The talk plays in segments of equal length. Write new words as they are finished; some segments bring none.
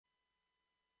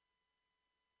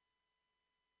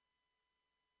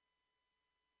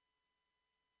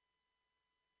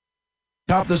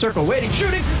Top of the circle, waiting,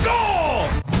 shooting, goal!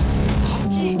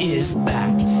 Hockey is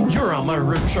back. Your Elmira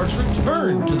River Sharks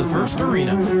return to the First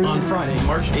Arena on Friday,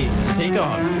 March 8th to take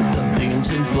on the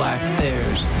Binghamton Black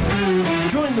Bears.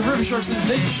 Join the River Sharks as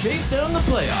they chase down the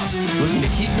playoffs, looking to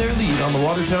keep their lead on the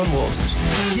Watertown Wolves.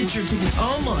 Get your tickets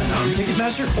online on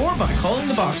Ticketmaster or by calling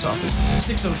the box office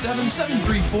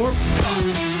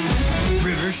 607-734-PUCK.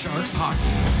 River Sharks Hockey.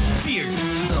 Fear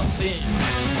the fin.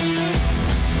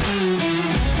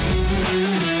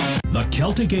 The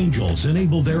Celtic Angels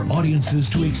enable their audiences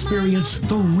to experience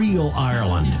the real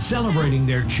Ireland, celebrating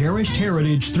their cherished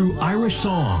heritage through Irish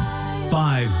song.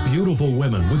 5 beautiful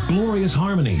women with glorious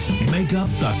harmonies make up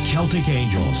the Celtic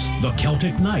Angels. The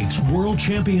Celtic Knights world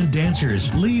champion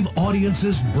dancers leave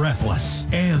audiences breathless.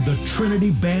 And the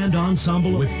Trinity Band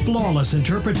Ensemble with flawless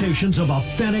interpretations of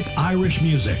authentic Irish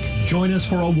music. Join us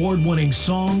for award-winning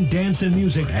song, dance, and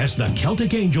music as the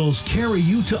Celtic Angels carry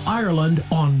you to Ireland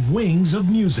on Wings of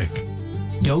Music.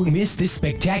 Don't miss this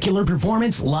spectacular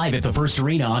performance live at the First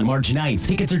Arena on March 9th.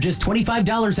 Tickets are just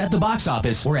 $25 at the box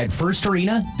office or at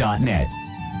firstarena.net.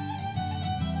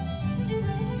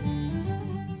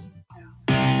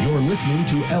 You're listening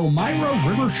to Elmira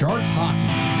River Sharks Hockey.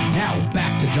 Now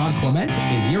back to John Clement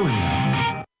in the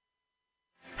arena.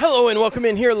 Hello and welcome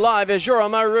in here live as your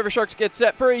Elmira River Sharks get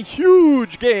set for a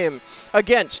huge game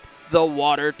against the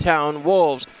Watertown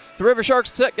Wolves. The River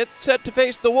Sharks get set to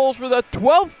face the Wolves for the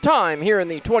 12th time here in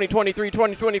the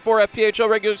 2023-2024 FPHL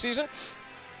regular season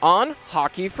on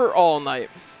Hockey for All Night.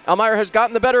 Elmira has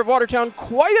gotten the better of Watertown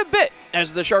quite a bit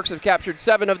as the Sharks have captured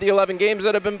 7 of the 11 games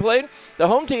that have been played. The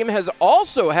home team has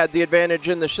also had the advantage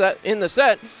in the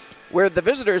set where the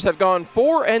visitors have gone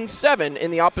 4-7 in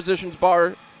the opposition's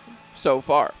bar so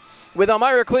far. With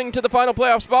Elmira clinging to the final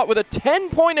playoff spot with a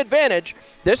 10-point advantage,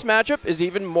 this matchup is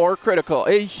even more critical.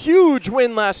 A huge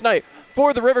win last night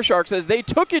for the River Sharks as they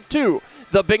took it to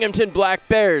the Binghamton Black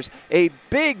Bears. A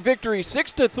big victory,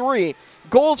 6-3.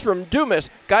 Goals from Dumas,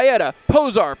 Gaeta,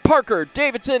 Posar, Parker,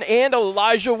 Davidson, and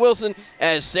Elijah Wilson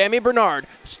as Sammy Bernard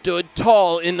stood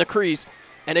tall in the crease.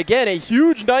 And again, a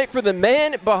huge night for the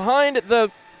man behind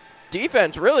the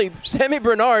defense, really. Sammy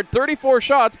Bernard, 34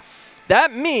 shots.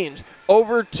 That means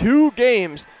over 2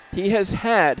 games, he has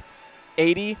had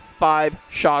 85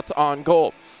 shots on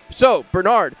goal. So,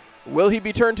 Bernard, will he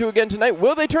be turned to again tonight?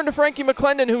 Will they turn to Frankie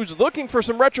McClendon, who's looking for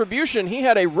some retribution? He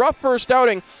had a rough first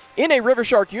outing in a River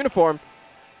Shark uniform.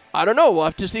 I don't know. We'll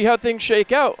have to see how things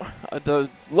shake out. The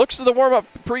looks of the warm-up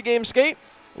pregame skate,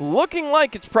 looking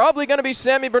like it's probably going to be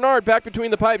Sammy Bernard back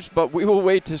between the pipes, but we will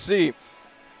wait to see.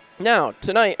 Now,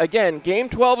 tonight, again, Game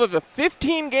 12 of a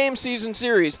 15-game season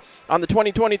series on the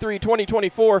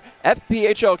 2023-2024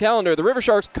 FPHL calendar. The River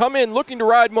Sharks come in looking to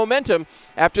ride momentum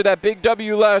after that big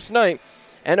W last night.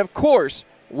 And, of course,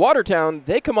 Watertown,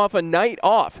 they come off a night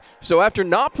off. So after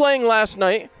not playing last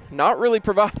night, not really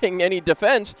providing any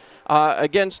defense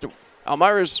against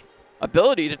Elmira's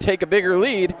ability to take a bigger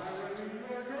lead,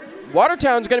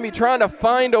 Watertown's going to be trying to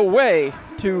find a way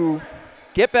to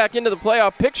get back into the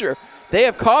playoff picture. They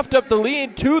have coughed up the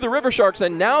lead to the River Sharks,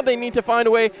 and now they need to find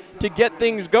a way to get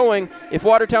things going if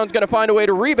Watertown's going to find a way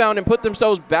to rebound and put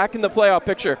themselves back in the playoff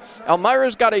picture.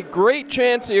 Elmira's got a great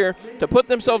chance here to put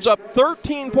themselves up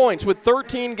 13 points with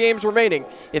 13 games remaining.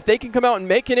 If they can come out and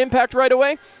make an impact right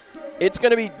away, it's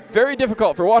going to be very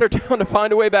difficult for Watertown to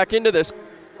find a way back into this,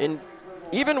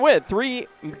 even with 3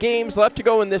 games left to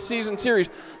go in this season series.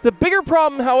 The bigger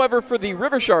problem, however, for the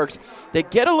River Sharks, they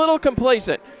get a little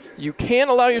complacent. You can't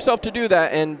allow yourself to do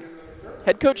that, and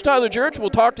head coach Tyler Jurich,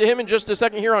 we'll talk to him in just a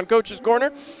second here on Coach's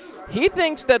Corner. He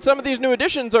thinks that some of these new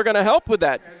additions are going to help with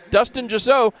that. Dustin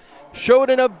Giseau showed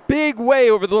in a big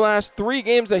way over the last 3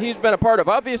 games that he's been a part of.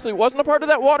 Obviously wasn't a part of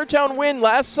that Watertown win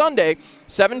last Sunday,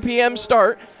 7 p.m.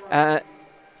 start.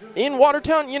 In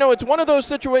Watertown, you know, it's one of those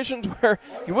situations where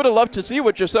you would have loved to see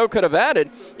what Giseau could have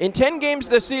added. In 10 games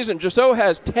this season, Giseau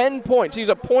has 10 points. He's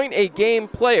a point-a-game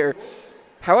player.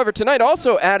 However, tonight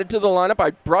also added to the lineup,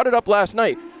 I brought it up last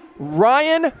night,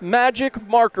 Ryan Magic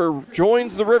Marker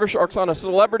joins the River Sharks on a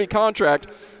celebrity contract.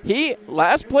 He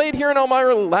last played here in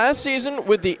Elmira last season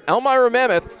with the Elmira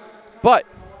Mammoth, but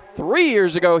 3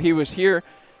 years ago he was here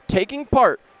taking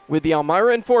part with the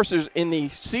Elmira Enforcers in the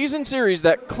season series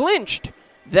that clinched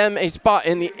them a spot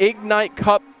in the Ignite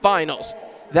Cup Finals.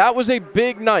 That was a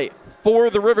big night for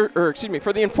the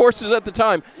for the Enforcers at the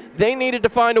time. They needed to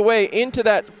find a way into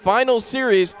that final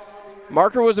series.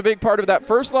 Marker was a big part of that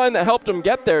first line that helped him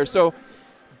get there. So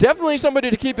definitely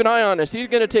somebody to keep an eye on as he's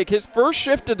going to take his first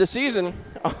shift of the season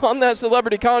on that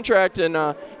celebrity contract. And,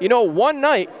 one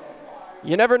night,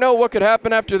 you never know what could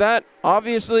happen after that.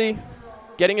 Obviously,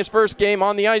 getting his first game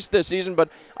on the ice this season, but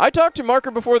I talked to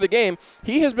Marker before the game.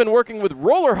 He has been working with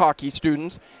roller hockey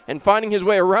students and finding his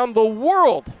way around the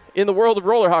world in the world of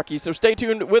roller hockey. So stay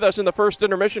tuned with us in the first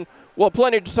intermission. We'll have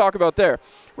plenty to talk about there.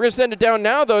 We're going to send it down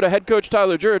now, though, to head coach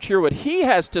Tyler Jurich, hear what he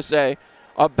has to say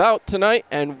about tonight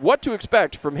and what to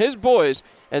expect from his boys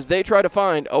as they try to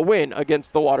find a win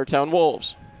against the Watertown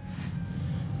Wolves.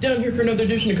 Down here for another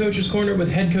edition of Coach's Corner with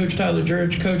head coach Tyler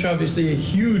Jurich. Coach, obviously a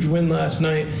huge win last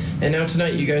night, and now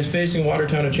tonight you guys facing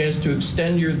Watertown, a chance to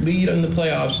extend your lead in the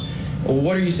playoffs.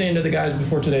 What are you saying to the guys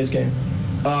before today's game?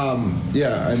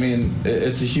 Yeah, I mean,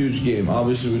 it's a huge game.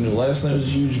 Obviously, we knew last night was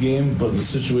a huge game, but the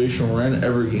situation we're in,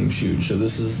 every game's huge. So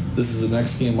this is the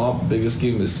next game up, biggest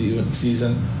game this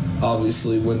season.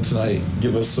 Obviously, win tonight,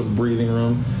 give us some breathing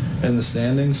room in the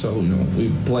standings. So,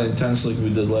 we play intensely like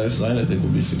we did last night. I think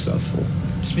we'll be successful.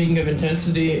 Speaking of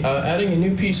intensity, adding a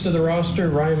new piece to the roster,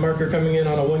 Ryan Marker coming in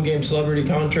on a one-game celebrity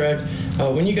contract.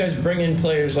 When you guys bring in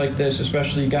players like this,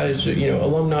 especially guys,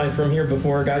 alumni from here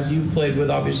before, guys you played with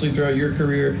obviously throughout your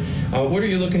career, what are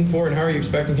you looking for and how are you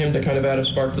expecting him to kind of add a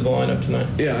spark to the lineup tonight?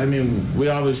 Yeah, I mean, we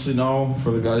obviously know,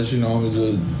 for the guys who know him, he's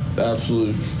an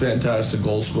absolutely fantastic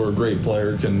goal scorer, great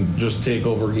player, can just take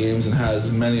over games and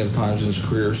has many of times in his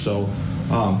career. So,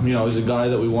 he's a guy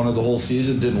that we wanted the whole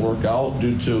season, didn't work out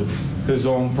due to his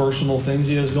own personal things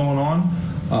he has going on,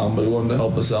 but he wanted to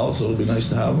help us out, so it'll be nice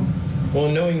to have him. Well,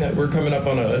 knowing that we're coming up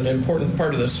on an important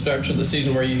part of the stretch of the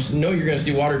season where you know you're going to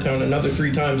see Watertown another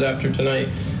 3 times after tonight,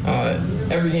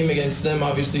 every game against them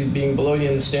obviously being below you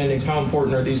in the standings, how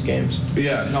important are these games?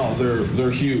 Yeah, no, they're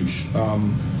huge.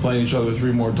 Playing each other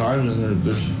 3 more times, and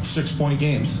they're 6-point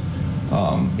games.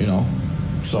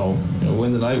 So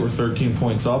win tonight, we're 13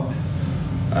 points up,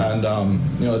 and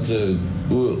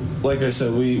like I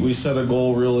said, we set a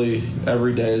goal really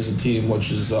every day as a team,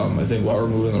 which is I think why we're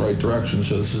moving in the right direction.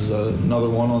 So this is another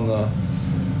one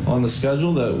on the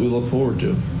schedule that we look forward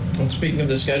to. And speaking of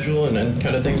the schedule and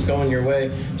kind of things going your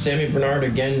way, Sammy Bernard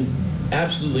again,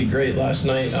 absolutely great last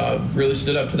night. Really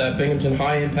stood up to that Binghamton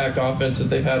high-impact offense that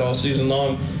they've had all season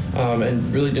long,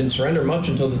 and really didn't surrender much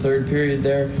until the third period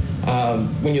there.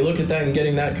 When you look at that and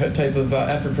getting that type of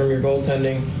effort from your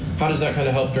goaltending, how does that kind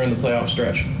of help during the playoff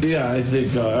stretch? Yeah, I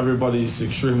think everybody's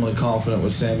extremely confident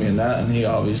with Sammy in that, and he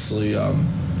obviously,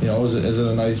 is in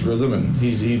a nice rhythm, and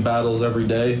he battles every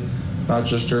day, not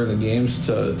just during the games,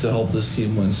 to help this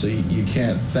team win. So you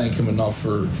can't thank him enough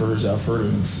for his effort,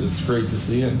 and it's great to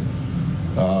see. And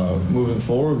moving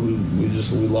forward,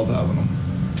 we love having him.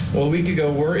 Well, a week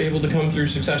ago, we're able to come through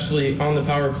successfully on the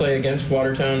power play against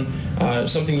Watertown,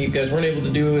 something you guys weren't able to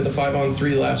do with a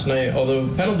 5-on-3 last night, although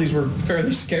penalties were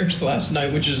fairly scarce last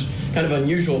night, which is kind of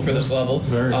unusual for this level.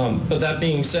 But that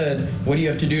being said, what do you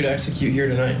have to do to execute here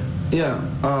tonight? Yeah,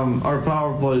 our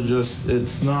power play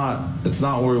it's not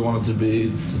where we want it to be.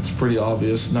 It's pretty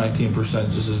obvious. 19%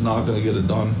 just is not going to get it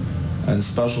done. And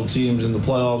special teams in the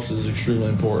playoffs is extremely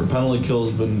important. Penalty kill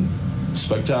has been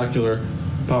spectacular.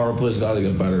 Power play's got to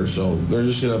get better, so they're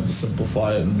just going to have to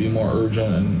simplify it and be more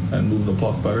urgent and move the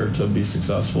puck better to be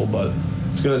successful. But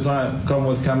it's going to come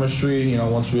with chemistry.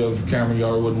 Once we have Cameron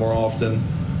Yarwood more often,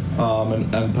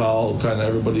 and Powell, kind of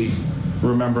everybody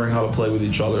remembering how to play with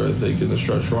each other, I think in the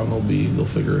stretch run they'll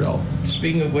figure it out.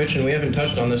 Speaking of which, and we haven't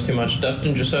touched on this too much,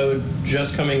 Dustin Jasso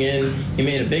just coming in. He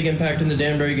made a big impact in the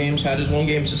Danbury games, had his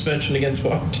 1-game suspension against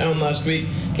Watertown last week,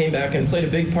 came back and played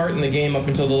a big part in the game up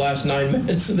until the last 9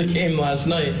 minutes of the game last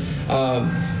night.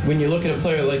 When you look at a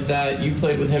player like that, you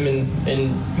played with him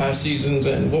in past seasons,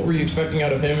 and what were you expecting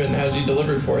out of him, and has he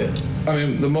delivered for you? I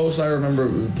mean, the most I remember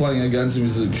playing against him,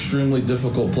 he's an extremely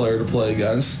difficult player to play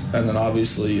against, and then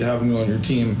obviously having him on your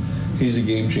team, he's a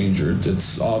game changer.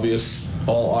 It's obvious.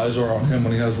 All eyes are on him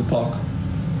when he has the puck,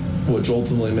 which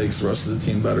ultimately makes the rest of the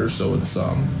team better. So it's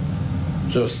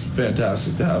just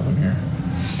fantastic to have him here.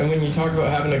 And when you talk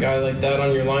about having a guy like that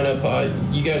on your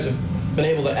lineup, you guys have been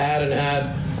able to add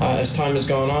as time has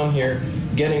gone on here,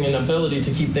 getting an ability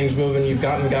to keep things moving. You've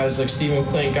gotten guys like Stephen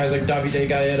Klink, guys like Davide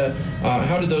Gaeta.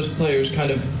 How did those players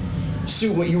kind of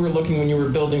suit what you were looking when you were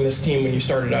building this team when you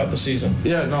started out the season?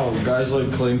 Yeah, no, guys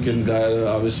like Klink and Gaeta,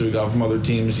 obviously we got from other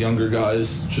teams, younger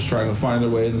guys just trying to find their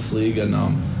way in this league, and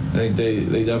I think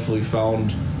they definitely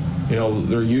found,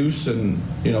 their use and,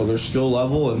 their skill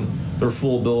level and their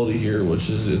full ability here, which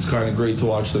is, it's kind of great to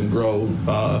watch them grow,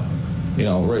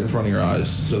 right in front of your eyes.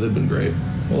 So they've been great.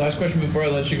 Well, last question before I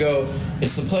let you go.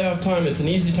 It's the playoff time. It's an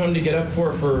easy time to get up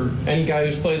for any guy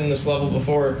who's played in this level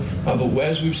before. But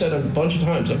as we've said a bunch of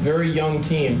times, a very young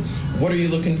team. What are you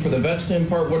looking for the vets to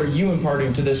impart? What are you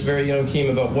imparting to this very young team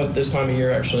about what this time of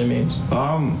year actually means?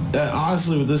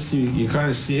 Honestly, with this team, you kind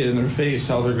of see it in their face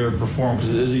how they're going to perform,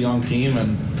 because it is a young team,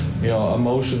 and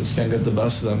emotions can get the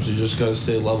best of them. So you just got to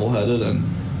stay level-headed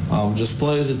and just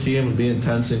play as a team and be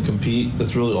intense and compete.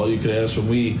 That's really all you could ask. When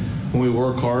we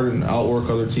work hard and outwork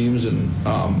other teams and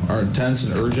are intense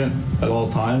and urgent at all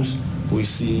times, we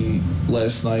see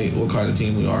last night what kind of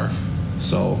team we are.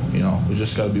 So, we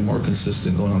just got to be more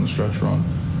consistent going on the stretch run.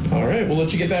 All right, we'll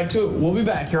let you get back to it. We'll be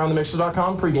back here on the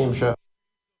Mixer.com pregame show.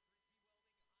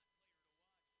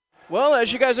 Well,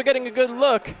 as you guys are getting a good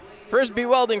look, Frisbee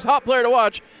Welding's hot player to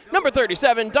watch, number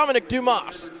 37, Dominic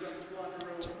Dumas.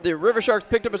 The River Sharks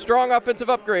picked up a strong offensive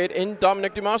upgrade in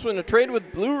Dominic Dumas in a trade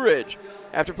with Blue Ridge.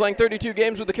 After playing 32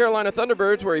 games with the Carolina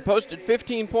Thunderbirds, where he posted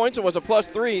 15 points and was a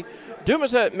 +3,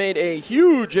 Dumas had made a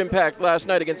huge impact last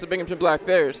night against the Binghamton Black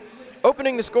Bears.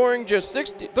 Opening the scoring just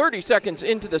 30 seconds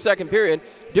into the second period,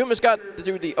 Dumas got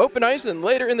through the open ice and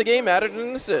later in the game added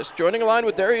an assist. Joining a line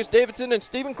with Darius Davidson and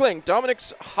Stephen Klink,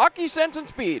 Dominic's hockey sense and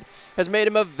speed has made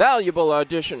him a valuable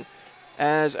addition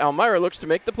as Elmira looks to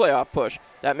make the playoff push.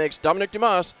 That makes Dominic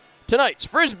Dumas tonight's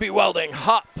Frisbee Welding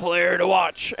hot player to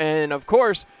watch. And of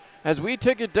course, as we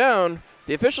take it down,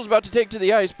 the official's about to take to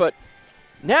the ice, but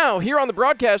now, here on the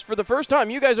broadcast, for the first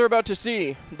time, you guys are about to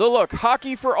see the look,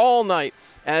 hockey for all night,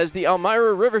 as the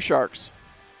Elmira River Sharks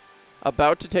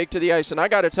about to take to the ice. And I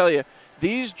got to tell you,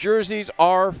 these jerseys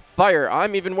are fire.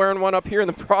 I'm even wearing one up here in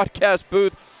the broadcast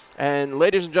booth. And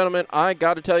ladies and gentlemen, I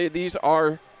got to tell you, these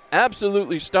are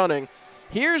absolutely stunning.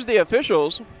 Here's the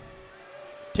officials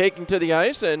taking to the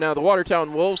ice, and now the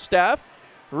Watertown Wolves staff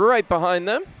right behind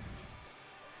them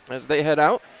as they head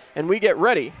out. And we get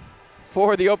ready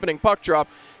for the opening puck drop.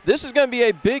 This is going to be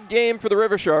a big game for the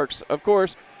River Sharks. Of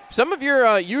course, some of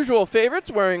your usual favorites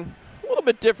wearing a little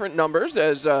bit different numbers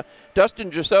as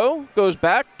Dustin Jasso goes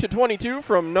back to 22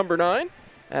 from number 9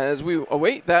 as we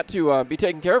await that to be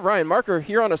taken care of. Ryan Marker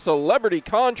here on a celebrity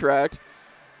contract.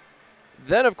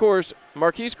 Then, of course,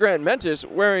 Marquise Grant-Mentis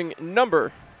wearing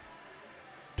number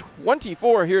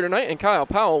 24 here tonight, and Kyle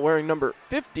Powell wearing number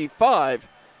 55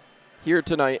 here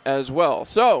tonight as well.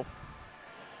 So,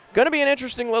 going to be an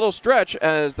interesting little stretch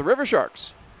as the River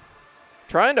Sharks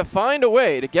trying to find a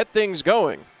way to get things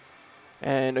going.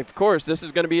 And, of course, this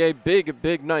is going to be a big,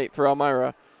 big night for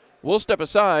Elmira. We'll step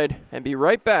aside and be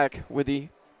right back with the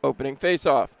opening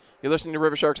face-off. You're listening to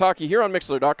River Sharks Hockey here on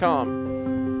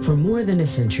Mixler.com. For more than a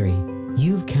century,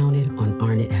 you've counted on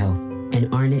Arnett Health,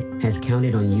 and Arnett has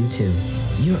counted on you too.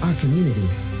 You're our community,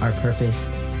 our purpose,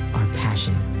 our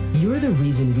passion. You're the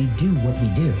reason we do what we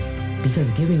do.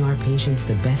 Because giving our patients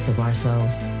the best of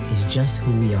ourselves is just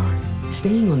who we are.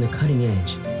 Staying on the cutting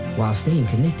edge while staying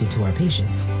connected to our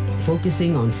patients.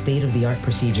 Focusing on state-of-the-art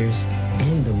procedures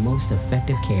and the most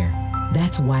effective care.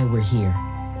 That's why we're here.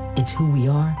 It's who we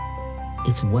are.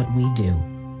 It's what we do.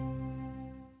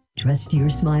 Trust your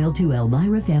smile to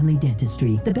Elmira Family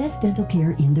Dentistry, the best dental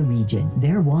care in the region.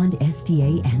 Their Wand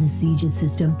STA anesthesia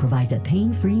system provides a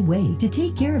pain-free way to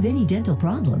take care of any dental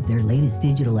problem. Their latest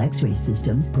digital x-ray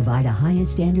systems provide a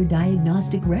highest standard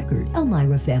diagnostic record.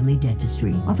 Elmira Family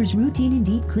Dentistry offers routine and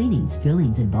deep cleanings,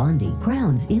 fillings and bonding,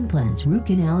 crowns, implants, root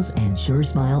canals, and Sure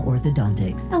Smile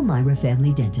orthodontics. Elmira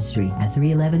Family Dentistry at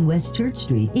 311 West Church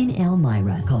Street in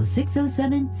Elmira. Call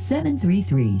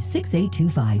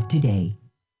 607-733-6825 today.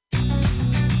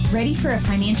 Ready for a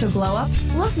financial glow-up?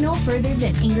 Look no further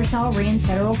than Ingersoll Rand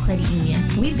Federal Credit Union.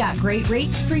 We've got great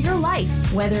rates for your life.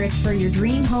 Whether it's for your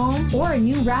dream home or a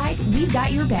new ride, we've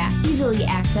got your back. Easily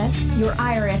access your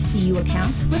IRFCU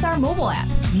accounts with our mobile app.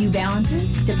 View balances,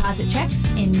 deposit checks,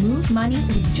 and move money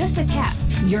with just a tap.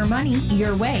 Your money,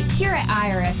 your way. Here at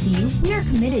IRFCU, we are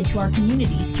committed to our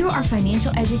community through our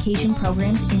financial education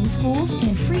programs in schools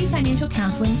and free financial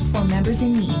counseling for members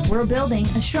in need. We're building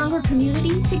a stronger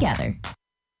community together.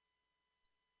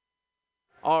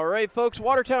 All right, folks,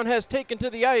 Watertown has taken to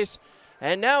the ice,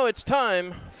 and now it's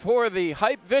time for the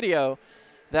hype video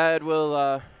that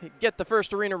will get the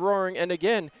first arena roaring. And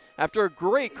again, after a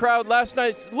great crowd last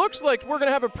night, looks like we're going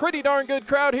to have a pretty darn good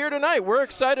crowd here tonight. We're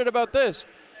excited about this.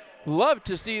 Love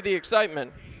to see the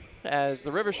excitement as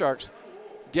the River Sharks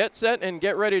get set and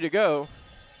get ready to go.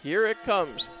 Here it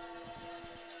comes.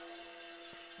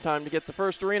 Time to get the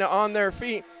first arena on their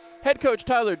feet. Head coach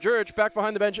Tyler Jurich back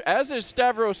behind the bench, as is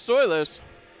Stavros Soilis.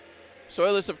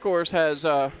 Soilis, of course, has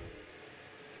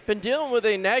been dealing with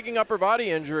a nagging upper body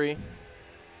injury.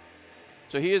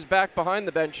 So he is back behind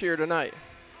the bench here tonight.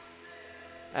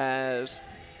 As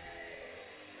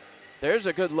there's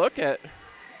a good look at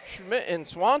Schmidt and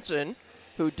Swanson,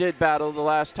 who did battle the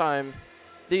last time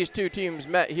these two teams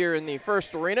met here in the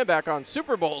first arena back on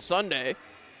Super Bowl Sunday.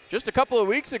 Just a couple of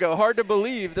weeks ago. Hard to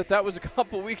believe that that was a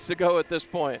couple weeks ago at this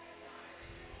point.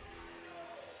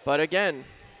 But again,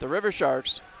 the River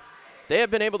Sharks, They have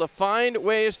been able to find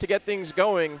ways to get things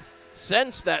going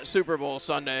since that Super Bowl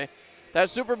Sunday. That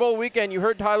Super Bowl weekend, you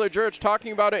heard Tyler Jurich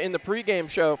talking about it in the pregame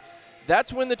show.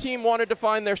 That's when the team wanted to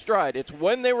find their stride. It's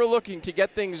when they were looking to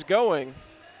get things going.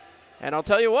 And I'll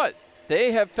tell you what,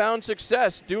 they have found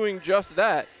success doing just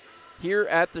that here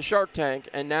at the Shark Tank,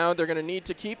 and now they're going to need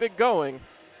to keep it going.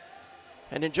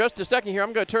 And in just a second here,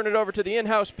 I'm going to turn it over to the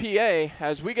in-house PA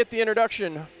as we get the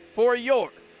introduction for your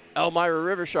Elmira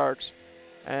River Sharks.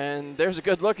 And there's a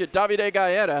good look at Davide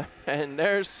Gaeta, and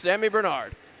there's Sammy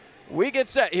Bernard. We get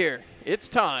set here. It's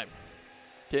time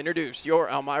to introduce your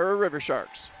Elmira River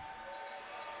Sharks.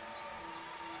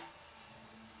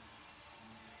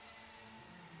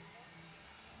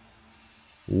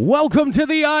 Welcome to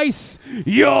the ice,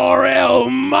 your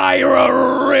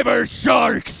Elmira River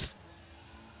Sharks.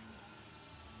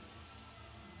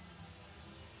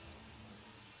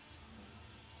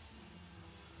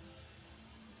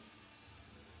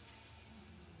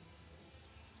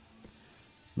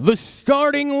 The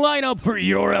starting lineup for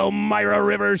your Elmira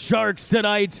River Sharks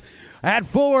tonight. At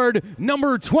forward,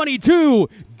 number 22,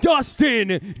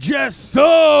 Dustin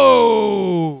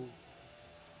Jesso.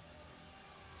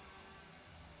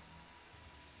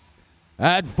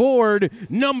 At forward,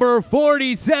 number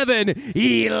 47,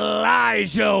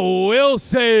 Elijah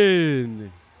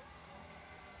Wilson.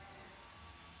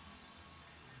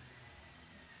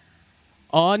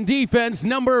 On defense,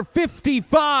 number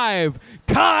 55,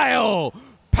 Kyle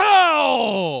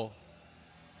Powell.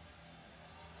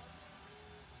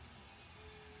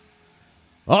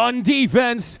 On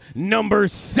defense, number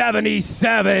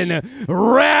 77,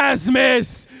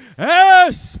 Rasmus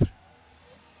Esp.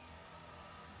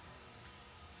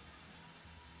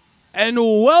 And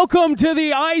welcome to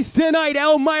the ice tonight,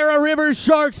 Elmira River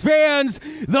Sharks fans.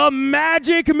 The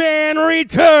Magic Man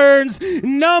returns,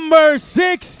 number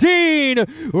 16,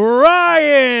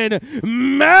 Ryan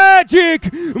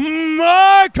Magic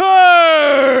Marker.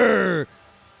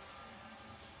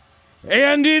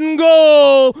 And in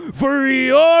goal for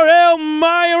your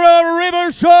Elmira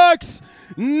River Sharks,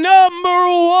 number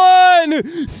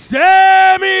 1,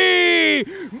 Sammy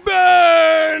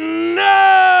Bernard.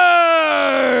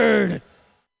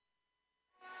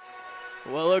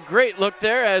 Well, a great look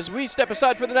there as we step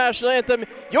aside for the national anthem.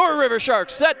 Your River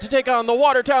Sharks set to take on the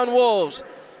Watertown Wolves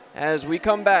as we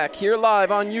come back here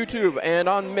live on YouTube and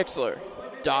on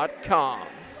Mixler.com.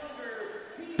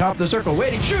 Top of the circle,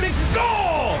 waiting, shooting,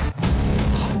 goal!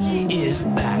 Hockey is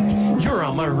back. Your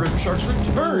Elmira River Sharks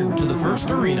return to the First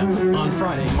Arena on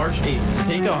Friday, March 8th to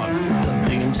take on the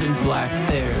Binghamton Black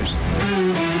Bears.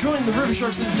 Join the River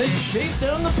Sharks as they chase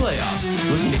down the playoffs,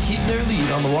 looking to keep their lead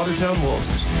on the Watertown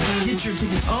Wolves. Get your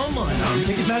tickets online on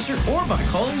Ticketmaster or by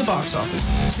calling the box office,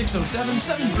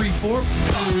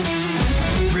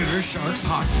 607-734-PUCK. River Sharks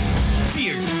Hockey.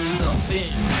 Fear the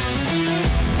fin.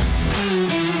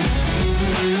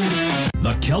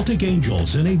 The Celtic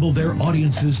Angels enable their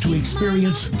audiences to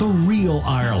experience the real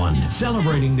Ireland,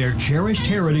 celebrating their cherished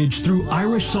heritage through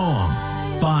Irish song.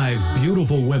 5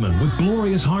 beautiful women with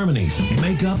glorious harmonies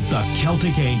make up the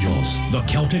Celtic Angels. The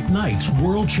Celtic Knights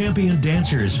world champion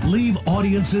dancers leave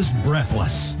audiences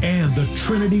breathless. And the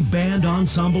Trinity Band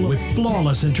Ensemble with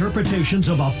flawless interpretations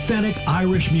of authentic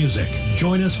Irish music.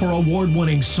 Join us for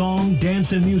award-winning song,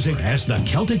 dance, and music as the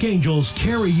Celtic Angels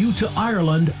carry you to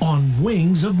Ireland on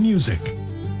Wings of Music.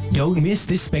 Don't miss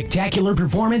this spectacular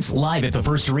performance live at the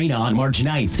First Arena on March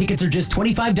 9th. Tickets are just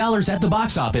 $25 at the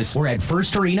box office or at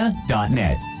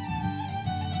firstarena.net.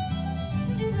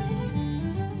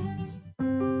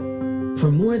 For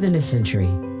more than a century,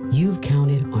 you've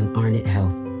counted on Arnett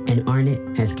Health, and Arnett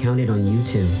has counted on you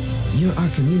too. You're our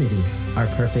community, our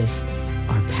purpose,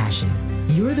 our passion.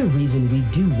 You're the reason we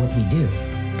do what we do,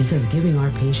 because giving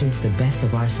our patients the best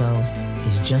of ourselves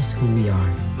is just who we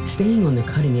are. Staying on the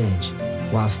cutting edge,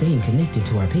 while staying connected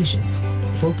to our patients,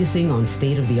 focusing on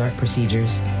state-of-the-art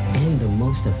procedures and the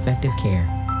most effective care.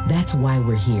 That's why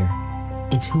we're here.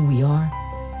 It's who we are.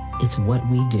 It's what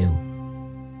we do.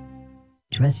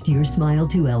 Trust your smile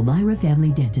to Elmira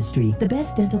Family Dentistry, the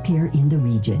best dental care in the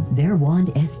region. Their wand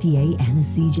STA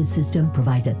anesthesia system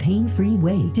provides a pain-free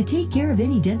way to take care of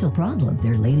any dental problem.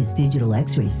 Their latest digital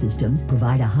x-ray systems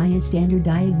provide a highest standard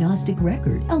diagnostic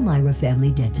record. Elmira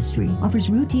Family Dentistry offers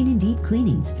routine and deep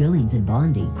cleanings, fillings and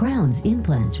bonding, crowns,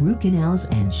 implants, root canals,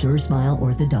 and Sure Smile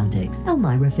orthodontics.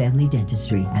 Elmira Family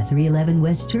Dentistry at 311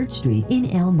 West Church Street in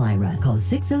Elmira. Call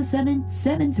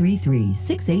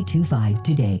 607-733-6825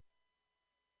 today.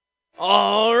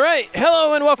 All right,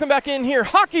 hello and welcome back in here.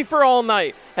 Hockey for all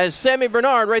night as Sammy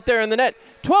Bernard right there in the net.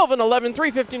 12 and 11,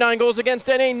 359 goals against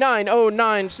and a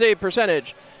 .909 save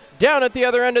percentage. Down at the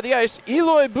other end of the ice,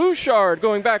 Eloy Bouchard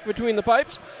going back between the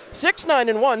pipes.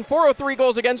 6-9-1, 403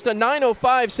 goals against, a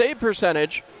 905 save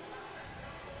percentage.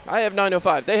 I have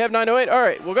 905. They have 908. All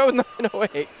right, we'll go with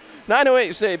 908.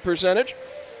 908 save percentage,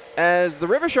 as the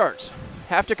River Sharks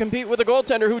have to compete with a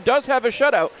goaltender who does have a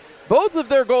shutout. Both of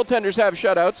their goaltenders have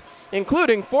shutouts,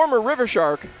 including former River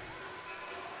Shark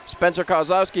Spencer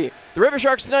Kozlowski. The River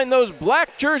Sharks tonight in those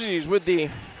black jerseys with the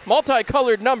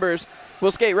multicolored numbers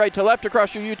will skate right to left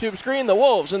across your YouTube screen. The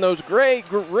Wolves in those gray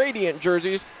gradient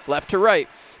jerseys, left to right.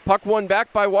 Puck won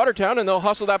back by Watertown, and they'll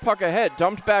hustle that puck ahead.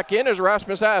 Dumped back in as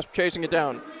Rasmus Asp chasing it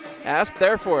down. Asp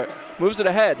there for it. Moves it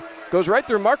ahead. Goes right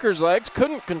through Marker's legs.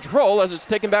 Couldn't control as it's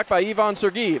taken back by Ivan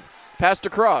Sergeev. Passed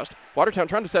across. Watertown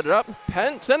trying to set it up.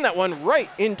 Send that one right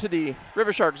into the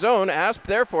River Shark zone. Asp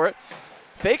there for it.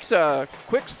 Fakes a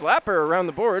quick slapper around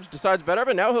the boards. Decides better,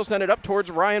 but now he'll send it up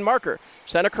towards Ryan Marker.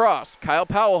 Sent across. Kyle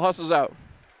Powell hustles out.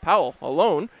 Powell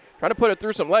alone. Trying to put it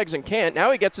through some legs and can't.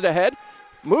 Now he gets it ahead.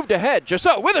 Moved ahead.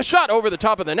 Jussot with a shot over the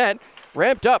top of the net.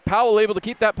 Ramped up. Powell able to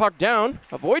keep that puck down.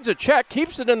 Avoids a check.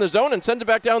 Keeps it in the zone and sends it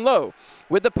back down low.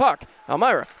 With the puck,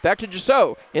 Elmira back to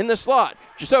Jussot in the slot.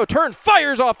 Jussot turns,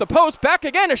 fires off the post. Back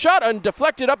again. A shot and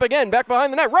deflected up again. Back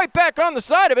behind the net. Right back on the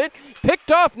side of it. Picked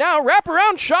off now.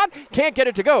 Wraparound shot. Can't get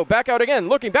it to go. Back out again.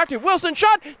 Looking back to Wilson.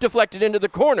 Shot. Deflected into the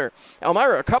corner.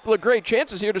 Elmira, a couple of great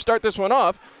chances here to start this one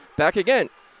off. Back again.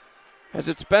 As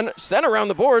it's been sent around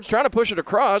the boards. Trying to push it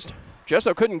across.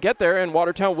 Jussot couldn't get there, and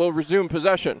Watertown will resume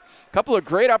possession. Couple of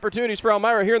great opportunities for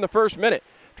Elmira here in the first minute.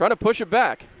 Trying to push it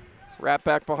back. Wrap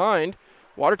back behind.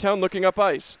 Watertown looking up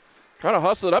ice. Trying to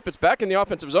hustle it up. It's back in the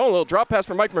offensive zone. A little drop pass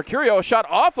from Mike Mercurio. A shot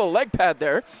off a leg pad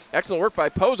there. Excellent work by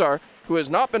Pozar, who has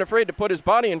not been afraid to put his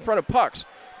body in front of pucks.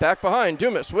 Back behind,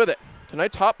 Dumas with it.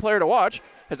 Tonight's hot player to watch.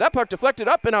 As that puck deflected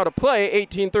up and out of play.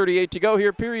 18:38 to go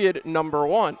here, period number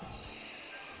 1.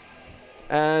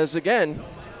 As again...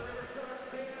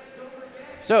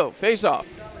 So, face-off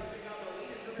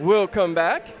will come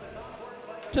back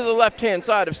to the left-hand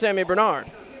side of Sammy Bernard.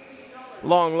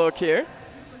 Long look here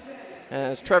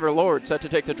as Trevor Lord set to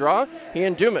take the draw. He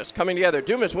and Dumas coming together.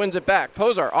 Dumas wins it back.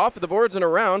 Pozar off of the boards and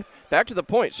around. Back to the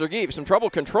point. Sergeev, some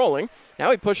trouble controlling. Now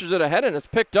he pushes it ahead and it's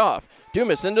picked off.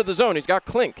 Dumas into the zone. He's got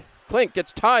Klink. Klink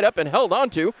gets tied up and held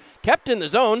onto. Kept in the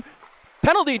zone.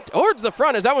 Penalty towards the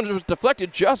front as that one was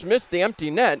deflected, just missed the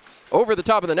empty net over the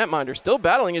top of the netminder. Still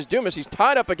battling is Dumas. He's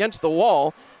tied up against the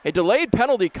wall. A delayed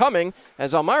penalty coming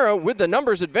as Elmira, with the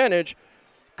numbers advantage,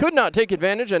 could not take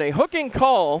advantage, and a hooking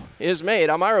call is made.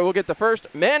 Elmira will get the first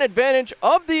man advantage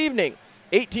of the evening.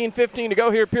 18:15 to go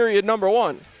here, period number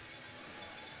 1.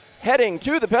 Heading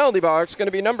to the penalty box, going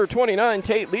to be number 29,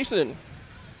 Tate Leeson.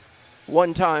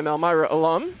 One-time Elmira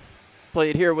alum.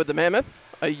 Played here with the Mammoth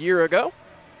a year ago.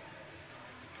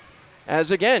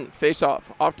 As again,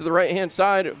 face-off off to the right-hand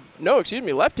side,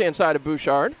 left-hand side of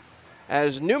Bouchard.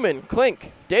 As Newman,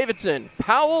 Klink, Davidson,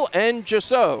 Powell, and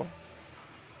Jussot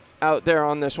out there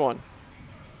on this one.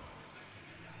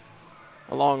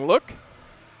 A long look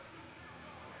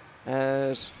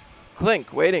as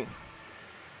Klink waiting.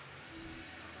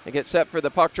 They get set for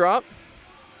the puck drop.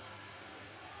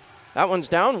 That one's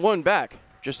down, one back.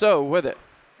 Jussot with it.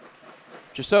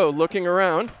 Jussot looking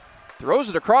around. Throws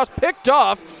it across, picked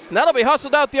off, and that'll be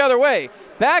hustled out the other way.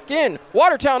 Back in,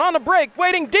 Watertown on the break,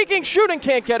 waiting, deking, shooting,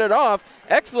 can't get it off.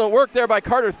 Excellent work there by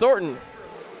Carter Thornton.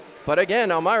 But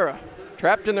again, Elmira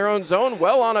trapped in their own zone,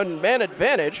 well on a man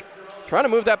advantage. Trying to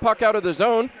move that puck out of the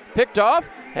zone, picked off,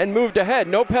 and moved ahead.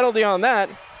 No penalty on that.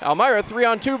 Elmira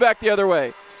 3-on-2 back the other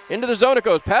way. Into the zone it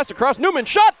goes, passed across, Newman,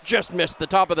 shot, just missed the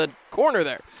top of the corner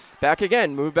there. Back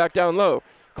again, move back down low.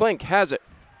 Klink has it.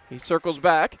 He circles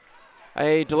back.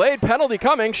 A delayed penalty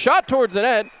coming, shot towards the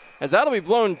net, as that'll be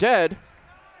blown dead.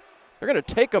 They're going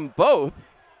to take them both.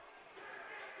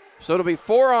 So it'll be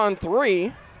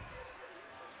 4-on-3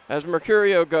 as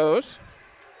Mercurio goes.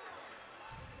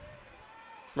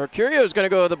 Mercurio's going to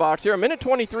go to the box here.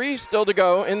 1:23 still to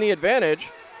go in the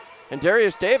advantage. And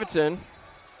Darius Davidson.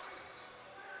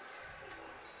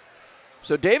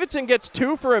 So Davidson gets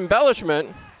 2 for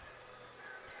embellishment.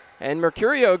 And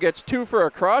Mercurio gets 2 for a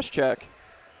cross check.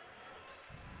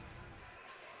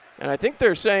 And I think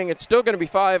they're saying it's still going to be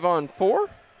 5-on-4.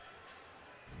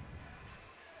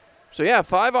 So yeah,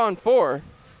 5-on-4.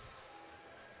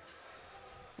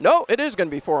 No, it is going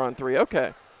to be 4-on-3.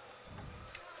 Okay.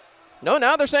 No,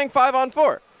 now they're saying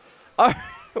 5-on-4.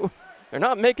 They're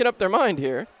not making up their mind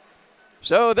here.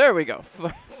 So there we go.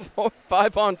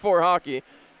 5-on-4 hockey,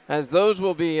 as those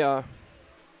will be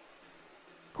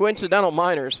coincidental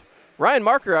minors. Ryan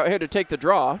Marker out here to take the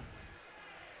draw.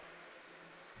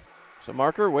 So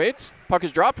Marker waits. Puck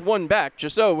is dropped, one back.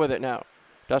 Jussot with it now.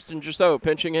 Dustin Giuseau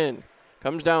pinching in.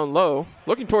 Comes down low,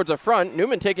 looking towards the front.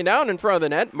 Newman taken down in front of the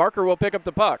net. Marker will pick up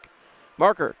the puck.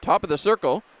 Marker, top of the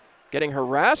circle, getting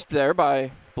harassed there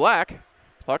by Black.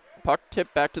 Puck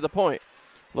tipped back to the point.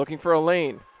 Looking for a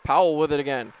lane. Powell with it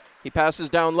again. He passes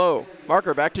down low.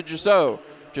 Marker back to Giuseau.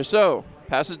 Giuseau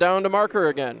passes down to Marker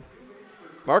again.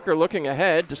 Marker looking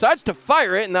ahead, decides to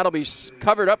fire it, and that'll be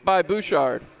covered up by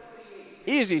Bouchard.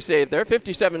 Easy save there.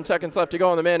 57 seconds left to go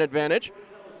on the man advantage.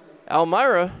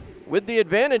 Elmira with the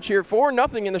advantage here,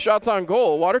 4-0 in the shots on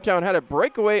goal. Watertown had a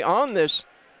breakaway on this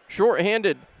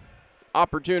shorthanded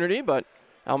opportunity, but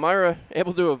Elmira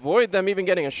able to avoid them even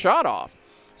getting a shot off.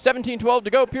 17-12 to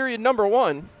go, period number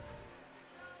 1.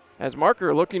 As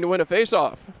Marker looking to win a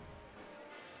faceoff.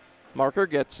 Marker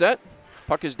gets set.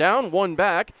 Puck is down, one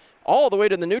back, all the way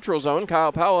to the neutral zone.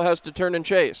 Kyle Powell has to turn and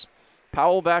chase.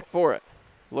 Powell back for it.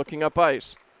 Looking up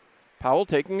ice. Powell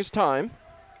taking his time.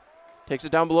 Takes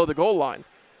it down below the goal line.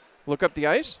 Look up the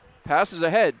ice. Passes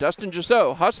ahead. Dustin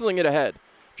Giuseau hustling it ahead.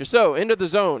 Giuseau into the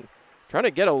zone. Trying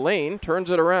to get a lane. Turns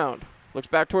it around. Looks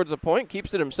back towards the point.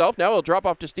 Keeps it himself. Now he'll drop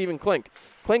off to Stephen Klink.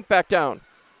 Klink back down.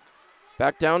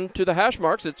 Back down to the hash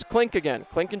marks. It's Klink again.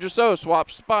 Klink and Giuseau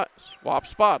swap spots.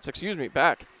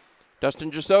 Back.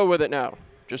 Dustin Giuseau with it now.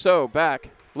 Giuseau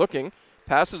back. Looking.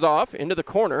 Passes off into the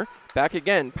corner. Back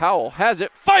again. Powell has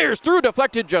it. Fires through.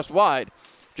 Deflected just wide.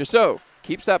 Giuseau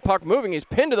keeps that puck moving. He's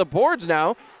pinned to the boards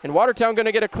now. And Watertown going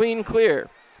to get a clean clear.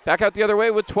 Back out the other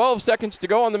way with 12 seconds to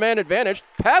go on the man advantage.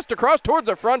 Passed across towards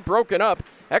the front. Broken up.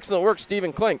 Excellent work,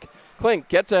 Stephen Klink. Klink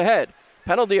gets ahead.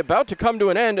 Penalty about to come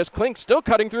to an end as Klink still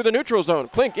cutting through the neutral zone.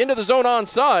 Klink into the zone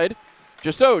onside.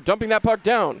 Giuseau dumping that puck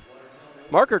down.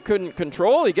 Marker couldn't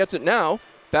control. He gets it now.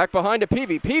 Back behind to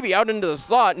Peavy. Peavy out into the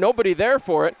slot. Nobody there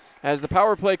for it as the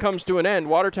power play comes to an end.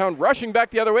 Watertown rushing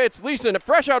back the other way. It's Leeson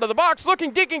fresh out of the box.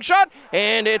 Looking, deking shot.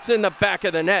 And it's in the back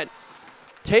of the net.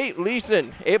 Tate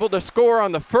Leeson able to score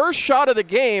on the first shot of the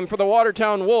game for the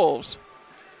Watertown Wolves.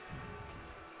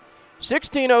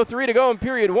 16:03 to go in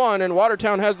period 1, and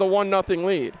Watertown has the 1-0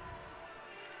 lead.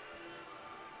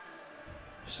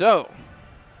 So,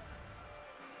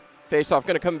 faceoff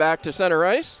going to come back to center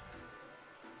ice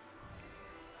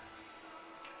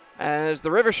as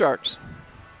the River Sharks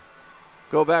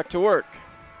go back to work.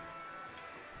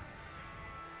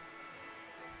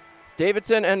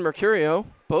 Davidson and Mercurio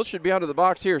both should be out of the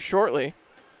box here shortly.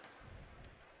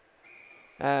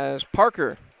 As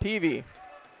Parker, Peavy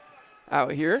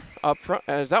out here up front,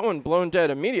 as that one blown dead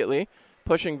immediately,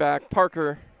 pushing back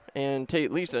Parker and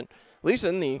Tate Leeson.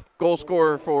 Leeson, the goal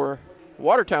scorer for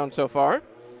Watertown so far.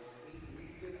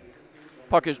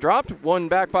 Puck is dropped, one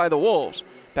back by the Wolves.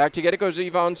 Back to get it goes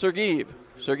Ivan Sergeev.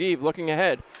 Sergeev looking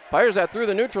ahead. Fires that through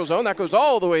the neutral zone. That goes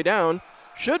all the way down.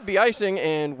 Should be icing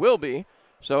and will be.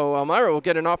 So Elmira will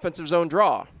get an offensive zone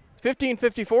draw.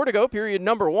 15:54 to go, period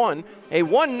number 1. A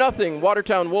 1-0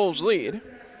 Watertown Wolves lead.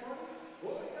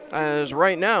 As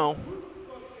right now,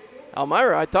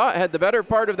 Elmira, I thought, had the better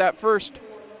part of that first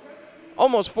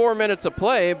almost 4 minutes of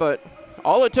play, but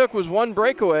all it took was one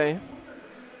breakaway.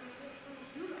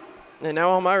 And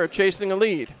now Elmira chasing a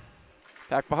lead.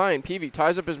 Back behind, Peavy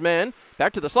ties up his man.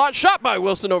 Back to the slot, shot by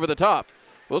Wilson over the top.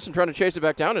 Wilson trying to chase it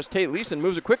back down as Tate Leeson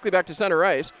moves it quickly back to center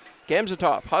ice.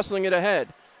 Gamzatov hustling it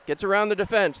ahead. Gets around the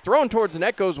defense. Thrown towards the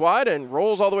net, goes wide, and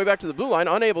rolls all the way back to the blue line.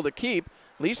 Unable to keep.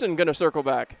 Leeson going to circle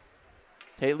back.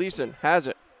 Tate Leeson has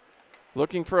it.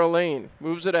 Looking for a lane.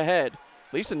 Moves it ahead.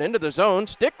 Leeson into the zone.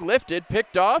 Stick lifted,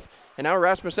 picked off, and now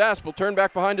Rasmus Asp will turn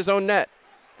back behind his own net.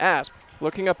 Asp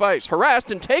looking up ice.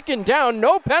 Harassed and taken down.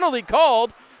 No penalty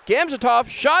called. Gamzatov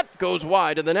shot goes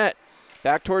wide of the net.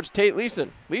 Back towards Tate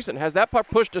Leeson. Leeson has that puck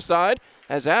pushed aside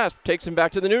as Asp takes him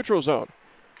back to the neutral zone.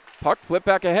 Puck flipped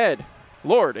back ahead.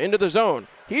 Lord into the zone.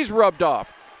 He's rubbed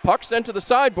off. Puck sent to the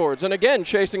sideboards and again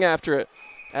chasing after it.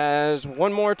 As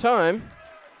one more time,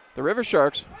 the River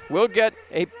Sharks will get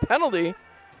a penalty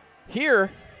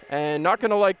here and not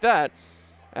going to like that.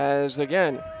 As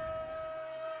again,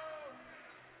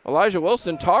 Elijah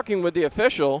Wilson talking with the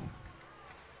official.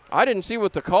 I didn't see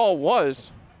what the call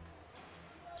was,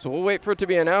 so we'll wait for it to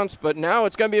be announced, but now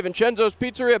it's going to be a Vincenzo's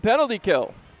Pizzeria penalty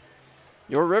kill.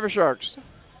 Your River Sharks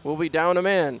will be down a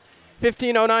man.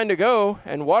 15:09 to go,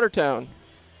 and Watertown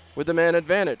with the man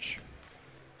advantage.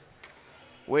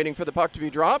 Waiting for the puck to be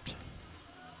dropped.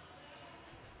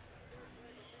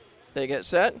 They get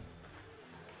set.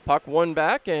 Puck one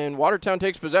back, and Watertown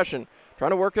takes possession.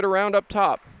 Trying to work it around up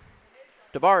top.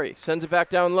 Dabari sends it back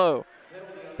down low.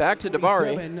 Back to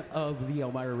Dabari. 7 of the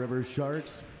Elmira River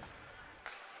Sharks.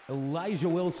 Elijah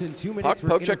Wilson, 2 minutes Puck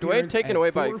poke checked away, taken away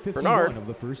by Bernard. Of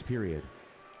the first period.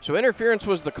 So interference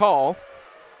was the call.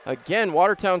 Again,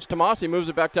 Watertown's Tomasi moves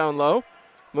it back down low.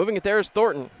 Moving it there is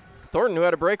Thornton. Thornton, who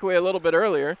had a breakaway a little bit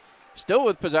earlier, still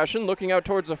with possession, looking out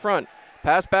towards the front.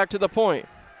 Pass back to the point.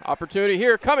 Opportunity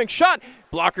here, coming, shot,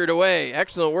 blockered away.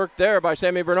 Excellent work there by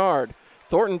Sammy Bernard.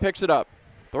 Thornton picks it up.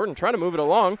 Thornton trying to move it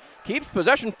along, keeps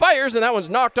possession, fires, and that one's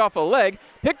knocked off a leg,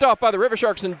 picked off by the River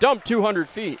Sharks and dumped 200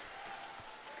 feet.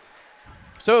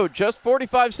 So just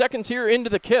 45 seconds here into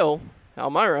the kill.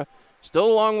 Elmira, still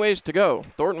a long ways to go.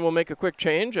 Thornton will make a quick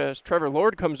change as Trevor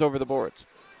Lord comes over the boards.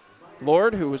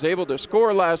 Lord, who was able to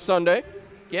score last Sunday.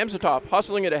 Gamsatov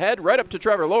hustling it ahead, right up to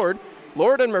Trevor Lord.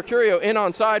 Lord and Mercurio in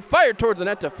onside, fired towards the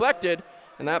net, deflected,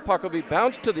 and that puck will be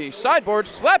bounced to the sideboard,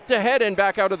 slapped ahead and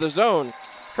back out of the zone.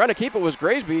 Trying to keep it was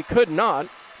Graysby, could not.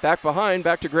 Back behind,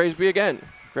 back to Graysby again.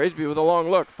 Graysby with a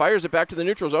long look, fires it back to the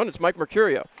neutral zone. It's Mike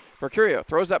Mercurio. Mercurio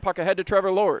throws that puck ahead to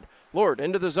Trevor Lord. Lord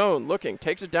into the zone, looking,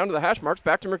 takes it down to the hash marks,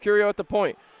 back to Mercurio at the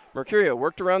point. Mercurio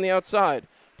worked around the outside,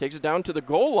 takes it down to the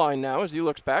goal line now as he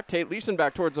looks back. Tate Leeson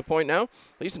back towards the point now.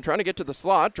 Leeson trying to get to the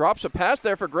slot, drops a pass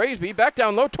there for Graysby, back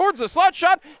down low towards the slot,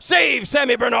 shot, save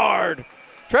Sammy Bernard.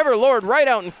 Trevor Lord right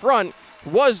out in front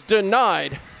was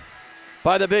denied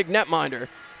by the big netminder.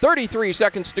 33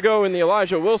 seconds to go in the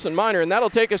Elijah Wilson minor, and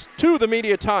that'll take us to the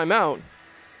media timeout.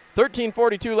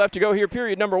 13:42 left to go here,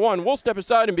 period number 1. We'll step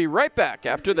aside and be right back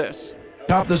after this.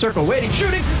 Top of the circle, waiting,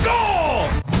 shooting, goal!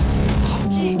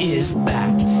 Hockey is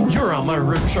back. Your Elmira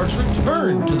River Sharks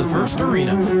return to the First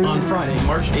Arena on Friday,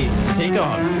 March 8th to take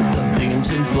on the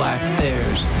Binghamton Black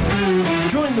Bears.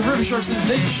 Join the River Sharks as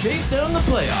they chase down the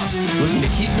playoffs, looking to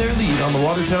keep their lead on the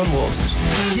Watertown Wolves.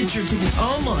 Get your tickets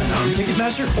online on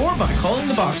Ticketmaster or by calling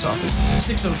the box office,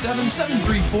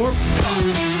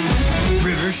 607-734-PUCK.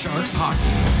 River Sharks Hockey.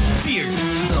 Fear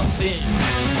the Fin.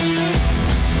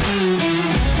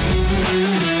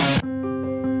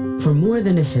 For more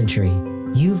than a century,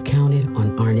 you've counted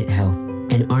on Arnett Health,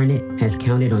 and Arnett has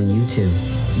counted on you too.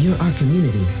 You're our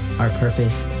community, our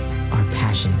purpose, our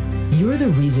passion. You're the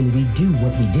reason we do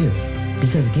what we do,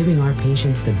 because giving our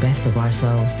patients the best of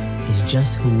ourselves is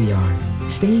just who we are.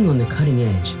 Staying on the cutting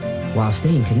edge while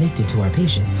staying connected to our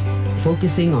patients,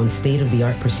 focusing on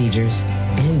state-of-the-art procedures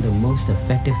and the most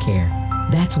effective care.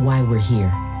 That's why we're here.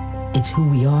 It's who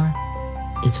we are.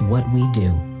 It's what we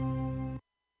do.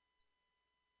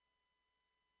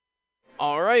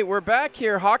 All right, we're back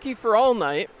here, hockey for all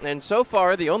night, and so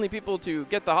far the only people to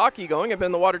get the hockey going have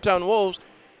been the Watertown Wolves.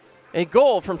 A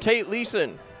goal from Tate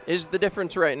Leeson is the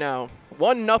difference right now.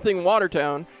 1-0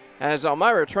 Watertown as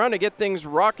Elmira trying to get things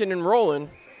rocking and rolling.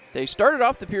 They started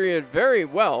off the period very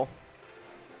well.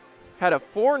 Had a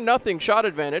 4-0 shot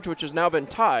advantage, which has now been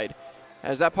tied.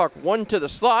 As that puck won to the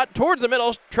slot, towards the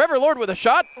middle, Trevor Lord with a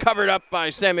shot, covered up by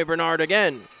Sammy Bernard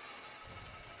again.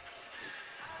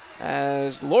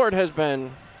 As Lord has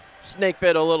been snake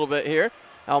bit a little bit here.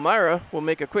 Elmira will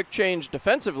make a quick change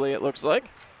defensively, it looks like,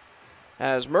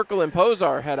 as Merkel and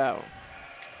Posar head out.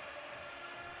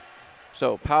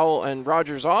 So Powell and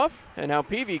Rogers off, and now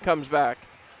Peavy comes back.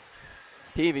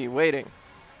 Peavy waiting.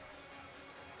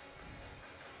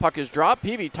 Puck is dropped.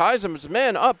 Peavy ties his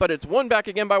man up, but it's won back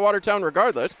again by Watertown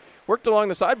regardless. Worked along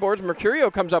the sideboards.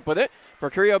 Mercurio comes up with it.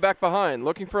 Mercurio back behind,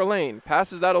 looking for a lane.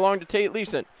 Passes that along to Tate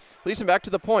Leeson. Leeson back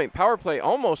to the point. Power play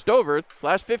almost over.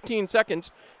 Last 15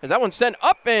 seconds as that one sent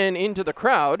up and into the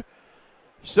crowd.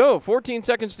 So 14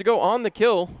 seconds to go on the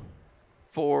kill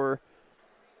for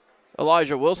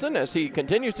Elijah Wilson as he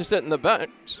continues to sit in the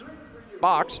box.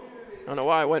 I don't know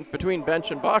why I went between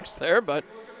bench and box there, but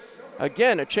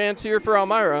again, a chance here for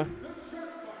Elmira.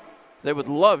 They would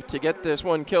love to get this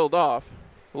one killed off.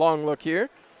 Long look here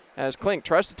as Klink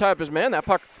tries to tie up his man. That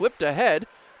puck flipped ahead.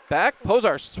 Back.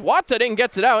 Posar swats it and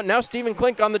gets it out. Now Stephen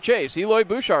Klink on the chase. Eloy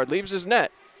Bouchard leaves his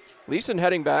net. Leeson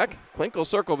heading back. Klink will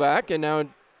circle back, and now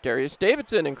Darius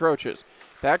Davidson encroaches.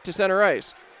 Back to center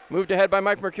ice. Moved ahead by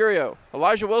Mike Mercurio.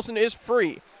 Elijah Wilson is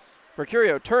free.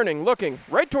 Mercurio turning, looking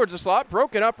right towards the slot.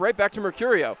 Broken up, right back to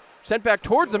Mercurio. Sent back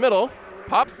towards the middle.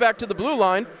 Pops back to the blue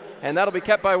line, and that'll be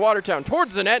kept by Watertown.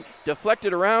 Towards the net,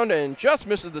 deflected around and just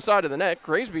misses the side of the net.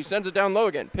 Graysby sends it down low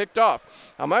again, picked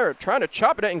off. Elmira trying to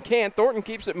chop it and can't. Thornton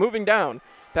keeps it moving down.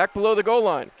 Back below the goal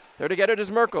line. There to get it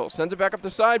is Merkel. Sends it back up the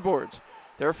sideboards.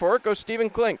 Therefore it goes Stephen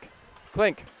Klink.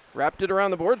 Klink wrapped it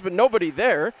around the boards, but nobody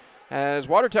there as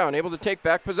Watertown able to take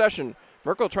back possession.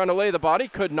 Merkel trying to lay the body,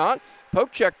 could not.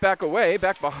 Poke check back away,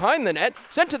 back behind the net.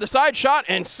 Sent to the side, shot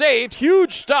and saved.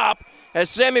 Huge stop as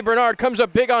Sammy Bernard comes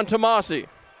up big on Tomasi.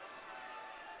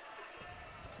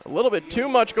 A little bit too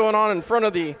much going on in front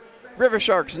of the River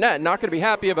Sharks net. Not going to be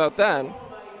happy about that.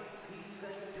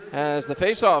 As the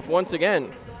faceoff once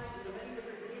again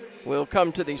will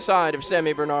come to the side of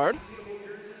Sammy Bernard.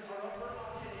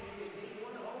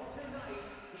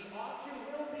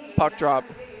 Puck drop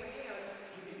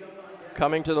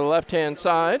coming to the left-hand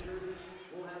side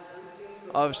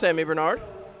of Sammy Bernard.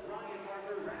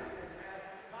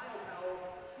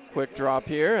 Quick drop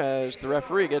here as the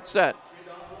referee gets set.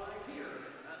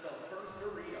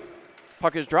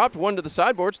 Puck is dropped, one to the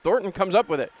sideboards. Thornton comes up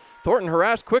with it. Thornton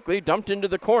harassed quickly, dumped into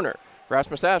the corner.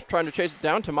 Rasmus Asp trying to chase it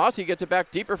down. Tomasi gets it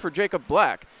back deeper for Jacob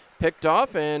Black. Picked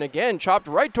off and again chopped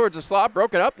right towards the slot,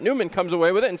 broken up. Newman comes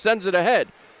away with it and sends it ahead.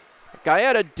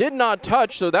 Gaeta did not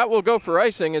touch, so that will go for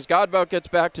icing as Godbout gets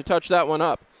back to touch that one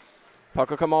up. Puck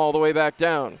will come all the way back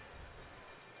down.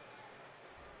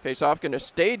 Face-off going to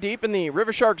stay deep in the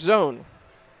River Shark zone.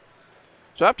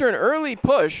 So after an early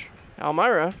push,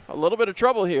 Elmira, a little bit of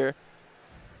trouble here.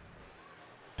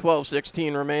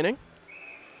 12:16 remaining.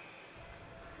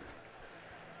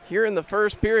 Here in the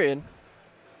first period,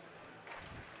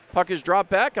 puck is dropped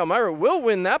back. Elmira will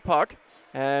win that puck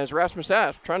as Rasmus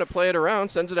Asp trying to play it around,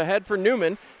 sends it ahead for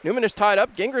Newman. Newman is tied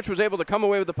up. Gingrich was able to come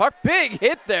away with the puck. Big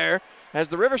hit there as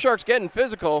the River Sharks getting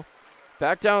physical.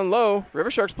 Back down low.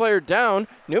 River Sharks player down.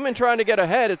 Newman trying to get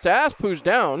ahead. It's Asp who's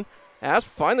down. Asp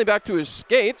finally back to his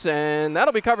skates, and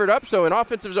that'll be covered up. So an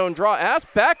offensive zone draw.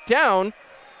 Asp back down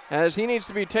as he needs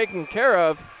to be taken care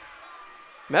of.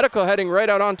 Medical heading right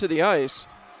out onto the ice.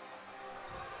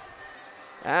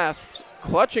 Asp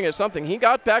clutching at something. He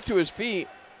got back to his feet,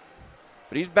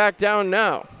 but he's back down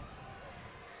now.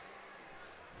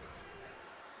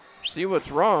 See what's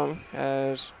wrong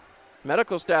as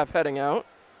medical staff heading out.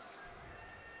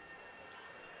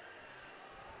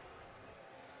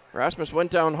 Rasmus went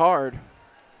down hard.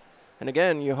 And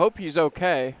again, you hope he's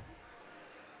okay.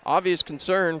 Obvious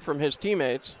concern from his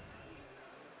teammates.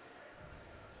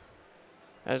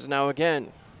 As now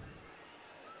again,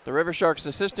 the River Sharks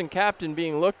assistant captain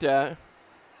being looked at.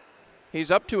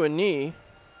 He's up to a knee,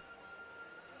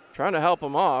 trying to help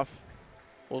him off.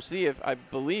 We'll see if, I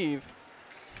believe,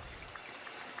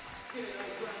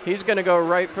 he's going to go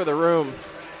right for the room.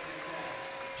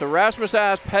 So Rasmus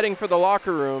Asp heading for the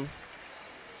locker room.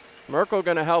 Merkel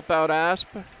going to help out Asp,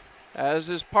 as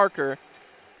is Parker.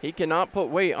 He cannot put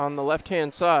weight on the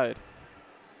left-hand side.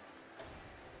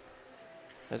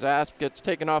 As Asp gets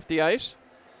taken off the ice.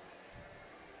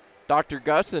 Dr.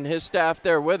 Gus and his staff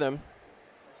there with him,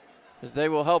 as they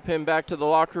will help him back to the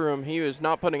locker room. He is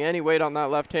not putting any weight on that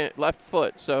left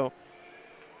foot. So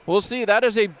we'll see. That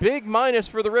is a big minus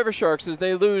for the River Sharks as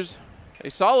they lose a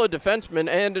solid defenseman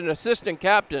and an assistant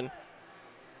captain.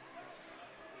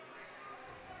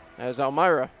 As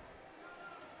Elmira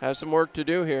has some work to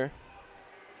do here.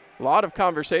 A lot of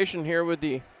conversation here with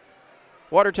the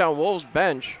Watertown Wolves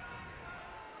bench.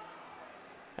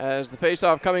 As the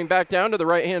faceoff coming back down to the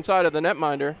right-hand side of the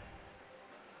netminder.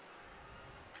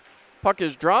 Puck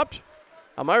is dropped.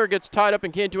 Elmira gets tied up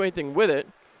and can't do anything with it.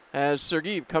 As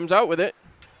Sergeev comes out with it.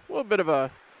 A little bit of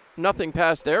a nothing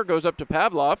pass there. Goes up to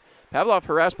Pavlov. Pavlov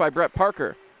harassed by Brett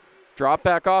Parker. Drop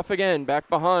back off again. Back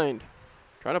behind.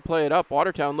 Trying to play it up.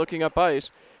 Watertown looking up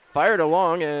ice. Fired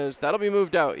along as that'll be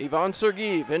moved out. Ivan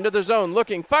Sergeev into the zone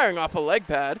looking. Firing off a leg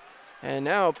pad. And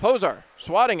now Pozar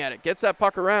swatting at it. Gets that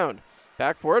puck around.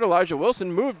 Back for it. Elijah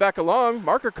Wilson moved back along.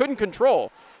 Marker couldn't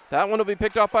control. That one will be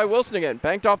picked off by Wilson again.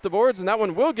 Banked off the boards, and that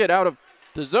one will get out of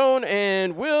the zone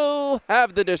and will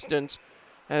have the distance,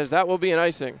 as that will be an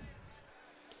icing.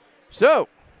 So,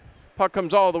 puck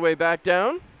comes all the way back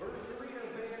down.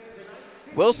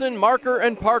 Wilson, Marker,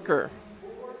 and Parker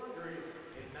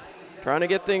trying to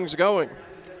get things going.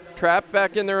 Trapped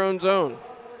back in their own zone.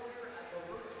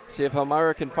 See if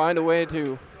Elmira can find a way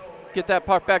to get that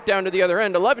puck back down to the other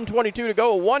end. 11:22 to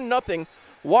go, a 1-0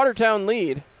 Watertown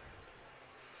lead.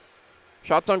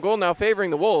 Shots on goal now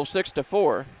favoring the Wolves,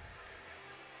 6-4.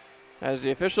 As the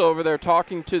official over there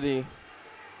talking to the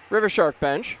River Shark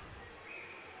bench.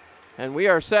 And we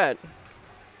are set.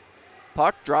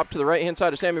 Puck dropped to the right-hand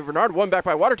side of Sammy Bernard. Won back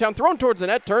by Watertown, thrown towards the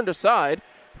net, turned aside.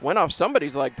 Went off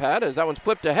somebody's leg pad as that one's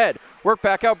flipped ahead. Work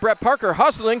back out, Brett Parker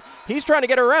hustling. He's trying to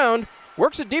get around.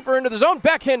 Works it deeper into the zone.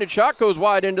 Backhanded shot goes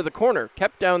wide into the corner.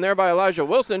 Kept down there by Elijah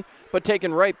Wilson, but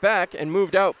taken right back and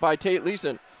moved out by Tate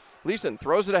Leeson. Leeson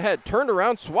throws it ahead, turned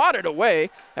around, swatted away.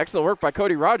 Excellent work by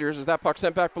Cody Rogers as that puck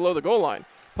sent back below the goal line.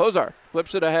 Pozar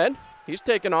flips it ahead. He's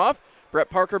taken off. Brett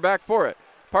Parker back for it.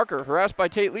 Parker harassed by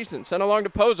Tate Leeson, sent along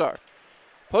to Pozar.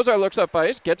 Pozar looks up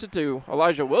ice, gets it to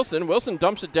Elijah Wilson. Wilson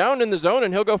dumps it down in the zone,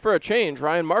 and he'll go for a change.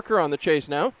 Ryan Marker on the chase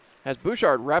now as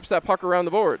Bouchard wraps that puck around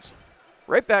the boards.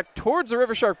 Right back towards the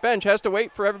River Shark bench, has to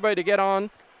wait for everybody to get on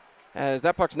as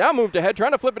that puck's now moved ahead,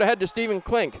 trying to flip it ahead to Stephen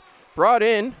Klink. Brought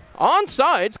in on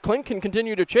sides. Klink can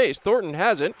continue to chase. Thornton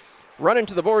has it. Run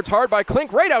into the boards hard by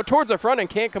Klink, right out towards the front and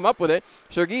can't come up with it.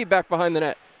 Sergei back behind the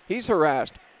net. He's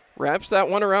harassed. Wraps that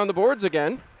one around the boards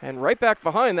again, and right back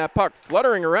behind that puck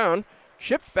fluttering around,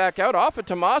 chipped back out off of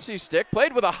Tomasi's stick,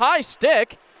 played with a high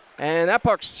stick, and that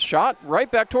puck's shot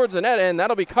right back towards the net, and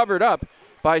that'll be covered up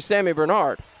by Sammy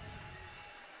Bernard.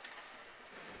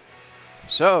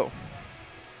 So,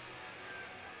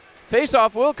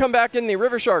 face-off will come back in the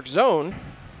River Sharks zone,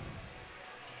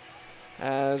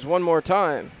 as one more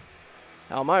time,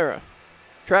 Elmira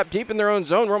trapped deep in their own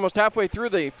zone. We're almost halfway through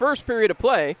the first period of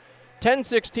play.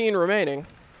 10:16 remaining.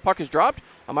 Puck is dropped.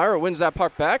 Elmira wins that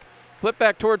puck back. Flip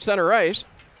back towards center ice.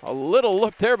 A little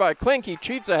look there by Klink. He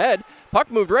cheats ahead.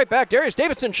 Puck moved right back. Darius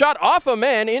Davidson shot off a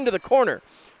man into the corner.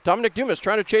 Dominic Dumas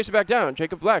trying to chase it back down.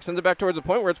 Jacob Black sends it back towards the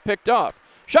point where it's picked off.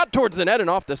 Shot towards the net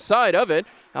and off the side of it.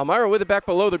 Elmira with it back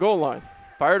below the goal line.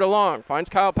 Fired along.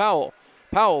 Finds Kyle Powell.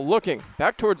 Powell looking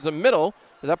back towards the middle.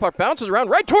 As that puck bounces around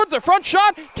right towards the front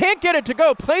shot. Can't get it to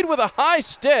go. Played with a high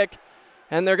stick.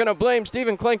 And they're going to blame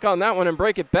Stephen Klink on that one and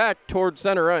break it back towards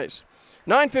center ice.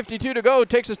 9:52 to go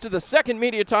takes us to the second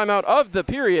media timeout of the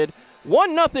period.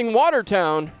 1-0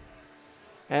 Watertown.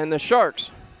 And the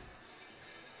Sharks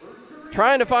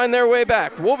trying to find their way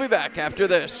back. We'll be back after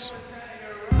this.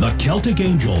 The Celtic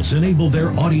Angels enable their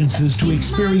audiences to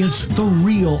experience the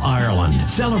real Ireland,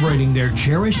 celebrating their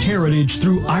cherished heritage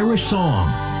through Irish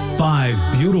song.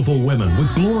 5 beautiful women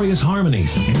with glorious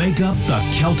harmonies make up the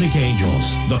Celtic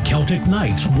Angels. The Celtic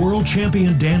Knights world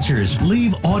champion dancers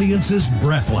leave audiences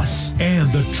breathless.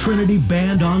 And the Trinity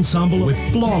Band Ensemble with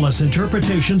flawless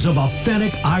interpretations of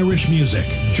authentic Irish music.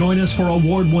 Join us for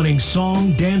award-winning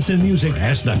song, dance, and music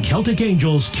as the Celtic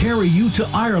Angels carry you to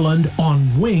Ireland on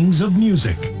Wings of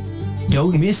Music.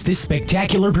 Don't miss this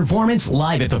spectacular performance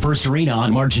live at the First Arena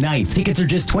on March 9th. Tickets are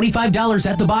just $25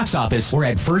 at the box office or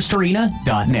at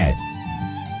firstarena.net.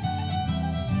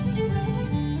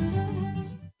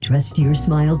 Trust your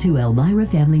smile to Elmira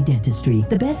Family Dentistry,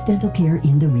 the best dental care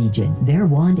in the region. Their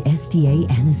Wand STA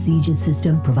anesthesia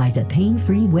system provides a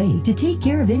pain-free way to take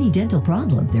care of any dental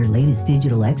problem. Their latest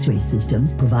digital x-ray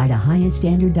systems provide a highest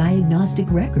standard diagnostic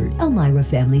record. Elmira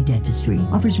Family Dentistry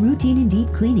offers routine and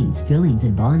deep cleanings, fillings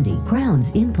and bonding,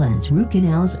 crowns, implants, root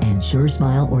canals, and Sure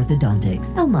Smile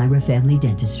orthodontics. Elmira Family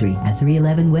Dentistry at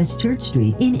 311 West Church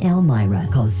Street in Elmira.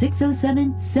 Call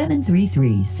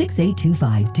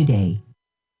 607-733-6825 today.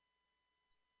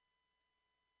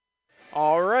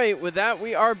 All right, with that,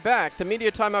 we are back. The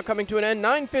media timeout coming to an end.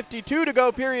 9:52 to go,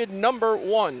 period number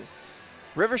 1.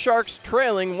 River Sharks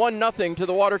trailing 1-0 to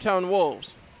the Watertown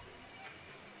Wolves.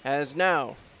 As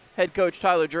now, head coach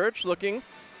Tyler Jurich looking.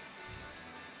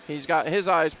 He's got his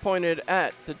eyes pointed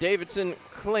at the Davidson,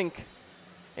 Klink,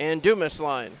 and Dumas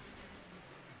line.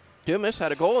 Dumas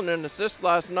had a goal and an assist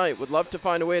last night. Would love to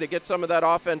find a way to get some of that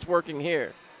offense working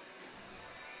here.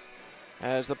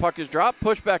 As the puck is dropped,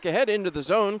 push back ahead into the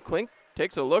zone. Klink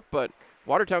takes a look, but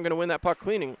Watertown going to win that puck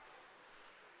cleaning.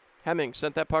 Hemming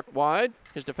sent that puck wide.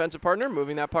 His defensive partner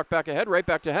moving that puck back ahead, right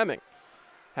back to Hemming.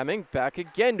 Hemming back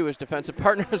again to his defensive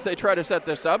partner as they try to set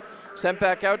this up. Sent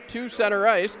back out to center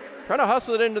ice. Trying to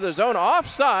hustle it into the zone.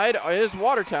 Offside is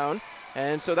Watertown,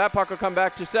 and so that puck will come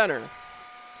back to center.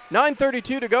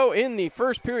 9:32 to go in the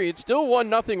first period. Still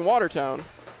 1-0 Watertown.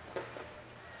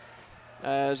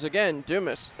 As again,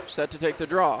 Dumas set to take the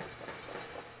draw.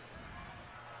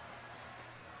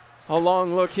 A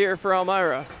long look here for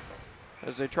Elmira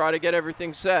as they try to get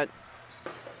everything set.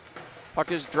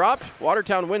 Puck is dropped.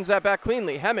 Watertown wins that back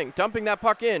cleanly. Hemming dumping that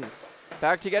puck in.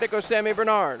 Back to get it goes Sammy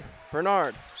Bernard.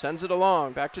 Bernard sends it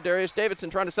along. Back to Darius Davidson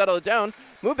trying to settle it down.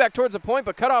 Move back towards the point,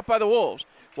 but cut off by the Wolves.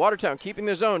 Watertown keeping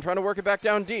the zone, trying to work it back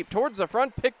down deep. Towards the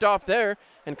front, picked off there,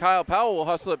 and Kyle Powell will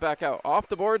hustle it back out. Off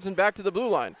the boards and back to the blue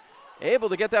line. Able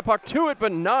to get that puck to it,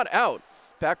 but not out.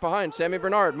 Back behind, Sammy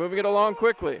Bernard moving it along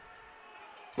quickly.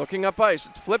 Looking up ice,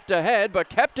 it's flipped ahead, but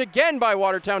kept again by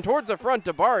Watertown towards the front.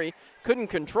 Dabari couldn't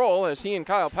control as he and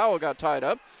Kyle Powell got tied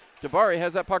up. Dabari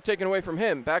has that puck taken away from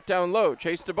him. Back down low,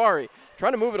 Chase Dabari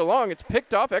trying to move it along. It's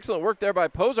picked off. Excellent work there by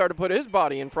Posar to put his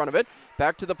body in front of it.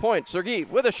 Back to the point. Sergeev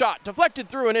with a shot, deflected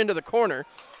through and into the corner.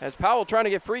 As Powell trying to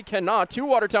get free, cannot. 2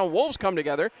 Watertown Wolves come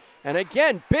together. And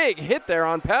again, big hit there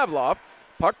on Pavlov.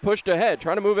 Puck pushed ahead,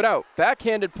 trying to move it out.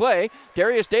 Backhanded play.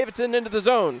 Darius Davidson into the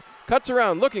zone. Cuts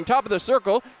around, looking top of the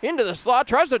circle, into the slot,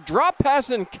 tries to drop pass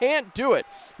and can't do it.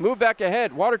 Move back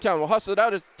ahead. Watertown will hustle it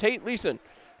out as Tate Leeson.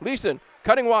 Leeson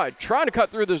cutting wide, trying to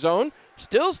cut through the zone.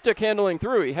 Still stick handling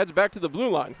through. He heads back to the blue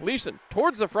line. Leeson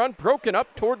towards the front, broken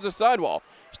up towards the sidewall.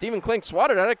 Stephen Klink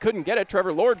swatted at it, couldn't get it.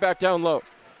 Trevor Lord back down low.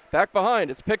 Back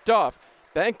behind, it's picked off.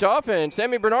 Banked off, and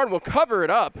Sammy Bernard will cover it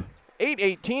up.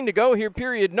 8:18 to go here,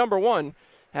 period number 1,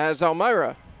 as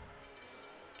Elmira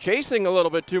chasing a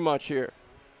little bit too much here.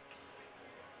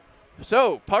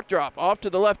 So, puck drop off to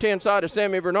the left-hand side of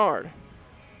Sammy Bernard.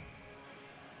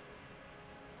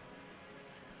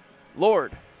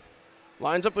 Lord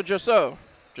lines up with Jussot.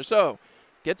 Jussot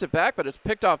gets it back, but it's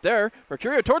picked off there.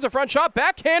 Mercurio towards the front shot,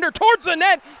 backhander towards the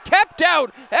net, kept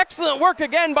out. Excellent work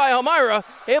again by Elmira,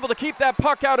 able to keep that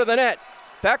puck out of the net.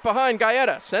 Back behind,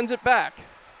 Gaeta sends it back.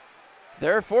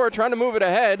 Therefore, trying to move it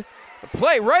ahead. The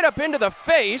play right up into the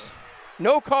face.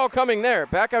 No call coming there.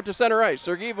 Back out to center ice.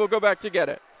 Sergeev will go back to get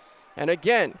it. And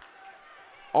again,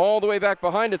 all the way back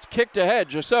behind, it's kicked ahead.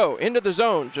 Jussot into the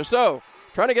zone. Jussot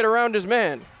trying to get around his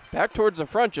man. Back towards the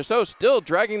front. Jussot still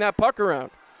dragging that puck around.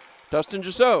 Dustin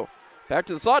Jussot back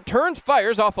to the slot, turns,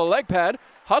 fires off a leg pad,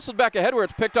 hustled back ahead where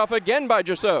it's picked off again by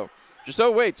Jussot.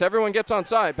 Jussot waits, everyone gets on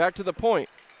side, back to the point.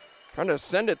 Trying to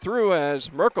send it through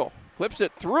as Merkel flips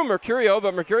it through Mercurio,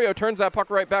 but Mercurio turns that puck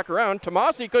right back around.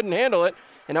 Tomasi couldn't handle it,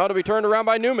 and now it'll be turned around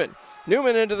by Newman.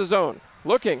 Newman into the zone,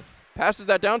 looking, passes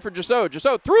that down for Jussot.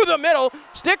 Jussot through the middle,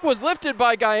 stick was lifted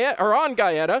by on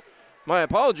Gaeta. My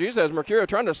apologies, as Mercurio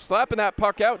trying to slap that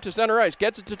puck out to center ice.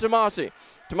 Gets it to Tomasi.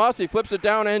 Tomasi flips it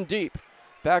down and deep.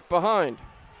 Back behind.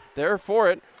 There for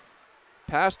it.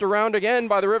 Passed around again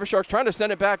by the River Sharks, trying to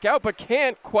send it back out, but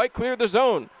can't quite clear the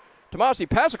zone. Tomasi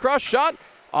pass across, shot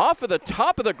off of the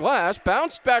top of the glass,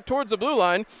 bounced back towards the blue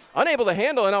line, unable to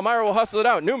handle, and Elmira will hustle it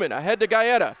out. Newman ahead to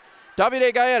Gaeta.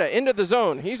 Davide Gaeta into the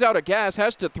zone. He's out of gas,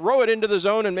 has to throw it into the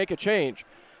zone and make a change.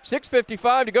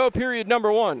 6:55 to go, period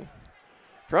number 1.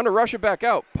 Trying to rush it back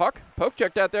out. Puck, poke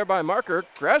checked out there by Marker.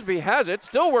 Grasby has it,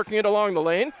 still working it along the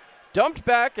lane. Dumped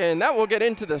back, and that will get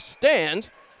into the stands.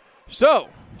 So,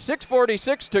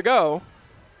 6:46 to go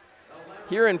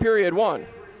here in period 1.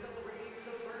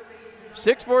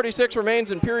 6:46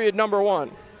 remains in period number 1.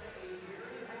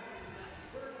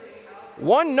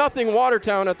 1-0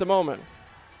 Watertown at the moment.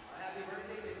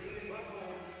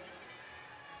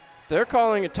 They're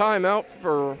calling a timeout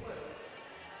for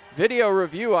video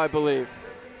review, I believe.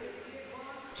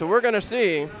 So we're going to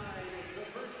see.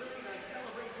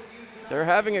 They're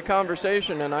having a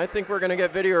conversation, and I think we're going to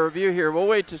get video review here. We'll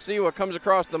wait to see what comes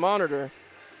across the monitor.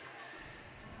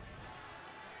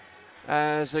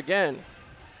 As again,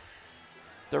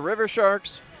 the River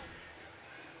Sharks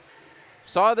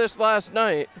saw this last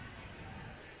night,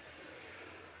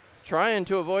 trying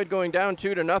to avoid going down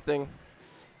 2-0.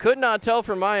 Could not tell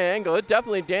from my angle. It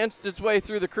definitely danced its way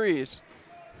through the crease.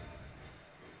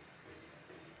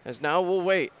 As now we'll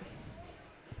wait.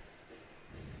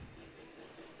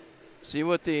 See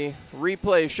what the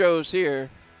replay shows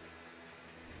here.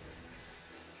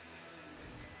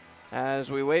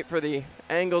 As we wait for the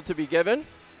angle to be given.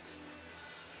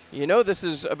 You know this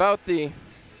is about the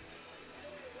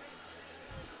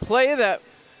play that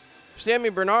Sammy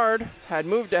Bernard had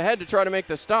moved ahead to try to make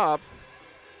the stop.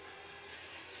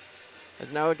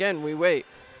 As now again we wait.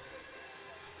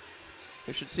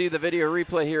 You should see the video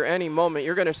replay here any moment.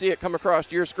 You're going to see it come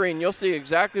across your screen. You'll see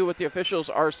exactly what the officials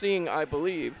are seeing, I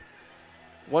believe,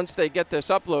 once they get this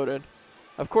uploaded.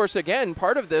 Of course, again,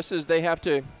 part of this is they have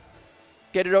to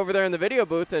get it over there in the video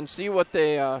booth and see what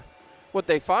they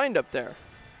find up there.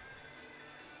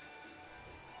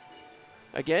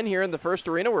 Again, here in the first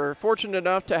arena, we're fortunate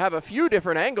enough to have a few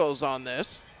different angles on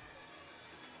this.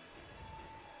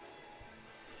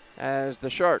 As the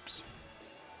Sharks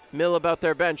mill about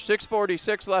their bench.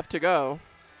 6:46 left to go.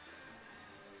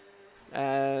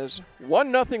 As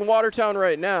 1-0 Watertown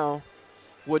right now.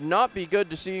 Would not be good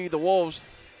to see the Wolves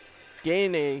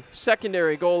gain a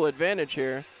secondary goal advantage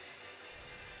here.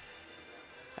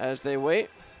 As they wait.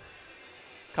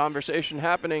 Conversation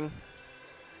happening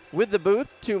with the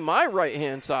booth to my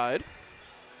right-hand side.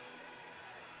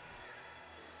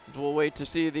 We'll wait to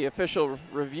see the official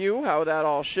review, how that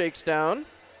all shakes down.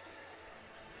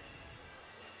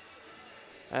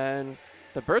 And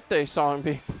the birthday song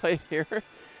being played here.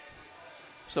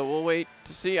 So we'll wait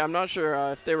to see. I'm not sure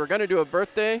if they were going to do a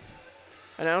birthday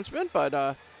announcement,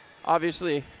 but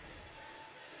obviously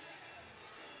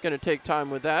going to take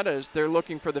time with that as they're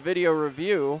looking for the video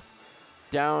review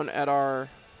down at our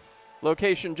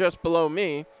location just below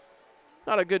me.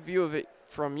 Not a good view of it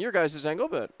from your guys' angle,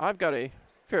 but I've got a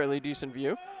fairly decent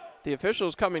view. The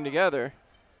officials coming together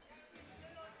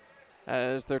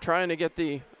as they're trying to get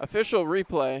the official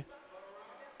replay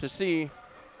to see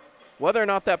whether or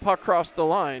not that puck crossed the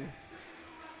line.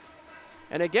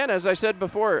 And again, as I said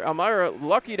before, Elmira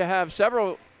lucky to have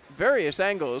several various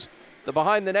angles. The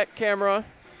behind the net camera,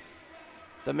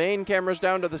 the main cameras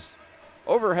down to the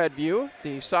overhead view,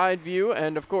 the side view,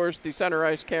 and of course the center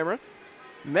ice camera.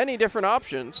 Many different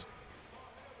options.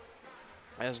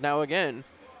 As now again,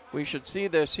 we should see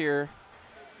this here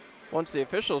once the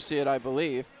officials see it, I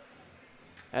believe.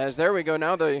 As there we go,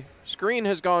 now the screen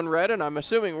has gone red, and I'm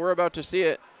assuming we're about to see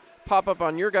it pop up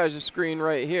on your guys' screen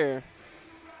right here.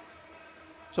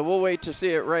 So we'll wait to see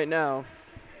it right now.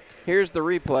 Here's the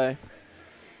replay.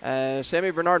 As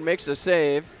Sammy Bernard makes a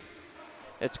save.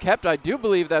 It's kept, I do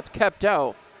believe that's kept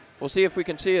out. We'll see if we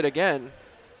can see it again.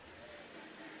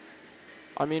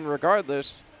 I mean,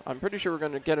 regardless, I'm pretty sure we're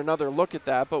going to get another look at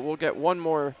that, but we'll get one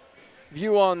more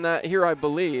view on that here, I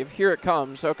believe. Here it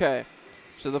comes. Okay.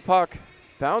 So the puck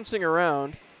bouncing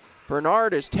around.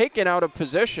 Bernard is taken out of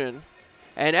position.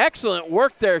 And excellent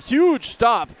work there. Huge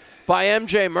stop by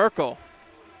MJ Merkel.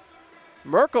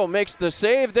 Merkel makes the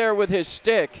save there with his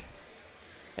stick.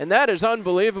 And that is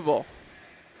unbelievable.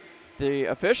 The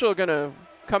official going to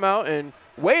come out and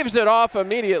waves it off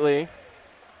immediately.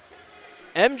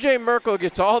 MJ Merkel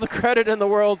gets all the credit in the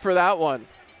world for that one.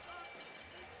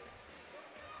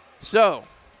 So,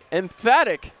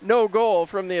 emphatic no goal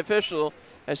from the official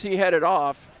as he headed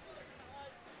off.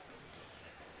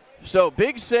 So,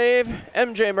 big save,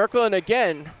 MJ Merkel, and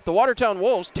again, the Watertown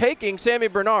Wolves taking Sammy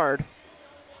Bernard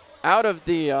out of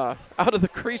the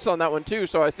crease on that one too.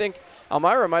 So I think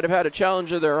Elmira might have had a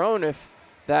challenge of their own if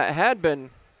that had been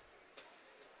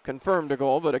confirmed a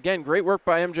goal. But again, great work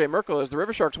by MJ Merkel as the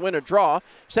River Sharks win a draw.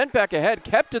 Sent back ahead,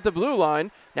 kept at the blue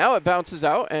line. Now it bounces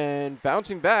out, and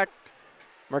bouncing back,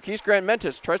 Marquise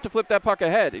Grant-Mentis tries to flip that puck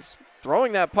ahead. He's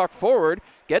throwing that puck forward,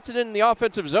 gets it in the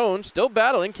offensive zone, still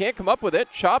battling, can't come up with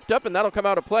it. Chopped up, and that'll come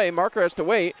out of play. Marker has to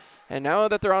wait, and now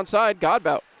that they're onside,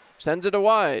 Godbout sends it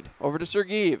wide over to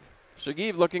Sergeev.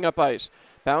 Sergeev looking up ice.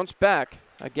 Bounce back.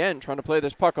 Again, trying to play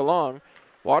this puck along.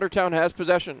 Watertown has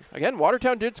possession. Again,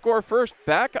 Watertown did score first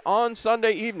back on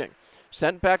Sunday evening.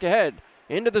 Sent back ahead.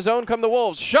 Into the zone come the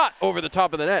Wolves. Shot over the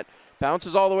top of the net.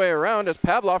 Bounces all the way around as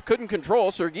Pavlov couldn't control.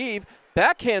 Sergeev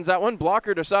backhands that one.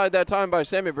 Blockered aside that time by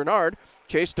Sammy Bernard.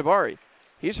 Chase Tabari.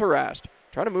 He's harassed.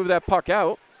 Trying to move that puck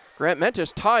out.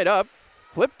 Grant-Mentis tied up.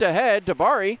 Flipped ahead.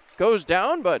 Tabari goes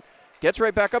down, but gets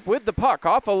right back up with the puck.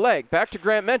 Off a leg. Back to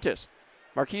Grant-Mentis.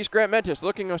 Marquise Grant-Mentis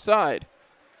looking aside.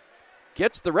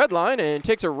 Gets the red line and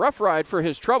takes a rough ride for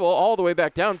his trouble all the way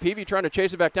back down. Peavy trying to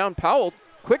chase it back down. Powell,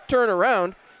 quick turn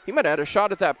around. He might have had a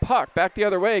shot at that puck. Back the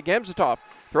other way. Gamzatov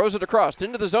throws it across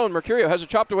into the zone. Mercurio has it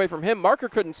chopped away from him. Marker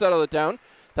couldn't settle it down.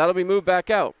 That'll be moved back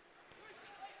out.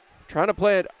 Trying to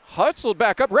play it. Hustled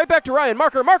back up. Right back to Ryan.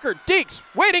 Marker. Deeks.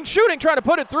 Waiting, shooting, trying to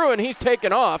put it through, and he's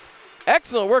taken off.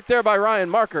 Excellent work there by Ryan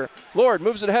Marker. Lord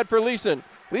moves it ahead for Leeson.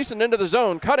 Leeson into the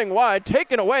zone, cutting wide,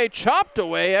 taken away, chopped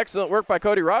away. Excellent work by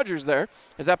Cody Rogers there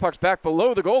as that puck's back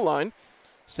below the goal line.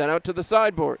 Sent out to the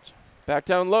sideboards. Back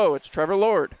down low, it's Trevor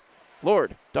Lord.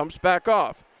 Lord dumps back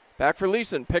off. Back for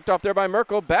Leeson, picked off there by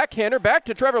Merkel. Backhander back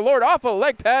to Trevor Lord, off a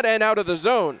leg pad and out of the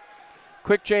zone.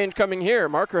 Quick change coming here.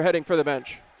 Marker heading for the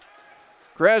bench.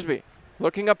 Grasby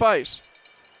looking up ice.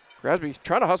 Grasby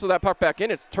trying to hustle that puck back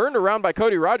in. It's turned around by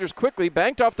Cody Rogers quickly,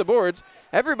 banked off the boards.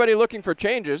 Everybody looking for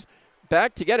changes.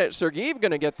 Back to get it. Sergeev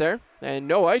going to get there. And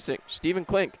no icing. Stephen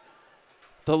Klink.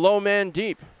 The low man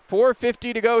deep.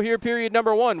 4:50 to go here, period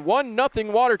number one.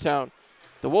 1-0 Watertown.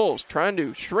 The Wolves trying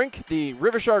to shrink the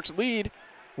River Sharks lead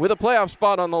with a playoff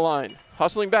spot on the line.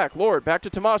 Hustling back. Lord back to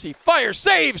Tomasi. Fire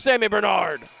save, Sammy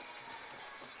Bernard.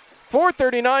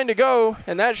 4:39 to go.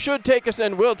 And that should take us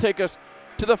and will take us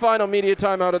to the final media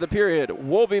timeout of the period.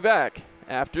 We'll be back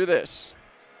after this.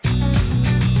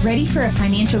 Ready for a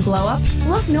financial glow-up?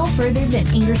 Look no further than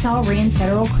Ingersoll Rand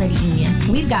Federal Credit Union.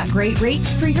 We've got great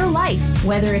rates for your life.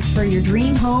 Whether it's for your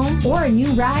dream home or a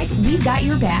new ride, we've got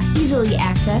your back. Easily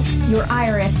access your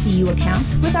IRFCU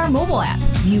accounts with our mobile app.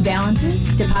 View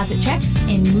balances, deposit checks,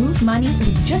 and move money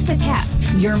with just a tap.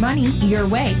 Your money, your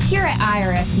way. Here at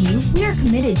IRFCU, we are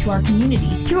committed to our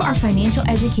community through our financial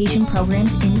education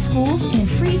programs in schools and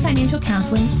free financial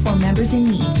counseling for members in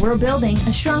need. We're building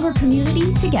a stronger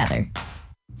community together.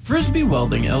 Frisbee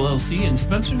Welding LLC in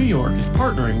Spencer, New York is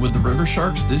partnering with the River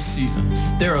Sharks this season.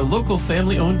 They're a local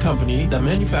family-owned company that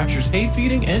manufactures hay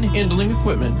feeding and handling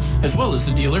equipment, as well as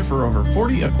a dealer for over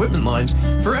 40 equipment lines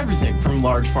for everything from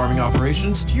large farming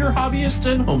operations to your hobbyists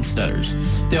and homesteaders.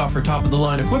 They offer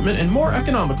top-of-the-line equipment and more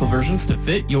economical versions to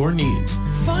fit your needs.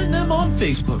 Find them on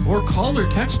Facebook or call or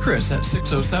text Chris at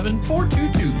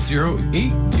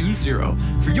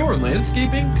 607-422-0820 for your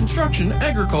landscaping, construction,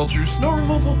 agriculture, snow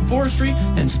removal, forestry,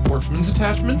 and sportsman's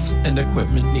attachments and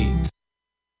equipment needs.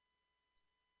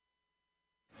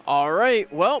 All right,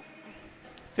 well,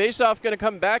 face-off going to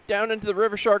come back down into the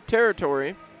River Shark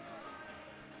territory.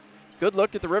 Good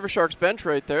look at the River Sharks bench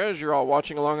right there as you're all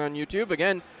watching along on YouTube.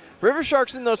 Again, River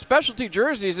Sharks in those specialty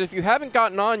jerseys. If you haven't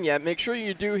gotten on yet, make sure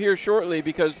you do here shortly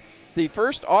because the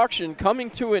first auction coming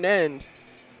to an end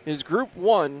is Group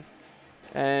 1.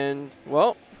 And,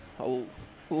 well, a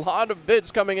lot of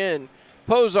bids coming in.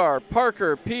 Posar,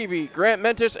 Parker, Peavy, Grant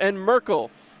Mentis, and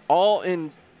Merkel all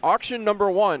in auction number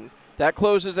 1. That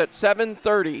closes at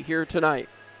 7:30 here tonight.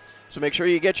 So make sure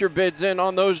you get your bids in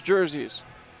on those jerseys.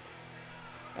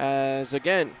 As,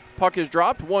 again, puck is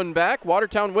dropped, 1 back,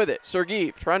 Watertown with it.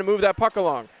 Sergeev trying to move that puck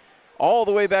along. All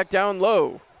the way back down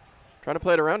low. Trying to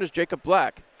play it around is Jacob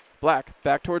Black. Black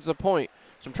back towards the point.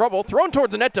 Some trouble, thrown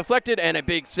towards the net, deflected, and a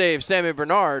big save, Sammy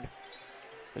Bernard,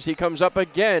 as he comes up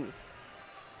again.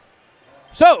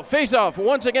 So, face-off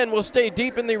once again will stay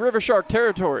deep in the River Shark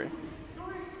territory.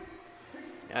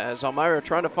 As Elmira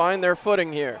trying to find their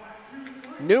footing here.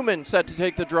 Newman set to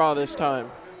take the draw this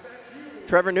time.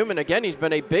 Trevor Newman, again, he's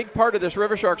been a big part of this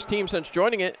River Sharks team since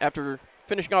joining it after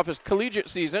finishing off his collegiate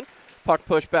season. Puck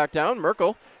pushed back down.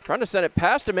 Merkel trying to send it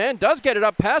past him, and does get it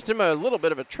up past him. A little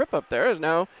bit of a trip up there as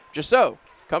now Giseau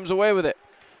comes away with it.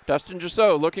 Dustin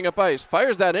Giseau looking up ice,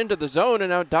 fires that into the zone,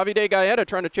 and now Davide Gaeta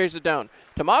trying to chase it down.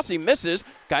 Tomasi misses.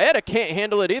 Gaeta can't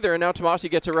handle it either, and now Tomasi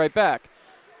gets it right back.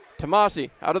 Tomasi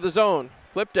out of the zone,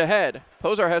 flipped ahead.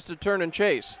 Posar has to turn and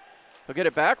chase. He'll get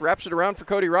it back, wraps it around for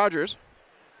Cody Rogers.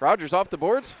 Rogers off the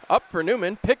boards, up for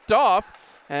Newman, picked off,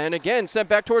 and again sent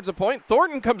back towards the point.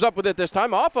 Thornton comes up with it this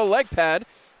time, off a leg pad,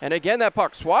 and again that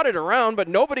puck swatted around, but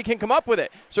nobody can come up with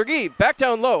it. Sergeev back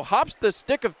down low, hops the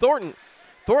stick of Thornton.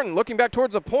 Thornton looking back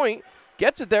towards the point,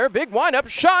 gets it there, big windup,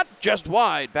 shot just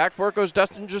wide. Back for it goes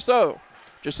Dustin Giseau.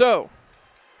 Giseau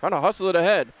trying to hustle it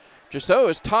ahead. Giseau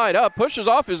is tied up, pushes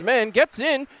off his man, gets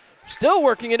in, still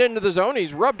working it into the zone.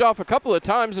 He's rubbed off a couple of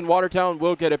times, and Watertown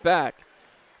will get it back.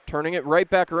 Turning it right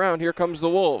back around, here comes the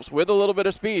Wolves with a little bit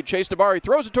of speed. Chase Tabari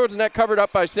throws it towards the net, covered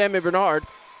up by Sammy Bernard.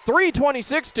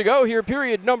 3:26 to go here,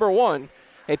 period number 1.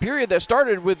 A period that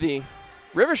started with the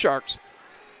River Sharks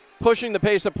pushing the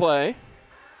pace of play.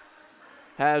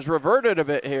 Has reverted a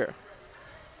bit here.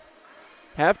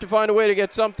 Have to find a way to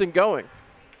get something going.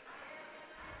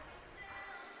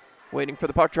 Waiting for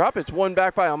the puck drop. It's won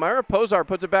back by Elmira. Posar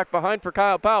puts it back behind for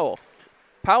Kyle Powell.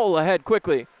 Powell ahead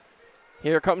quickly.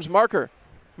 Here comes Marker.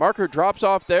 Marker drops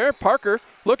off there. Parker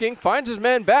looking, finds his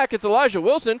man back. It's Elijah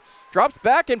Wilson. Drops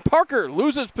back, and Parker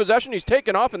loses possession. He's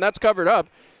taken off, and that's covered up.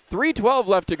 3:12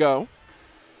 left to go.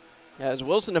 As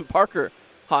Wilson and Parker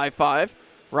high five.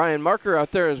 Ryan Marker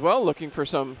out there as well, looking for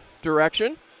some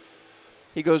direction.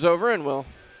 He goes over and will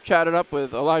chat it up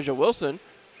with Elijah Wilson.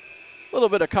 A little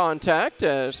bit of contact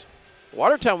as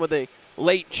Watertown with a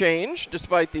late change,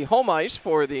 despite the home ice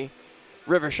for the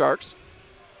River Sharks.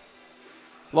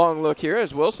 Long look here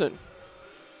as Wilson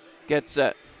gets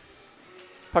set.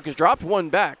 Puck is dropped, 1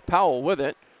 back. Powell with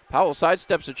it. Powell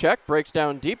sidesteps a check, breaks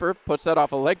down deeper, puts that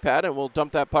off a leg pad, and will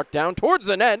dump that puck down towards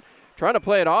the net. Trying to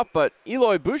play it off, but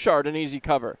Eloy Bouchard an easy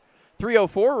cover.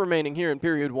 3:04 remaining here in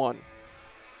period 1.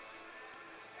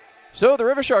 So the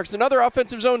River Sharks, another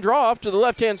offensive zone draw off to the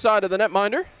left-hand side of the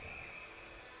netminder.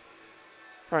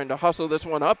 Trying to hustle this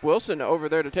one up. Wilson over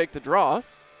there to take the draw.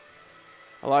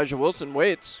 Elijah Wilson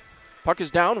waits. Puck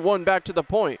is down, 1 back to the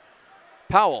point.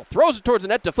 Powell throws it towards the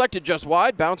net, deflected just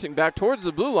wide, bouncing back towards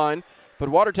the blue line, but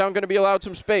Watertown going to be allowed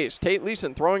some space. Tate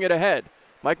Leeson throwing it ahead.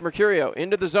 Mike Mercurio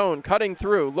into the zone, cutting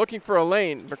through, looking for a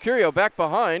lane. Mercurio back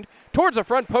behind, towards the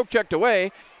front, poke checked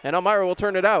away, and Elmira will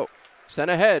turn it out.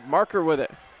 Sent ahead, Marker with it.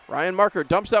 Ryan Marker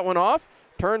dumps that one off,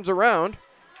 turns around,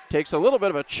 takes a little bit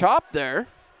of a chop there.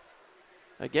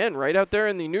 Again, right out there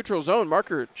in the neutral zone,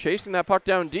 Marker chasing that puck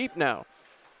down deep now.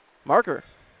 Marker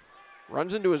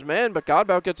runs into his man, but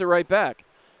Godbout gets it right back.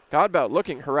 Godbout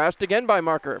looking, harassed again by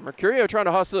Marker. Mercurio trying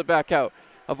to hustle it back out.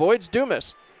 Avoids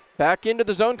Dumas. Back into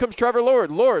the zone comes Trevor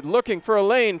Lord. Lord looking for a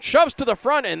lane, shoves to the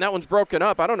front, and that one's broken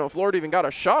up. I don't know if Lord even got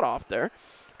a shot off there.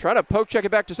 Trying to poke check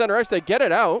it back to center ice. They get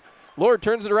it out. Lord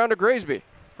turns it around to Graysby.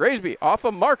 Graysby off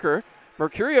a Marker.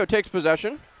 Mercurio takes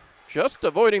possession. Just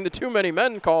avoiding the too many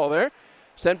men call there.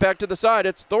 Sent back to the side.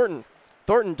 It's Thornton.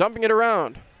 Thornton dumping it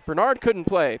around. Bernard couldn't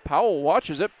play. Powell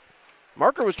watches it.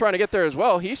 Marker was trying to get there as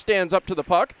well. He stands up to the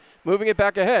puck, moving it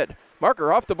back ahead.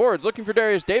 Marker off the boards, looking for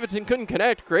Darius Davidson, couldn't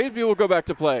connect. Graysby will go back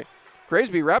to play.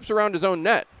 Graysby wraps around his own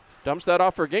net, dumps that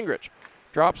off for Gingrich.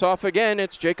 Drops off again,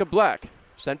 it's Jacob Black.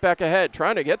 Sent back ahead,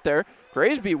 trying to get there.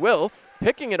 Graysby will,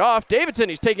 picking it off. Davidson,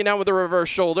 he's taken down with a reverse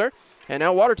shoulder. And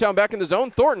now Watertown back in the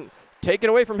zone. Thornton, taken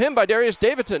away from him by Darius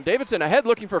Davidson. Davidson ahead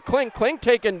looking for Klink. Klink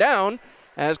taken down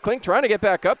as Klink trying to get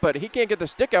back up, but he can't get the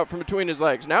stick out from between his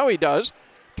legs. Now he does.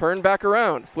 Turn back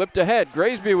around, flipped ahead.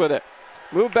 Graysby with it.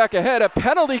 Move back ahead. A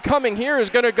penalty coming here is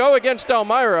going to go against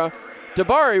Elmira.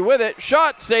 Dabari with it.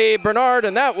 Shot, save, Bernard,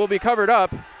 and that will be covered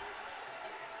up.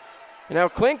 And now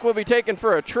Klink will be taken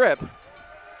for a trip.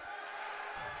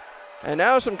 And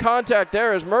now some contact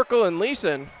there as Merkel and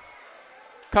Leeson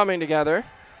coming together.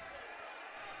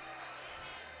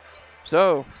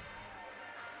 So,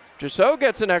 Jusso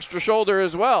gets an extra shoulder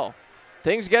as well.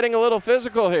 Things getting a little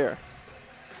physical here.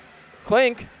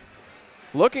 Klink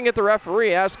looking at the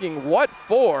referee, asking what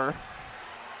for.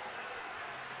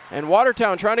 And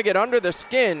Watertown trying to get under the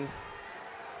skin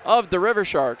of the River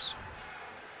Sharks.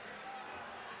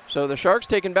 So the Sharks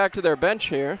taken back to their bench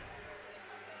here.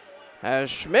 As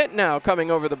Schmidt now coming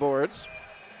over the boards.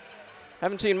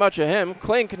 Haven't seen much of him.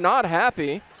 Klink not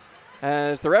happy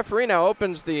as the referee now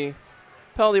opens the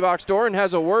penalty box door and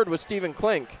has a word with Stephen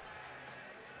Klink.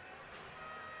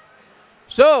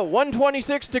 So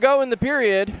 1:26 to go in the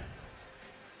period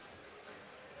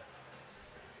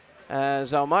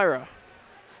as Elmira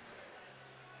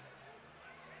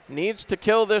needs to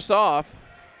kill this off.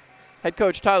 Head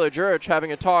coach Tyler Jurich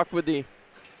having a talk with the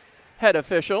head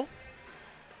official.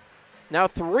 Now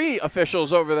 3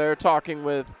 officials over there talking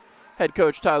with head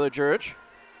coach Tyler Jurich.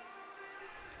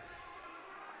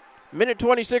 Minute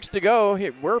 26 to go.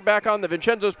 We're back on the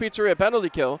Vincenzo's Pizzeria penalty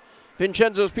kill.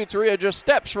 Vincenzo's Pizzeria just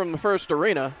steps from the first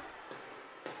arena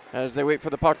as they wait for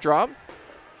the puck drop.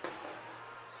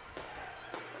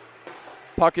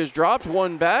 Puck is dropped,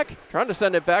 one back. Trying to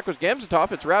send it back was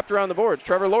Gamzatov. It's wrapped around the boards.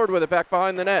 Trevor Lord with it back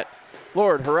behind the net.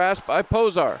 Lord harassed by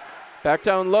Pozar. Back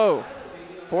down low.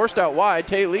 Forced out wide.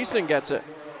 Tate Leeson gets it.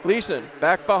 Leeson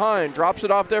back behind. Drops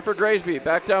it off there for Graysby.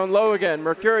 Back down low again.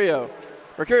 Mercurio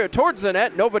towards the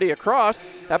net. Nobody across.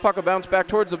 That puck will bounce back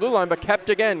towards the blue line, but kept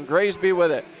again. Graysby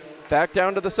with it. Back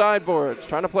down to the sideboards.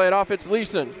 Trying to play it off. It's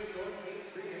Leeson.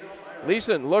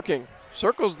 Leeson looking.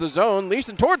 Circles the zone.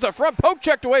 Leeson towards the front. Poke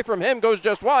checked away from him. Goes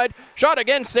just wide. Shot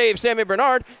again. Save Sammy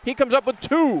Bernard. He comes up with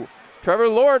 2. Trevor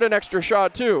Lord an extra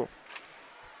shot too.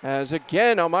 As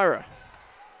again Elmira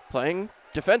playing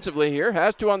defensively here.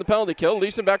 Has 2 on the penalty kill.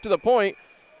 Leeson back to the point.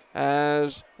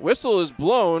 As whistle is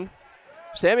blown.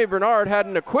 Sammy Bernard had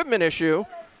an equipment issue.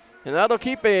 And that'll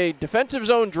keep a defensive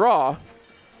zone draw.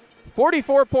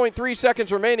 44.3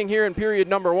 seconds remaining here in period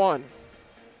number 1.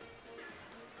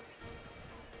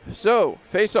 So,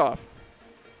 face-off.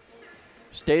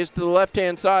 Stays to the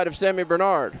left-hand side of Sammy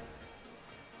Bernard.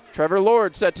 Trevor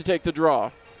Lord set to take the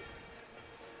draw.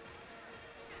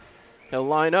 He'll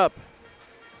line up.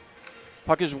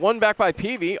 Puck is won back by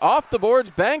Peavy. Off the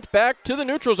boards, banked back to the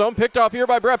neutral zone. Picked off here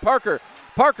by Brett Parker.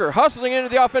 Parker hustling into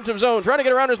the offensive zone. Trying to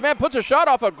get around his man. Puts a shot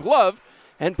off a glove.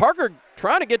 And Parker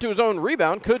trying to get to his own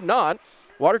rebound. Could not.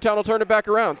 Watertown will turn it back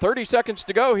around. 30 seconds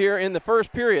to go here in the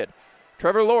first period.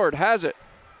 Trevor Lord has it.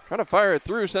 Trying to fire it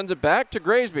through. Sends it back to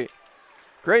Graysby.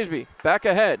 Graysby back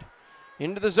ahead.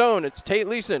 Into the zone. It's Tate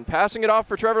Leeson passing it off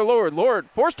for Trevor Lord. Lord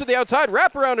forced to the outside.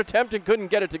 Wraparound attempt and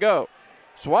couldn't get it to go.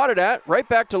 Swatted at. Right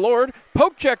back to Lord.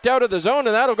 Poke checked out of the zone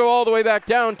and that'll go all the way back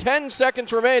down. 10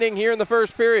 seconds remaining here in the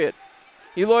first period.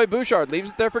 Eloy Bouchard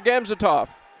leaves it there for Gamzatov.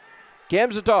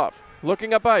 Gamzatov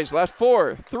looking up ice. Last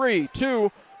 4, 3,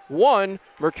 2, 1.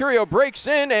 Mercurio breaks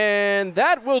in and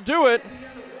that will do it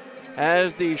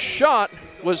as the shot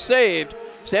was saved.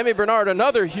 Sammy Bernard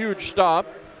another huge stop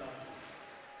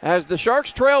as the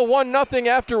Sharks trail 1-0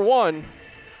 after 1.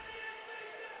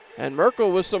 And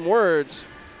Merkel with some words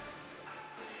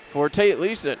for Tate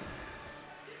Leeson.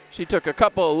 She took a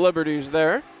couple of liberties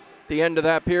there at the end of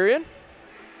that period.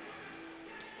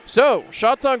 So,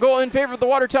 shots on goal in favor of the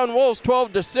Watertown Wolves,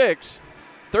 12-6.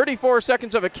 34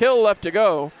 seconds of a kill left to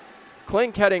go.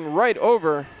 Klink heading right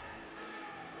over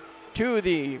to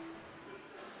the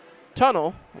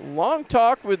tunnel. Long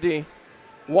talk with the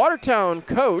Watertown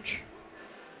coach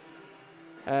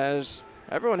as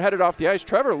everyone headed off the ice.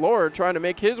 Trevor Lord trying to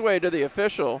make his way to the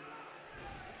official.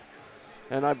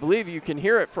 And I believe you can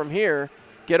hear it from here.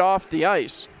 Get off the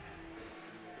ice.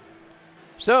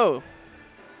 So,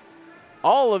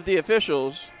 all of the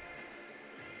officials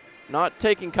not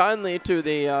taking kindly to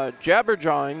the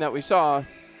jabber-jawing that we saw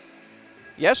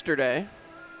yesterday.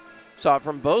 Saw it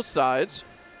from both sides.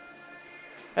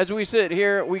 As we sit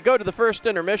here, we go to the first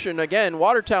intermission. Again,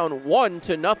 Watertown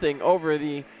 1-0 over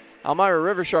the Elmira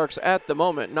River Sharks at the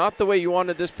moment. Not the way you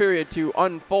wanted this period to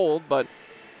unfold, but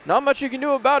not much you can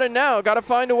do about it now. Got to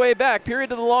find a way back.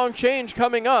 Period of the long change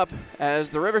coming up as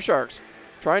the River Sharks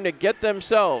trying to get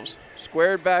themselves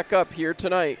squared back up here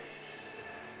tonight.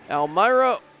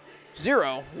 Elmira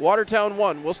 0, Watertown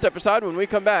 1. We'll step aside when we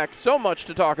come back. So much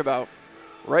to talk about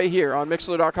right here on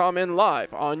Mixler.com and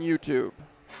live on YouTube.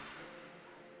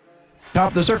 Top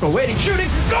of the circle, waiting, shooting,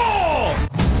 goal!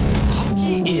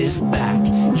 He is back.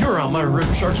 Your Elmira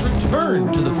River Sharks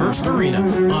return to the First Arena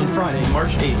on Friday,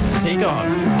 March 8th to take on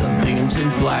the Binghamton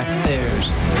Black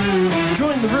Bears.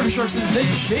 Join the River Sharks as they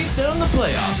chase down the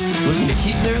playoffs, looking to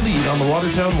keep their lead on the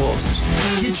Watertown Wolves.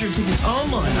 Get your tickets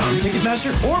online on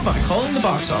Ticketmaster or by calling the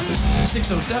box office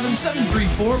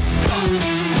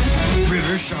 607-734-POP.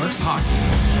 River Sharks Hockey.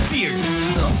 Fear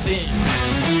the Fin.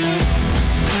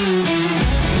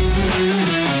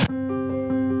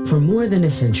 For more than a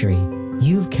century,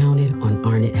 you've counted on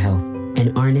Arnett Health,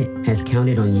 and Arnett has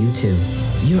counted on you too.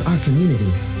 You're our community,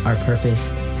 our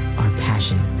purpose, our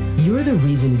passion. You're the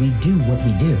reason we do what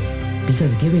we do,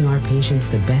 because giving our patients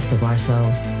the best of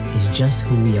ourselves is just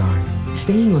who we are.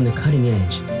 Staying on the cutting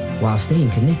edge while staying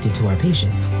connected to our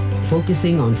patients,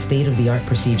 focusing on state-of-the-art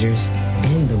procedures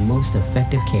and the most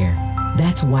effective care.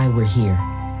 That's why we're here.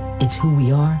 It's who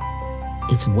we are.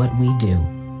 It's what we do.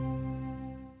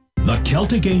 The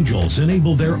Celtic Angels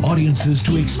enable their audiences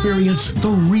to experience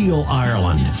the real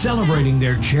Ireland, celebrating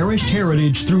their cherished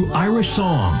heritage through Irish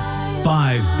song.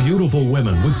 5 beautiful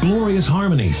women with glorious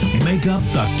harmonies make up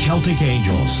the Celtic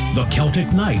Angels. The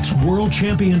Celtic Knights world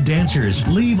champion dancers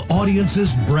leave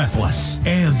audiences breathless.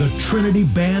 And the Trinity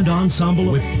Band Ensemble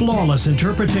with flawless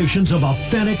interpretations of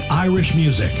authentic Irish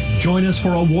music. Join us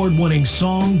for award-winning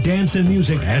song, dance, and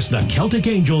music as the Celtic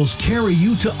Angels carry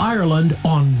you to Ireland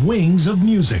on Wings of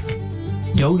Music.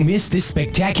 Don't miss this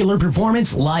spectacular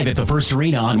performance live at the First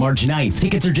Arena on March 9th.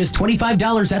 Tickets are just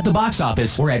 $25 at the box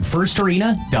office or at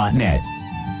firstarena.net.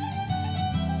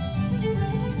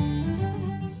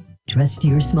 Trust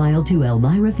your smile to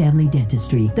Elmira Family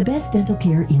Dentistry, the best dental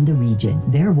care in the region.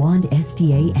 Their wand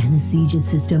STA anesthesia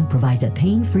system provides a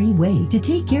pain-free way to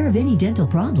take care of any dental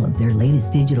problem. Their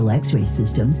latest digital x-ray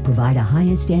systems provide a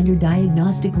highest standard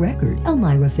diagnostic record.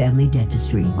 Elmira Family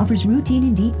Dentistry offers routine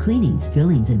and deep cleanings,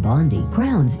 fillings and bonding,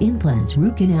 crowns, implants,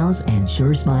 root canals, and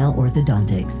Sure Smile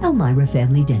orthodontics. Elmira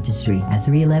Family Dentistry at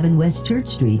 311 West Church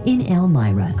Street in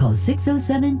Elmira. Call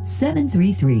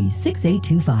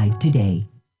 607-733-6825 today.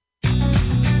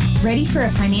 Ready for a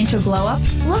financial glow-up?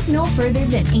 Look no further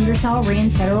than Ingersoll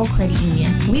Rand Federal Credit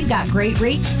Union. We've got great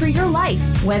rates for your life.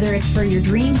 Whether it's for your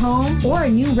dream home or a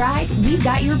new ride, we've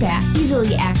got your back.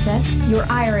 Easily access your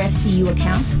IRFCU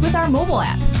accounts with our mobile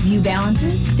app. View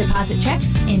balances, deposit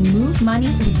checks, and move money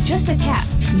with just a tap.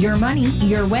 Your money,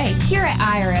 your way. Here at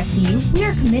IRFCU, we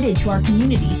are committed to our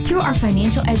community through our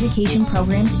financial education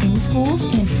programs in schools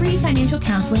and free financial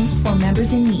counseling for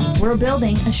members in need. We're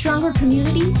building a stronger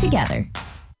community together.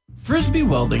 Frisbee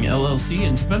Welding LLC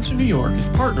in Spencer, New York is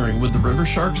partnering with the River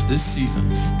Sharks this season.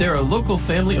 They're a local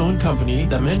family-owned company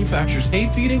that manufactures hay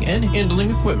feeding and handling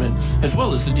equipment, as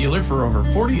well as a dealer for over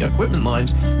 40 equipment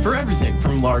lines for everything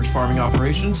from large farming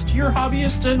operations to your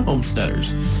hobbyists and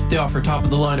homesteaders. They offer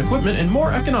top-of-the-line equipment and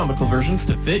more economical versions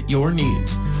to fit your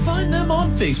needs. Find them on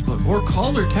Facebook or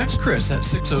call or text Chris at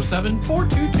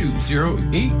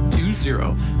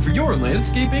 607-422-0820 for your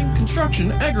landscaping,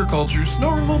 construction, agriculture,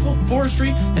 snow removal,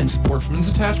 forestry, and sportsman's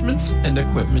attachments and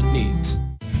equipment needs.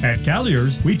 At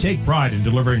Collier's, we take pride in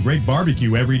delivering great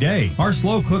barbecue every day. Our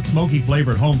slow-cooked,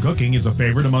 smoky-flavored home cooking is a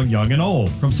favorite among young and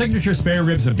old. From signature spare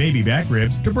ribs and baby back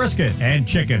ribs to brisket and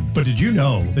chicken. But did you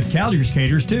know that Collier's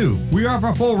caters too? We offer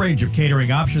a full range of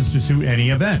catering options to suit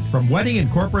any event. From wedding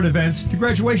and corporate events to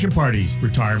graduation parties,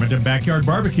 retirement and backyard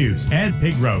barbecues, and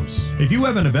pig roasts. If you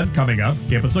have an event coming up,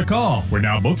 give us a call. We're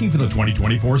now booking for the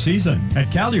 2024 season.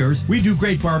 At Collier's, we do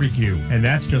great barbecue, and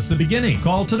that's just the beginning.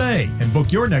 Call today and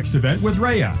book your next event with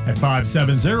Rhea at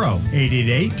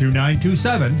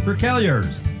 570-888-2927 for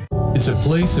Collier's. It's a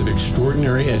place of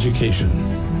extraordinary education.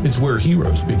 It's where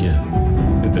heroes begin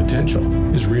and potential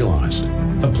is realized.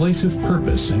 A place of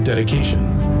purpose and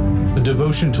dedication. A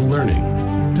devotion to learning,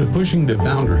 to pushing the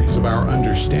boundaries of our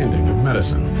understanding of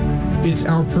medicine. It's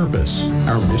our purpose,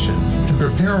 our mission, to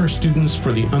prepare our students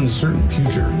for the uncertain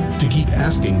future, to keep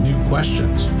asking new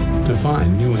questions, to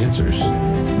find new answers.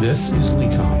 This is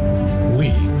LECOM.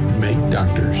 We make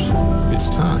doctors. It's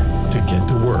time to get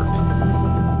to work.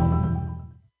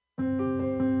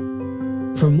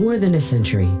 For more than a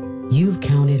century, you've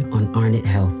counted on Arnett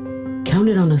Health.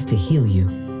 Counted on us to heal you,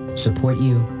 support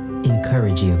you,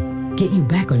 encourage you, get you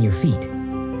back on your feet.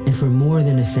 And for more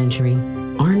than a century,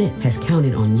 Arnett has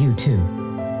counted on you too.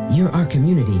 You're our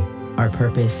community, our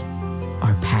purpose,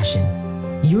 our passion.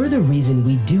 You're the reason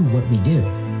we do what we do.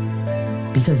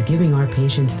 Because giving our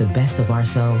patients the best of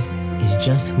ourselves is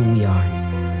just who we are.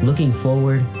 Looking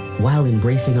forward while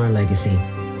embracing our legacy.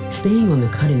 Staying on the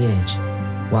cutting edge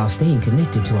while staying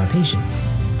connected to our patients.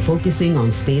 Focusing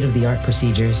on state-of-the-art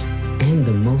procedures and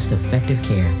the most effective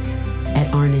care.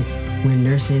 At Arnett, We're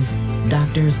nurses,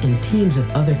 doctors, and teams of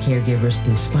other caregivers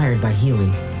inspired by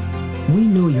healing. We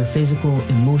know your physical,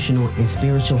 emotional, and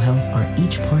spiritual health are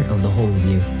each part of the whole of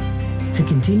you. To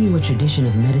continue a tradition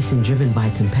of medicine driven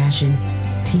by compassion,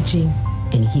 teaching,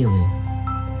 and healing.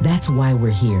 That's why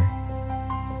we're here.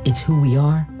 It's who we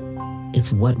are.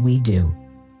 It's what we do.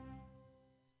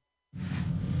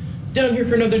 Down here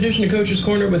for another edition of Coach's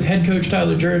Corner with head coach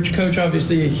Tyler Jurich. Coach,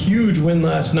 obviously a huge win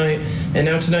last night, and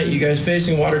now tonight you guys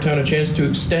facing Watertown, a chance to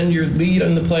extend your lead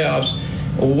in the playoffs.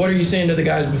 What are you saying to the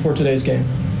guys before today's game?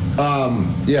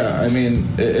 Yeah, I mean,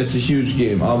 it's a huge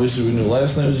game. Obviously, we knew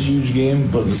last night was a huge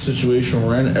game, but the situation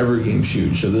we're in, every game's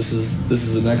huge. So this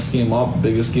is the next game up,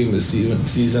 biggest game this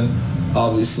season.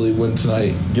 Obviously, win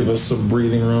tonight, give us some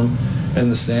breathing room in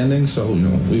the standings. So,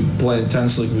 we play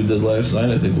intensely like we did last night.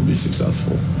 I think we'll be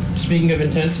successful. Speaking of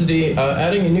intensity,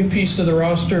 adding a new piece to the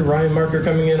roster, Ryan Marker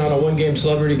coming in on a one-game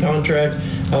celebrity contract.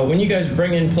 When you guys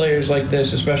bring in players like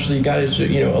this, especially guys,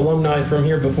 alumni from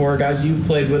here before, guys you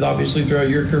played with obviously throughout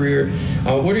your career,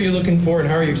 what are you looking for and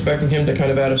how are you expecting him to kind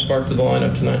of add a spark to the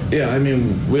lineup tonight? Yeah, I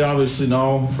mean, we obviously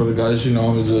know, for the guys who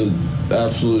know, he's an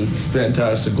absolute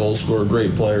fantastic goal scorer,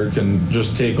 great player, can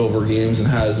just take over games and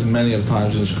has many of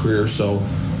times in his career. So,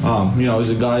 he's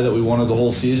a guy that we wanted the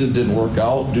whole season, didn't work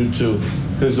out due to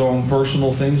his own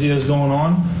personal things he has going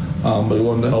on, but he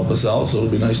wanted to help us out, so it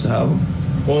would be nice to have him.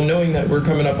 Well, knowing that we're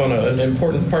coming up on an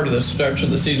important part of the stretch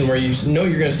of the season where you know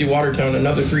you're going to see Watertown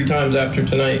another 3 times after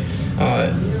tonight,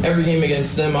 every game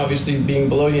against them obviously being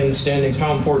below you in the standings,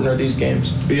 how important are these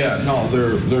games? Yeah, no,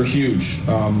 they're huge.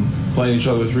 Playing each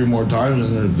other 3 more times,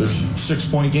 and they're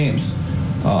 6-point games.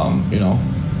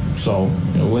 So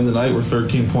win tonight, we're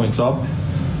 13 points up,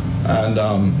 and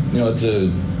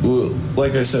it's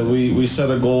like I said, we set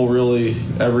a goal really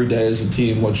every day as a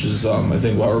team, which is I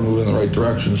think why we're moving in the right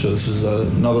direction. So this is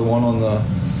another one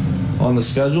on the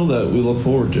schedule that we look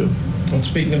forward to. And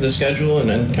speaking of the schedule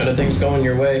and kind of things going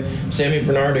your way, Sammy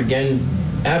Bernard again,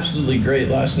 absolutely great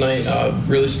last night.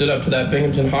 Really stood up to that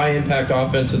Binghamton high-impact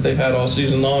offense that they've had all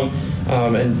season long,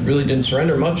 and really didn't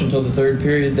surrender much until the third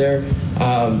period there.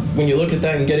 When you look at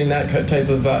that and getting that type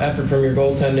of effort from your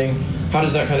goaltending, how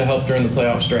does that kind of help during the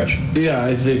playoff stretch? Yeah,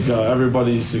 I think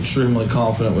everybody's extremely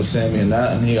confident with Sammy in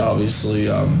that, and he obviously,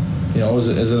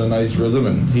 is in a nice rhythm,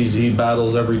 and he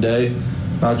battles every day,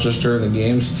 not just during the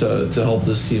games, to help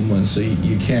this team win. So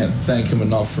you can't thank him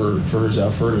enough for his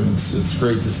effort, and it's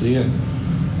great to see. And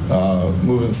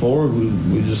moving forward, we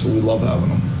love having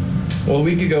him. Well, a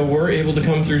week ago, we're able to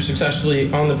come through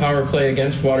successfully on the power play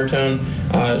against Watertown,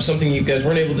 something you guys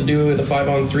weren't able to do with a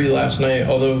 5-on-3 last night,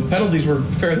 although penalties were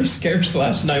fairly scarce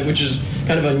last night, which is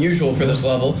kind of unusual for this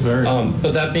level.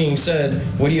 But that being said,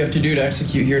 what do you have to do to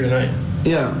execute here tonight?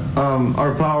 Yeah,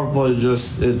 our power play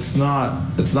it's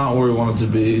not where we want it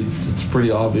to be. It's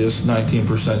pretty obvious. 19%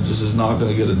 just is not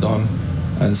going to get it done.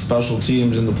 And special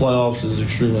teams in the playoffs is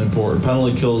extremely important.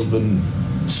 Penalty kill has been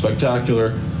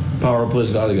spectacular. Power play's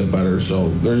got to get better, so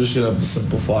they're just going to have to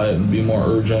simplify it and be more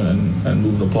urgent and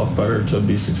move the puck better to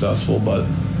be successful. But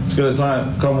it's going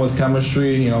to come with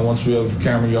chemistry. Once we have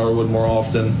Cameron Yarwood more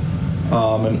often,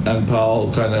 and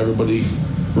Powell, kind of everybody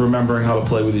remembering how to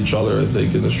play with each other, I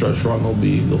think in the stretch run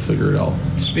they'll figure it out.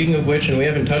 Speaking of which, and we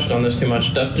haven't touched on this too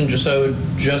much, Dustin Jasso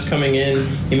just coming in.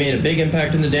 He made a big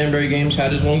impact in the Danbury games,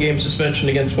 had his 1-game suspension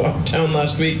against Watertown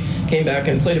last week, came back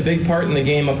and played a big part in the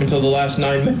game up until the last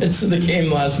 9 minutes of the game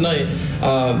last night.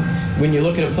 When you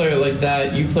look at a player like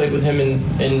that, you played with him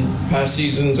in past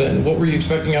seasons, and what were you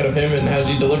expecting out of him, and has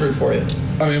he delivered for you?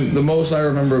 I mean, the most I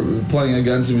remember playing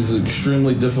against him, he's an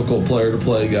extremely difficult player to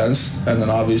play against, and then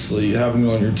obviously having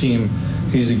him on your team,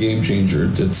 he's a game changer.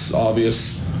 It's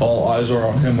obvious. All eyes are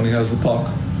on him when he has the puck,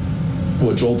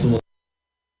 which ultimately...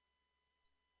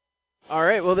 All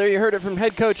right, well, there you heard it from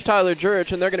head coach Tyler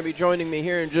Jurich, and they're going to be joining me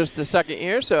here in just a second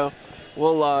here, so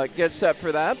we'll get set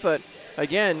for that. But,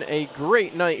 again, a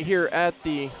great night here at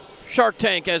the Shark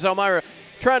Tank as Elmira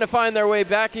trying to find their way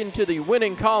back into the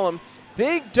winning column.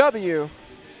 Big W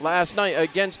last night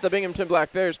against the Binghamton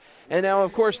Black Bears. And now,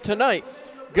 of course, tonight,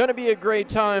 going to be a great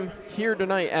time here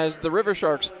tonight as the River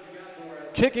Sharks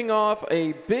kicking off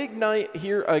a big night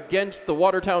here against the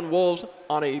Watertown Wolves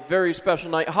on a very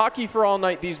special night. Hockey for all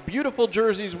night. These beautiful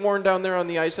jerseys worn down there on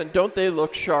the ice, and don't they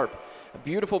look sharp?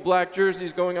 Beautiful black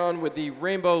jerseys going on with the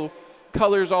rainbow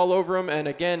colors all over them. And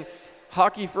again,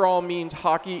 hockey for all means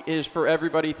hockey is for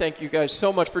everybody. Thank you guys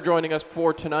so much for joining us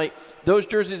for tonight. Those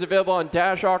jerseys available on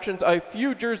Dash Auctions. A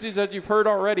few jerseys, as you've heard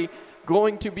already,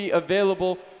 going to be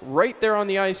available right there on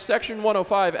the ice, section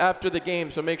 105 after the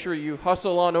game. So make sure you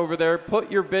hustle on over there,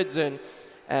 put your bids in.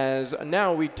 As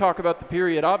now we talk about the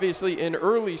period, obviously an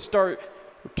early start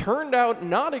turned out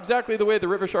not exactly the way the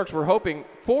River Sharks were hoping.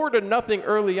 4-0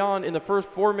 early on in the first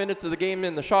 4 minutes of the game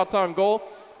in the shots on goal.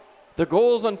 The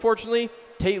goals, unfortunately,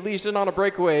 Tate Leeson on a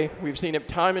breakaway. We've seen him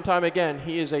time and time again.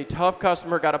 He is a tough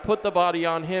customer. Got to put the body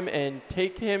on him and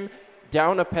take him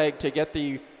down a peg to get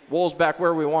the Wolves back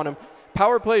where we want him.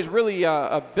 Power play is really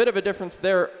a bit of a difference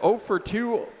there. 0 for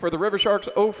 2 for the River Sharks,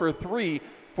 0 for 3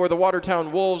 for the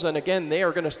Watertown Wolves. And again, they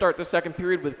are going to start the second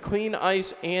period with clean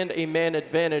ice and a man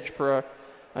advantage for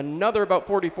another about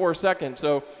 44 seconds.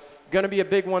 So going to be a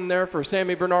big one there for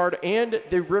Sammy Bernard and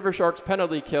the River Sharks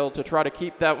penalty kill to try to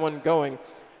keep that one going.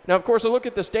 Now, of course, a look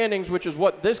at the standings, which is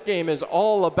what this game is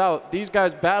all about. These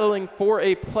guys battling for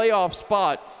a playoff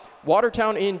spot.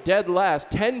 Watertown in dead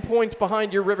last, 10 points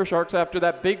behind your River Sharks after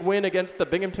that big win against the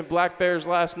Binghamton Black Bears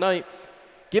last night,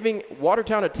 giving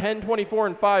Watertown a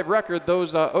 10-24-5 record.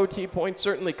 Those OT points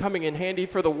certainly coming in handy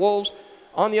for the Wolves.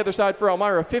 On the other side for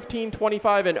Elmira,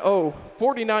 15-25-0,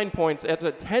 49 points. That's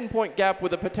a 10-point gap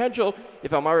with a potential,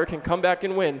 if Elmira can come back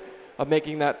and win, of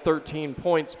making that 13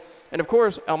 points. And of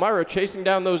course, Elmira chasing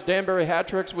down those Danbury hat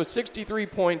tricks with 63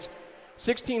 points,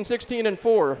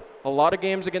 16-16-4. A lot of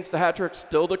games against the hat tricks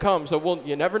still to come, so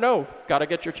you never know. Got to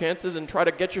get your chances and try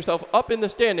to get yourself up in the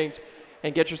standings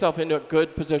and get yourself into a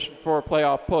good position for a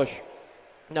playoff push.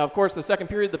 Now, of course, the second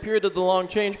period, the period of the long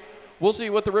change, we'll see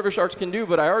what the River Sharks can do,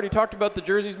 but I already talked about the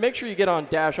jerseys. Make sure you get on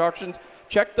Dash Auctions.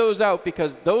 Check those out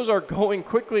because those are going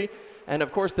quickly. And,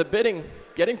 of course, the bidding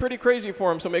getting pretty crazy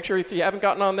for them, so make sure if you haven't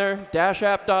gotten on there,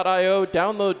 dashapp.io,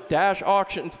 download Dash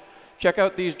Auctions. Check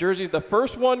out these jerseys. The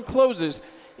first one closes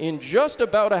in just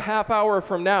about a half hour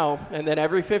from now, and then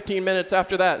every 15 minutes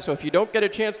after that. So if you don't get a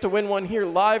chance to win one here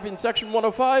live in Section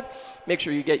 105, make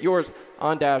sure you get yours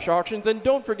on Dash Auctions. And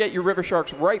don't forget your River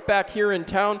Sharks right back here in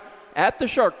town at the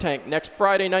Shark Tank next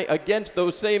Friday night against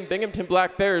those same Binghamton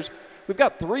Black Bears. We've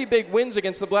got 3 big wins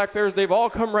against the Black Bears. They've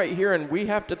all come right here, and we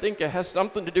have to think it has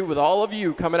something to do with all of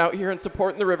you coming out here and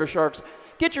supporting the River Sharks.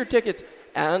 Get your tickets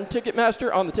on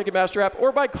Ticketmaster, on the Ticketmaster app,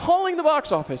 or by calling the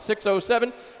box office,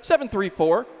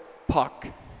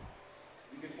 607-734-PUCK.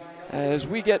 As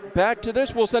we get back to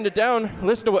this, we'll send it down.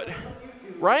 Listen to what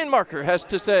Ryan Marker has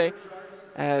to say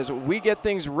as we get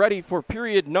things ready for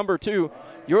period number 2.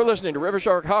 You're listening to River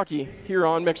Shark Hockey here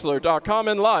on Mixlr.com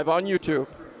and live on YouTube.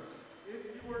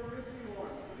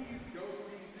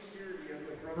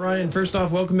 Ryan, first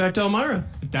off, welcome back to Elmira.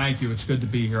 Thank you. It's good to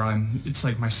be here. It's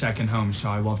like my second home, so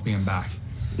I love being back.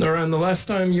 Now, Ryan, the last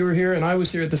time you were here and I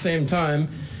was here at the same time,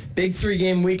 big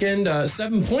 3-game weekend,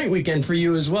 7-point weekend for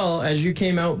you as well, as you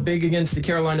came out big against the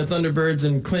Carolina Thunderbirds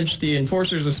and clinched the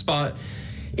Enforcers a spot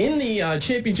in the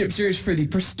championship series for the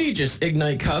prestigious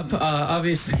Ignite Cup.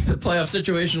 Obviously, the playoff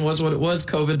situation was what it was.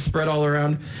 COVID spread all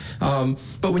around.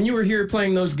 But when you were here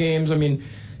playing those games, I mean,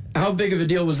 how big of a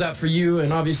deal was that for you,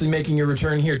 and obviously making your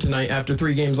return here tonight after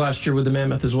 3 games last year with the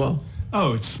Mammoth as well?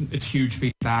 Oh, it's huge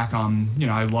being back.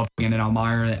 I love being in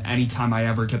Elmira. Anytime I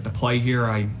ever get to play here,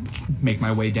 I make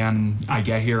my way down and I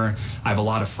get here. I have a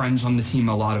lot of friends on the team,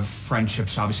 a lot of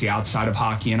friendships, obviously outside of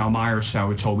hockey in Elmira,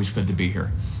 so it's always good to be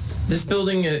here. This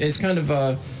building is kind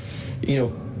of,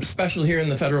 special here in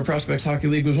the Federal Prospects Hockey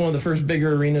League. Was one of the first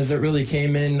bigger arenas that really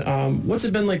came in. What's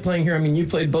it been like playing here? I mean, you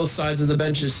played both sides of the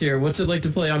benches here. What's it like to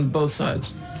play on both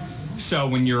sides? So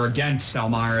when you're against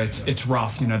Elmira, it's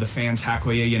rough. The fans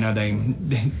heckle you. They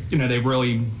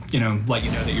really, let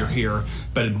you know that you're here.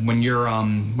 But when you're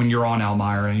on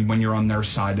Elmira, when you're on their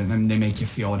side, and they make you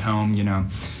feel at home.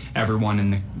 Everyone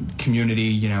in the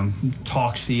community,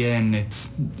 talks to you, and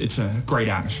it's a great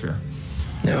atmosphere.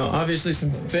 Now, obviously, some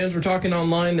fans were talking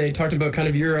online. They talked about kind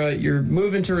of your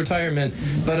move into retirement.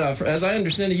 But as I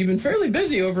understand it, you've been fairly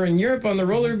busy over in Europe on the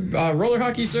roller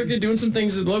hockey circuit, doing some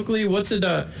things locally. What's it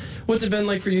been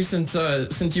like for you since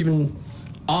you've been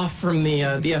off from the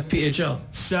FPHL?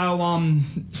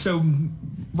 So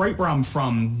right where I'm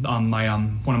from,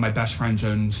 one of my best friends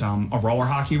owns a roller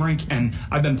hockey rink, and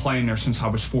I've been playing there since I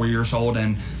was 4 years old,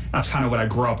 and that's kind of what I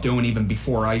grew up doing even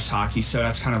before ice hockey. So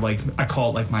that's kind of like, I call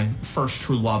it like my first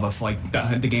true love of like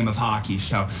the game of hockey.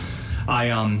 So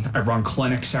I run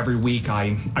clinics every week.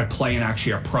 I play in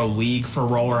actually a pro league for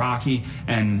roller hockey,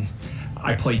 and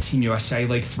I played Team USA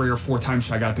like 3 or 4 times,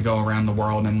 so I got to go around the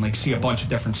world and like see a bunch of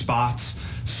different spots.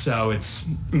 So it's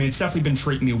definitely been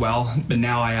treating me well. But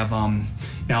now I have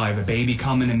now I have a baby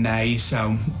coming in May,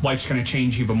 so life's going to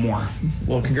change even more.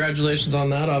 Well, congratulations on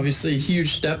that. Obviously, a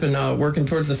huge step in working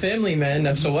towards the family,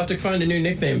 man. So we'll have to find a new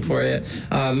nickname for you.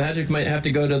 Magic might have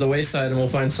to go to the wayside, and we'll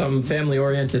find something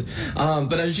family-oriented.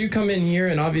 But as you come in here,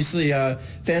 and obviously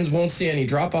fans won't see any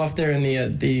drop-off there in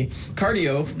the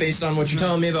cardio, based on what you're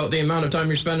telling me about the amount of time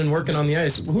you're spending working on the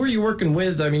ice. Who are you working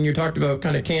with? I mean, you talked about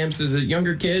kind of camps. Is it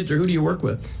younger kids, or who do you work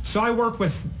with? So I work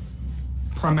with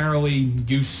primarily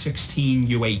U16,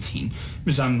 U18,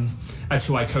 because that's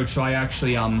who I coach. So I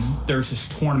actually there's this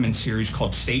tournament series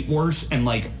called State Wars, and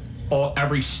like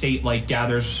every state like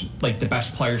gathers like the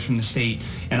best players from the state,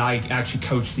 and I actually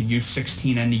coach the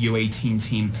U16 and the U18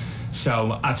 team.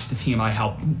 So that's the team I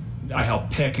help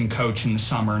pick and coach in the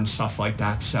summer and stuff like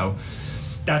that. So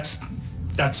that's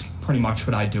pretty much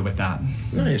what I do with that.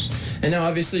 Nice. And now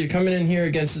obviously you're coming in here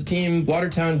against a team,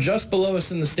 Watertown, just below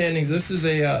us in the standings. This is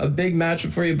a big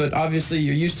matchup for you, but obviously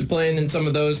you're used to playing in some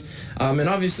of those. And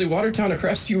obviously Watertown, a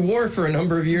crest you wore for a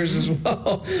number of years as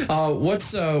well.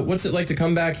 What's it like to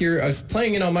come back here,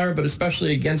 playing in Elmira, but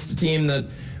especially against a team that,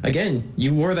 again,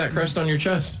 you wore that crest on your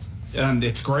chest?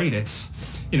 It's great. It's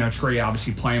great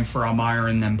obviously playing for Elmira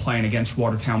and then playing against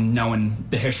Watertown, knowing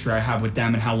the history I have with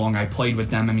them and how long I played with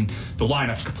them. I mean, the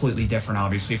lineup's completely different,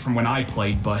 obviously, from when I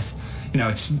played, but,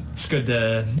 it's good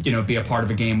to, be a part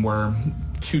of a game where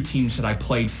two teams that I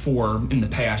played for in the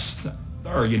past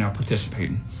are,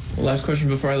 participating. Last question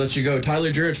before I let you go.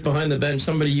 Tyler Jurich behind the bench,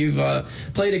 somebody you've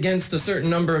played against a certain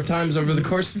number of times over the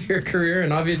course of your career,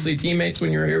 and obviously teammates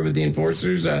when you were here with the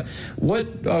Enforcers. What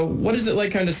is it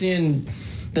like kind of seeing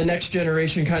the next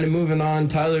generation kind of moving on?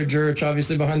 Tyler Jurich,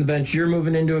 obviously behind the bench. You're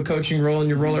moving into a coaching role in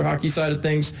your roller hockey side of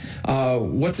things.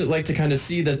 What's it like to kind of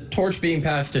see the torch being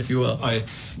passed, if you will?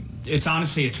 It's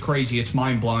honestly, it's crazy. It's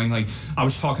mind-blowing. Like, I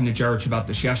was talking to Jurich about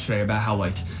this yesterday, about how,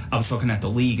 like, I was looking at the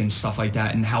league and stuff like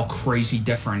that, and how crazy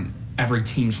different every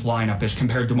team's lineup is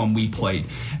compared to when we played.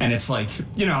 And it's like,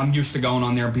 I'm used to going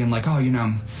on there and being like, oh,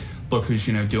 look who's,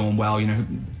 doing well,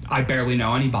 I barely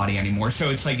know anybody anymore.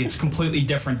 So it's like, it's completely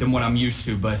different than what I'm used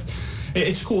to. But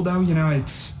it's cool, though.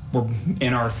 We're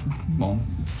in our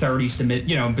 30s to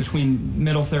between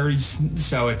middle 30s.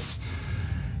 So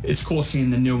it's cool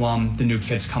seeing the new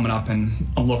kids coming up, and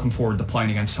I'm looking forward to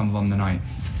playing against some of them tonight.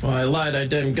 Well, I lied. I'm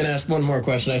going to ask one more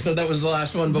question. I said that was the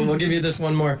last one, but we'll give you this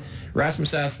one more.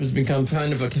 Rasmus Asp has become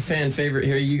kind of a fan favorite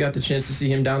here. You got the chance to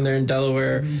see him down there in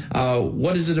Delaware.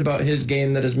 What is it about his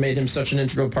game that has made him such an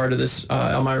integral part of this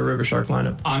Elmira River Shark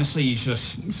lineup? Honestly,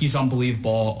 he's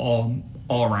unbelievable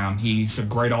all around. He's a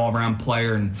great all-around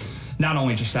player, and not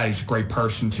only just that, he's a great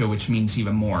person too, which means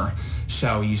even more.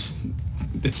 So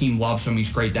the team loves him.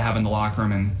 He's great to have in the locker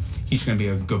room, and he's going to be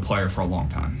a good player for a long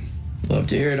time. Love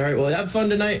to hear it. All right, well, have fun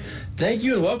tonight. Thank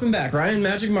you, and welcome back, Ryan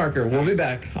Magic Marker. We'll be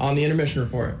back on the Intermission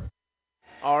Report.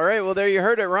 All right, well, there you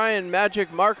heard it, Ryan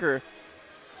Magic Marker.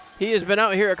 He has been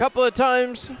out here a couple of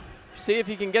times. See if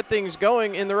he can get things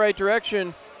going in the right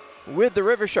direction with the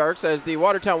River Sharks as the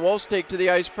Watertown Wolves take to the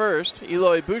ice first.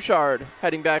 Eloy Bouchard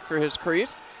heading back for his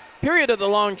crease. Period of the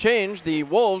long change, the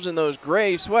Wolves in those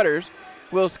gray sweaters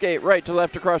will skate right to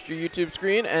left across your YouTube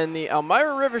screen, and the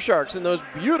Elmira River Sharks in those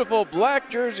beautiful black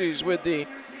jerseys with the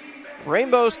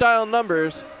rainbow-style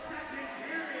numbers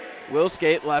will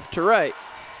skate left to right.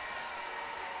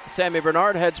 Sammy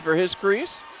Bernard heads for his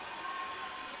crease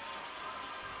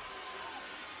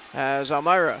as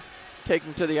Elmira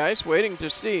taking to the ice, waiting to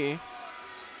see.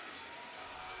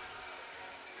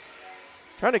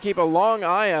 Trying to keep a long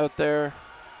eye out there.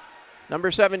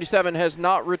 Number 77 has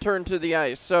not returned to the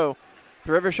ice, so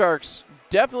the River Sharks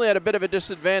definitely at a bit of a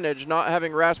disadvantage not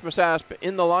having Rasmus Asp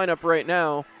in the lineup right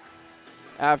now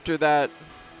after that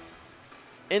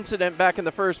incident back in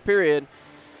the first period.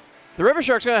 The River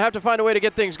Sharks going to have to find a way to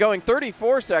get things going.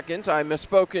 34 seconds. I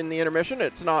misspoke in the intermission.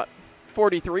 It's not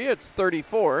 43, it's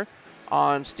 34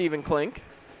 on Stephen Klink.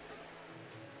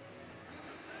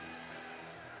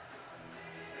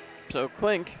 So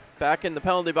Klink back in the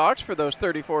penalty box for those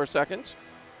 34 seconds.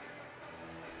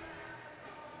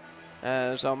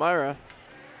 As Elmira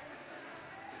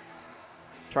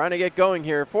trying to get going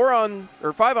here. 5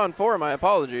 on 4, my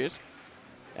apologies.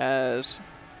 As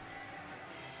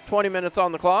 20 minutes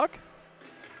on the clock.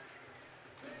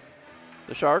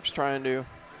 The Sharks trying to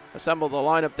assemble the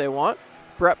lineup they want.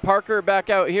 Brett Parker back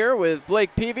out here with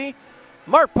Blake Peavy,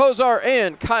 Mark Pozar,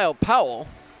 and Kyle Powell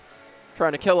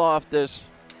trying to kill off this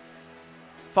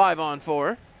 5 on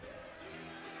 4.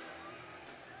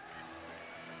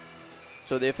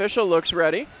 So the official looks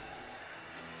ready.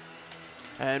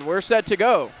 And we're set to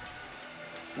go.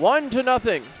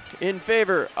 1-0 in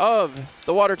favor of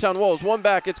the Watertown Wolves. One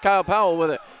back, it's Kyle Powell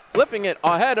with it. Flipping it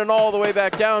ahead and all the way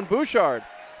back down. Bouchard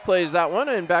plays that one,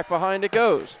 and back behind it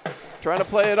goes. Trying to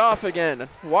play it off again.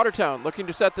 Watertown looking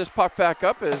to set this puck back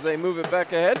up as they move it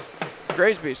back ahead.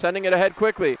 Graysby sending it ahead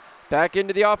quickly. Back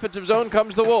into the offensive zone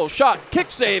comes the Wolves. Shot, kick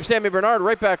save, Sammy Bernard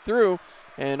right back through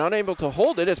and unable to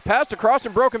hold it. It's passed across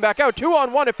and broken back out.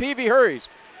 2-on-1 if Peavy hurries.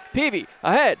 Peavy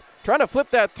ahead, trying to flip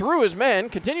that through his man.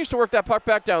 Continues to work that puck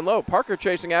back down low. Parker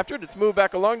chasing after it. It's moved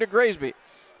back along to Graysby.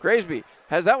 Graysby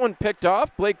has that one picked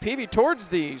off. Blake Peavy towards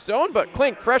the zone, but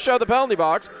Klink fresh out of the penalty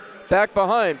box. Back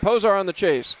behind. Posar on the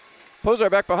chase. Posar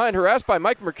back behind, harassed by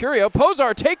Mike Mercurio.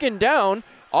 Posar taken down.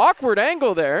 Awkward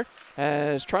angle there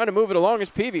as trying to move it along as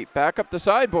Peavy. Back up the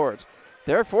sideboards.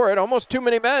 There for it, almost too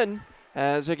many men.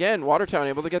 As again, Watertown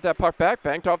able to get that puck back,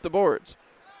 banked off the boards.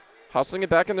 Hustling it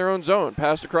back in their own zone.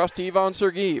 Passed across to Ivan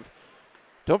Sergeev.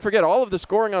 Don't forget, all of the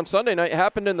scoring on Sunday night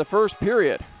happened in the first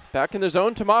period. Back in the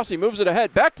zone, Tomasi moves it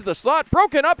ahead. Back to the slot,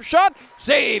 broken up, shot,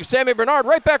 save. Sammy Bernard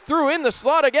right back through in the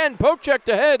slot again. Poke checked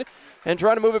ahead and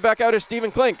trying to move it back out is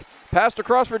Stephen Klink. Passed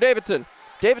across for Davidson.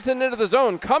 Davidson into the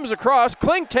zone, comes across.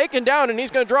 Klink taken down, and he's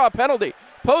going to draw a penalty.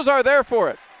 Posar there for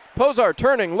it. Posar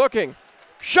turning, looking.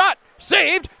 Shot,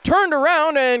 saved, turned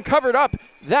around, and covered up.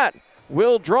 That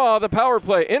will draw the power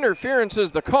play. Interference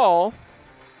is the call.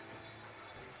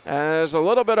 As a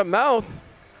little bit of mouth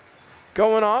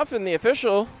going off, and the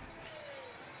official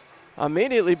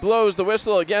immediately blows the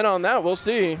whistle again on that. We'll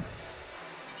see.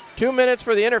 2 minutes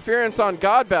for the interference on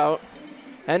Godbout,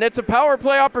 and it's a power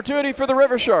play opportunity for the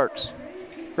River Sharks.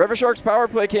 River Sharks power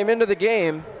play came into the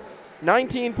game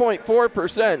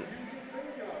 19.4%.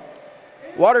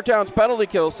 Watertown's penalty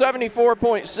kill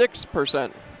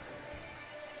 74.6%.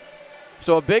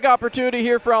 So a big opportunity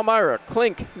here for Elmira.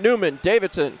 Klink, Newman,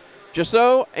 Davidson,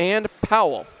 Jasso, and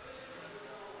Powell.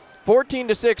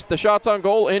 14-6, the shots on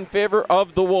goal in favor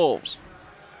of the Wolves.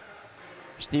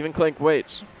 Stephen Klink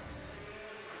waits.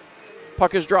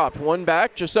 Puck is dropped. One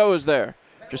back. Jasso is there.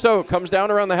 Jasso comes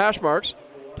down around the hash marks.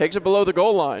 Takes it below the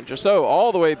goal line. Jasso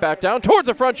all the way back down towards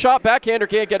the front shot. Backhander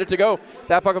can't get it to go.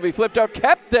 That puck will be flipped out.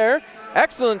 Kept there.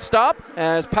 Excellent stop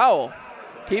as Powell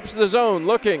keeps the zone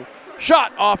looking.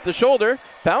 Shot off the shoulder.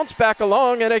 Bounce back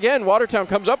along, and again, Watertown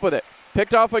comes up with it.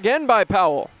 Picked off again by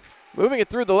Powell. Moving it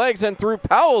through the legs and through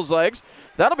Powell's legs.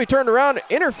 That'll be turned around.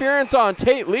 Interference on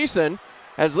Tate Leeson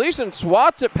as Leeson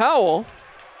swats at Powell.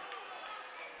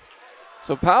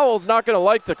 So Powell's not going to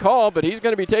like the call, but he's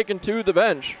going to be taken to the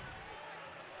bench.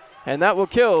 And that will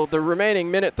kill the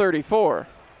remaining minute 34.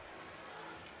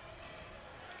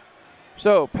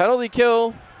 So penalty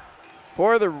kill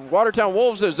for the Watertown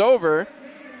Wolves is over.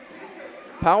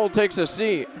 Powell takes a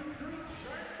seat.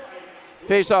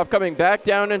 Face-off coming back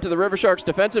down into the River Sharks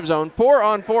defensive zone.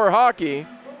 4-on-4 hockey.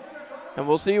 And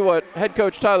we'll see what head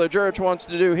coach Tyler Jurich wants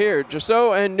to do here.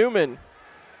 Jasso and Newman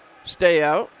stay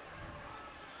out.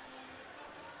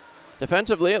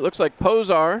 Defensively, it looks like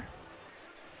Posar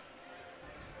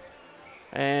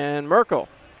and Merkel.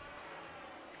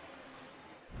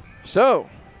 So,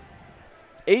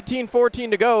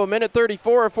 18-14 to go, a minute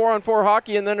 34 of 4-on-4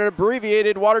 hockey, and then an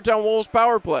abbreviated Watertown Wolves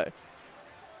power play.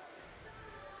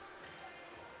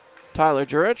 Tyler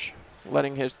Jurich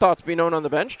letting his thoughts be known on the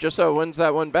bench. Jasso wins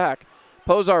that one back.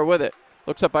 Posar with it.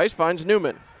 Looks up ice, finds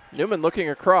Newman. Newman looking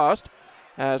across.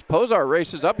 As Posar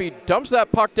races up, he dumps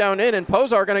that puck down in, and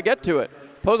Posar going to get to it.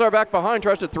 Posar back behind,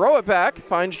 tries to throw it back,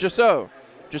 finds Jasso.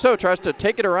 Jasso tries to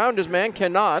take it around his man,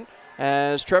 cannot,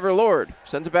 as Trevor Lord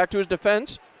sends it back to his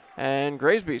defense, and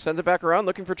Graysby sends it back around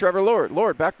looking for Trevor Lord.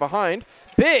 Lord back behind.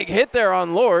 Big hit there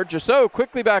on Lord. Jasso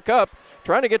quickly back up,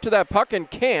 trying to get to that puck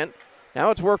and can't. Now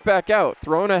it's worked back out,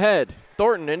 thrown ahead.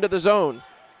 Thornton into the zone.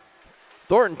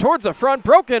 Thornton towards the front,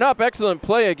 broken up. Excellent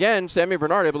play again. Sammy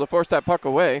Bernard able to force that puck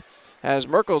away as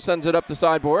Merkel sends it up the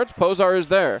sideboards. Posar is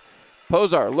there.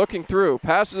 Posar looking through,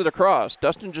 passes it across.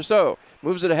 Dustin Jasso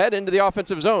moves it ahead into the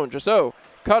offensive zone. Jasso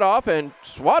cut off and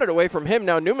swatted away from him.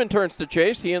 Now Newman turns to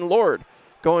chase. He and Lord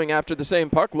going after the same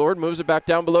puck. Lord moves it back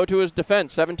down below to his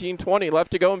defense. 17-20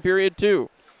 left to go in period 2.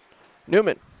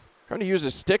 Newman trying to use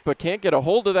his stick but can't get a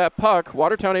hold of that puck.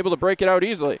 Watertown able to break it out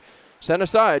easily. Sent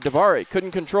aside. Davari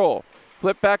couldn't control.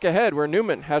 Flip back ahead where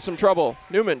Newman has some trouble.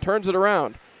 Newman turns it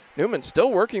around. Newman still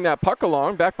working that puck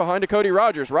along, back behind to Cody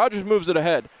Rogers. Rogers moves it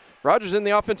ahead. Rogers in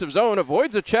the offensive zone,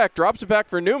 avoids a check, drops it back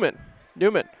for Newman.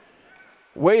 Newman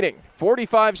waiting.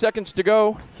 45 seconds to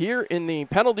go here in the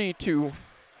penalty to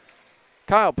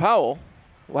Kyle Powell.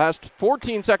 Last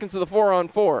 14 seconds of the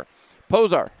 4-on-4.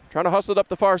 Posar trying to hustle it up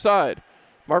the far side.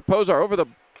 Mark Posar over the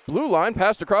blue line,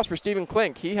 passed across for Stephen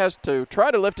Klink. He has to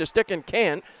try to lift his stick and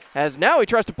can't. as now he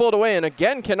tries to pull it away and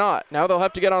again cannot. Now they'll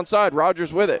have to get onside.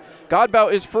 Rogers with it.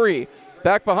 Godbout is free.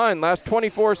 Back behind. Last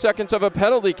 24 seconds of a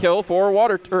penalty kill for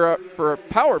for a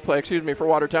power play, for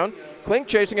Watertown. Klink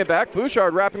chasing it back.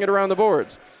 Bouchard wrapping it around the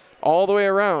boards. All the way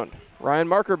around. Ryan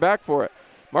Marker back for it.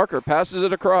 Marker passes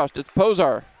it across. It's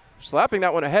Pozar slapping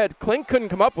that one ahead. Klink couldn't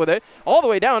come up with it. All the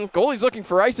way down. Goalie's looking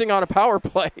for icing on a power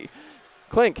play.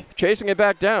 Klink chasing it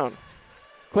back down.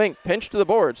 Klink pinched to the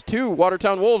boards. 2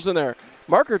 Watertown Wolves in there.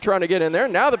 Marker trying to get in there.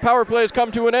 Now the power play has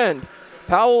come to an end.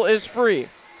 Powell is free.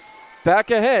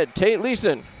 Back ahead, Tate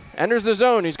Leeson enters the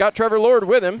zone. He's got Trevor Lord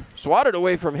with him. Swatted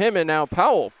away from him, and now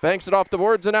Powell banks it off the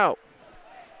boards and out.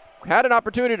 Had an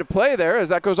opportunity to play there as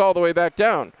that goes all the way back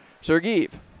down.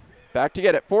 Sergeev back to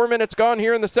get it. 4 minutes gone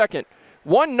here in the second.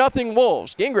 1-0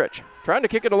 Wolves. Gingrich trying to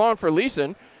kick it along for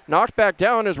Leeson. Knocked back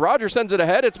down as Rogers sends it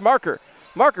ahead. It's Marker.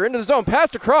 Marker into the zone.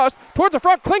 Passed across towards the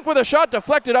front. Klink with a shot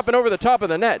deflected up and over the top of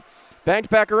the net. Banked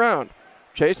back around.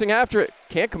 Chasing after it.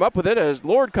 Can't come up with it as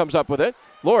Lord comes up with it.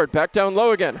 Lord back down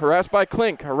low again. Harassed by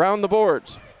Klink around the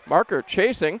boards. Marker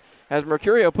chasing as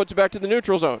Mercurio puts it back to the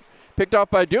neutral zone. Picked off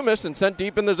by Dumas and sent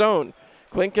deep in the zone.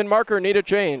 Klink and Marker need a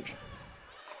change.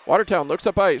 Watertown looks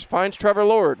up ice. Finds Trevor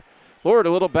Lord. Lord,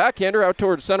 a little backhander out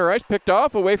towards center ice. Picked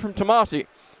off away from Tomasi.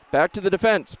 Back to the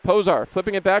defense. Pozar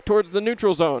flipping it back towards the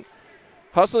neutral zone.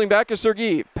 Hustling back is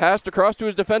Sergeev. Passed across to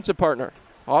his defensive partner.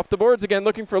 Off the boards again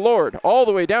looking for Lord. All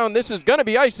the way down. This is going to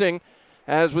be icing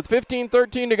as with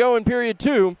 15-13 to go in period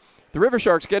 2, the River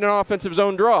Sharks get an offensive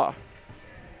zone draw.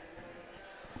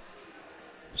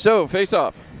 So face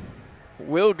off.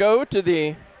 We'll go to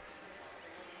the,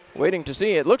 waiting to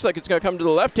see. It looks like it's going to come to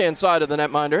the left-hand side of the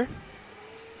netminder.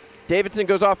 Davidson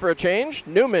goes off for a change.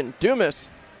 Newman, Dumas,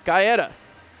 Gaeta,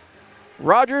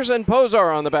 Rogers, and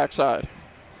Pozar on the backside.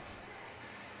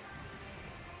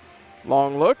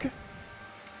 Long look.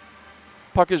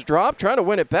 Puck is dropped, trying to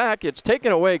win it back. It's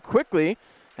taken away quickly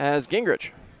as Gingrich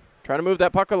trying to move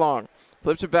that puck along.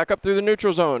 Flips it back up through the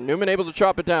neutral zone. Newman able to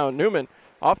chop it down. Newman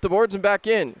off the boards and back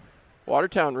in.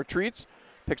 Watertown retreats,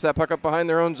 picks that puck up behind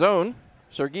their own zone.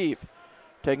 Sergeev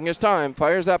taking his time,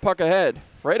 fires that puck ahead.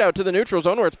 Right out to the neutral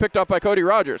zone where it's picked up by Cody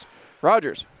Rogers.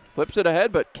 Rogers flips it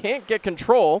ahead but can't get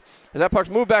control as that puck's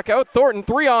moved back out. Thornton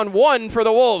 3-on-1 for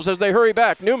the Wolves as they hurry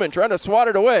back. Newman trying to swat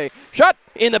it away. Shot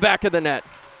in the back of the net.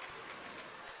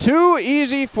 Too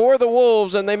easy for the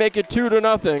Wolves, and they make it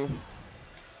 2-0.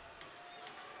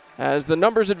 As the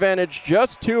numbers advantage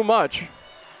just too much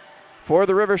for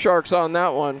the River Sharks on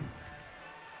that one.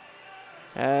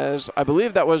 As I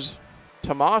believe that was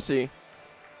Tomasi,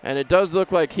 and it does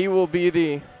look like he will be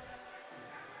the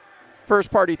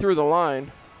first party through the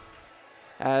line.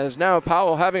 As now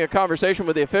Powell having a conversation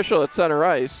with the official at center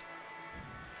ice.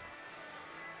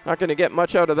 Not going to get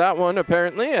much out of that one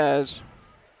apparently, as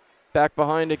back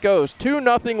behind it goes.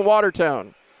 2-0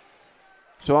 Watertown.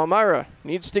 So Elmira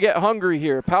needs to get hungry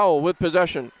here. Powell with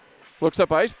possession. Looks up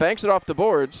ice, banks it off the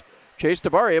boards. Chase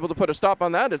Tabari able to put a stop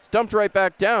on that. It's dumped right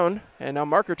back down. And now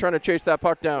Marker trying to chase that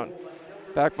puck down.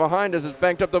 Back behind as it's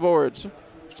banked up the boards.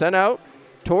 Sent out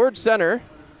towards center.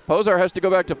 Pozar has to go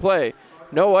back to play.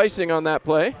 No icing on that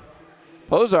play.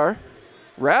 Pozar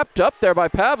wrapped up there by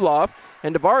Pavlov.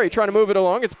 And Tabari trying to move it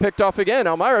along. It's picked off again.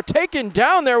 Elmira taken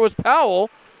down there was Powell.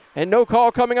 And no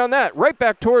call coming on that. Right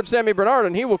back towards Sammy Bernard,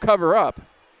 and he will cover up.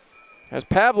 As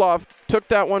Pavlov took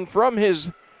that one from his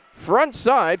front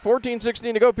side.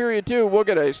 14-16 to go, period 2. We'll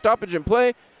get a stoppage in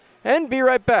play and be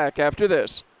right back after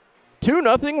this.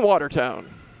 2-0 Watertown.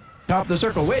 Top of the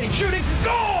circle, waiting, shooting,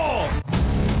 goal!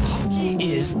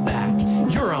 Hockey is back.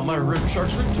 Your Elmira River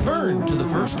Sharks return to the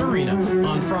First Arena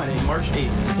on Friday, March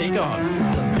 8th to take on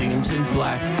the Binghamton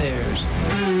Black Bears.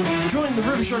 Join the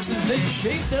River Sharks as they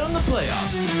chase down the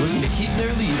playoffs, looking to keep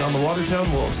their lead on the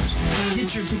Watertown Wolves.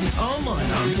 Get your tickets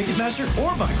online on Ticketmaster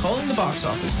or by calling the box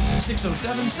office,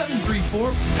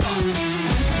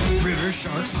 607-734-PUCK. River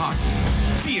Sharks Hockey.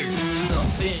 Fear the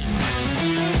Fin.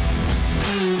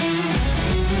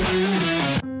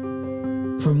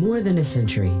 For more than a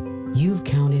century, you've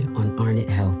counted on Arnett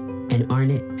Health, and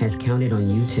Arnett has counted on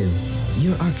you too.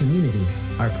 You're our community,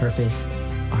 our purpose,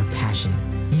 our passion.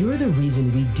 You're the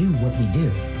reason we do what we do,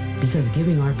 because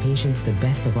giving our patients the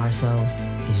best of ourselves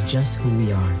is just who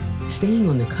we are. Staying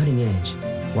on the cutting edge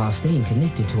while staying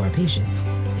connected to our patients,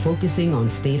 focusing on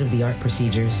state-of-the-art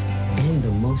procedures and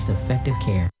the most effective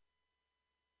care.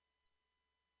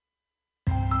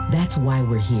 That's why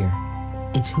we're here.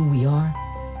 It's who we are.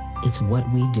 It's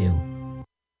what we do.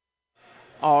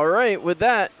 All right, with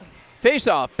that,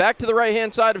 face-off back to the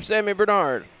right-hand side of Sammy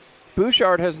Bernard.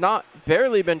 Bouchard has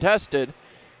barely been tested.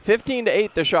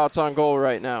 15-8 the shots on goal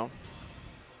right now.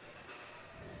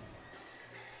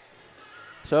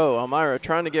 So Elmira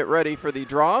trying to get ready for the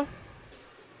draw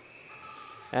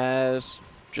as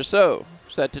Jusso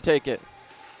set to take it.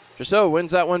 Jusso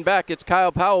wins that one back. It's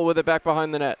Kyle Powell with it back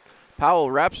behind the net.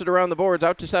 Powell wraps it around the boards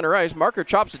out to center ice. Marker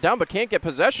chops it down but can't get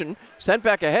possession. Sent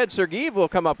back ahead. Sergeev will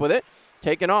come up with it.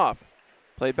 Taken off.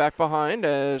 Played back behind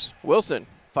as Wilson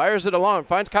fires it along.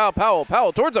 Finds Kyle Powell.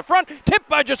 Powell towards the front. Tipped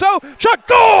by Jusso. Shot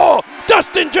goal!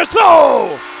 Dustin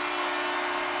Jusso!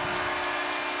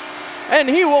 And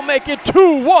he will make it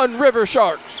 2-1 River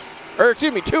Sharks. Or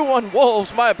excuse me, 2-1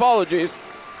 Wolves. My apologies.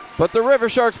 But the River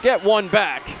Sharks get one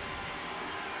back.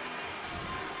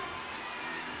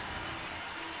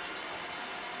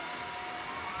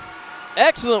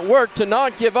 Excellent work to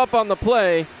not give up on the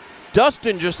play.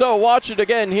 Dustin Jusso, watch it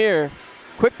again here.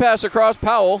 Quick pass across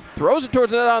Powell, throws it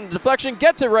towards the net on the deflection,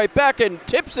 gets it right back and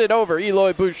tips it over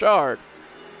Eloy Bouchard.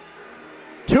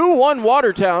 2-1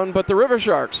 Watertown, but the River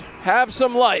Sharks have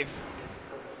some life.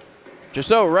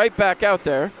 Jusso right back out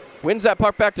there, wins that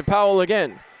puck back to Powell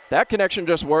again. That connection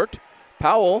just worked.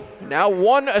 Powell now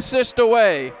 1 assist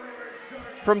away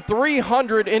from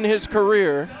 300 in his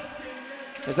career.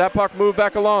 As that puck moved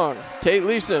back along, Tate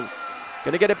Leeson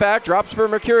going to get it back, drops for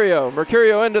Mercurio.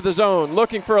 Mercurio into the zone,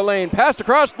 looking for a lane, passed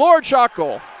across, Lord shot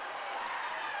goal.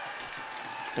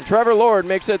 And Trevor Lord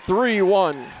makes it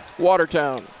 3-1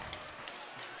 Watertown.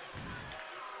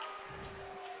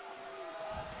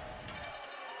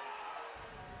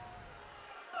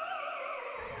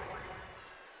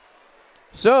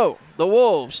 So, the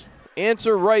Wolves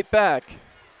answer right back.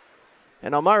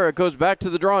 And Elmira goes back to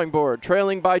the drawing board,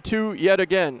 trailing by 2 yet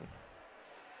again.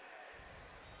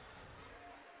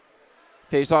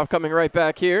 Face-off coming right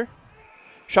back here.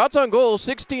 Shots on goal,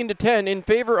 16-10 in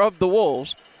favor of the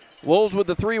Wolves. Wolves with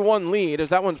the 3-1 lead as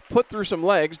that one's put through some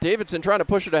legs. Davidson trying to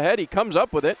push it ahead. He comes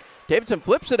up with it. Davidson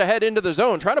flips it ahead into the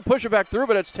zone, trying to push it back through,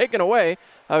 but it's taken away.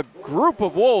 A group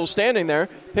of Wolves standing there,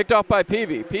 picked off by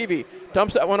Peavy. Peavy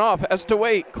dumps that one off, has to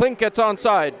wait. Klink gets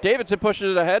onside. Davidson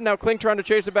pushes it ahead. Now Klink trying to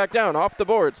chase it back down, off the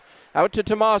boards. Out to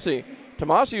Tomasi.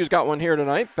 Tomasi, who's got one here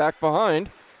tonight, back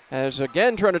behind. As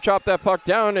again trying to chop that puck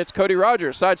down, it's Cody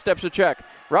Rogers. Sidesteps a check.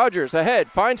 Rogers ahead,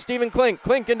 finds Stephen Klink.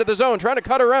 Klink into the zone, trying to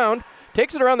cut around.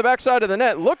 Takes it around the backside of the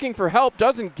net, looking for help,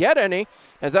 doesn't get any.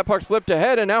 As that puck's flipped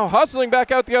ahead, and now hustling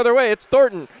back out the other way, it's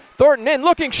Thornton. Thornton in,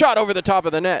 looking shot over the top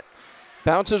of the net.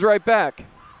 Bounces right back.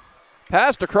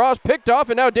 Passed across, picked off,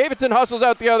 and now Davidson hustles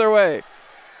out the other way.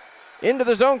 Into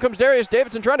the zone comes Darius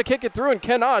Davidson trying to kick it through and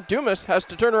cannot. Dumas has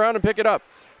to turn around and pick it up.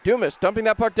 Dumas dumping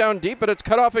that puck down deep, but it's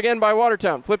cut off again by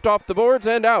Watertown. Flipped off the boards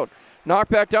and out.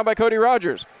 Knocked back down by Cody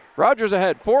Rogers. Rogers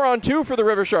ahead, 4-on-2 for the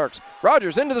River Sharks.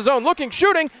 Rogers into the zone, looking,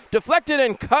 shooting, deflected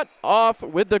and cut off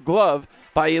with the glove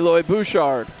by Eloy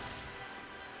Bouchard.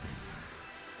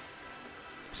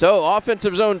 So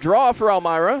offensive zone draw for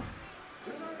Elmira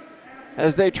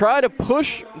as they try to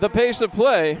push the pace of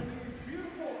play.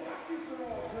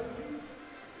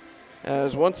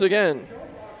 As once again,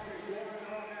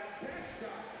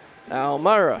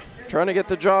 Elmira trying to get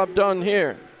the job done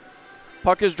here.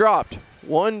 Puck is dropped.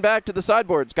 One back to the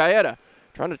sideboards. Gaeta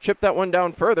trying to chip that one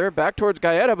down further. Back towards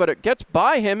Gaeta, but it gets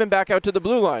by him and back out to the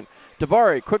blue line.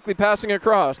 Dabari quickly passing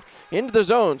across. Into the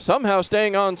zone. Somehow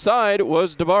staying onside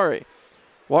was Dabari.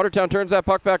 Watertown turns that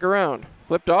puck back around.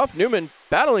 Flipped off. Newman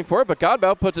battling for it, but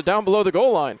Godbout puts it down below the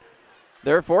goal line.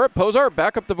 Therefore, Posar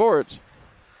back up the boards.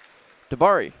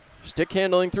 Dabari stick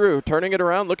handling through, turning it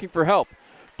around, looking for help.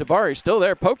 Dabari still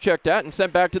there, poke checked at and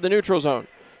sent back to the neutral zone.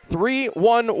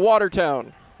 3-1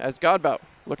 Watertown as Godbout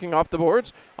looking off the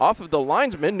boards. Off of the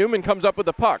linesman, Newman comes up with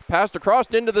the puck. Passed across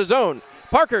into the zone.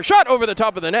 Parker shot over the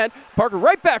top of the net. Parker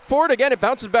right back forward again. It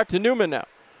bounces back to Newman now.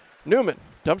 Newman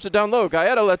dumps it down low.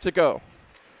 Gaeta lets it go.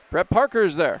 Brett Parker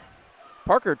is there.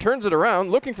 Parker turns it around,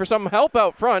 looking for some help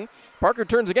out front. Parker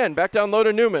turns again, back down low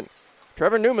to Newman.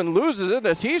 Trevor Newman loses it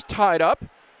as he's tied up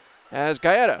as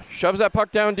Gaeta shoves that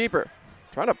puck down deeper.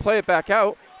 Trying to play it back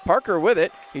out. Parker with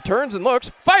it. He turns and looks,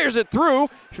 fires it through.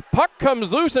 Puck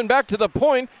comes loose and back to the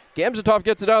point. Gamzatov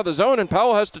gets it out of the zone, and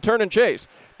Powell has to turn and chase.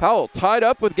 Powell tied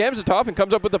up with Gamzatov and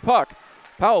comes up with the puck.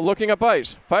 Powell looking up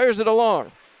ice, fires it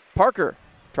along. Parker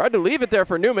tried to leave it there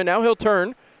for Newman. Now he'll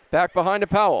turn back behind to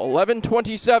Powell.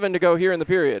 11:27 to go here in the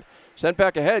period. Sent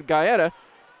back ahead. Gaeta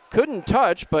couldn't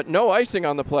touch, but no icing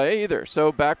on the play either.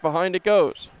 So back behind it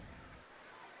goes.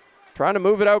 Trying to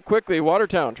move it out quickly.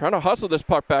 Watertown trying to hustle this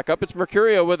puck back up. It's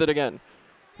Mercurio with it again.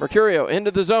 Mercurio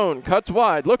into the zone. Cuts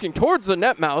wide. Looking towards the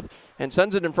net mouth and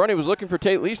sends it in front. He was looking for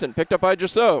Tate Leeson. Picked up by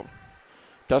Jusso.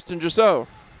 Dustin Jusso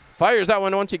fires that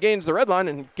one once he gains the red line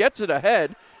and gets it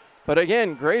ahead. But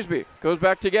again, Graysby goes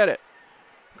back to get it.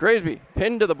 Graysby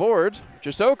pinned to the boards.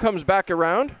 Jusso comes back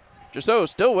around. Jusso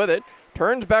still with it.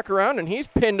 turns back around, and he's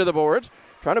pinned to the boards,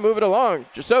 trying to move it along.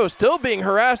 Jusso still being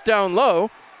harassed down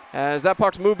low as that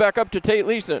puck's moved back up to Tate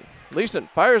Leeson. Leeson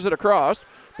fires it across.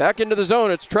 Back into the zone,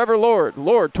 it's Trevor Lord.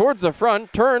 Lord towards the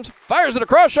front, turns, fires it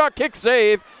across, shot, kick,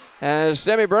 save, as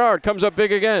Sammy Bernard comes up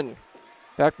big again.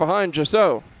 Back behind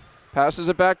Jusso. Passes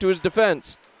it back to his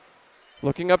defense.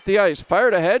 Looking up the ice,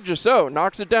 fired ahead, Jusso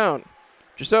knocks it down.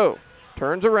 Jusso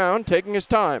turns around, taking his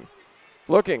time.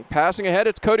 Looking, passing ahead,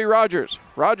 it's Cody Rogers.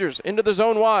 Rogers into the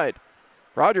zone wide.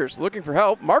 Rogers looking for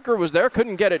help. Marker was there,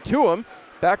 couldn't get it to him.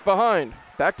 Back behind.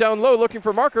 Back down low looking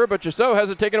for Marker, but Jusso has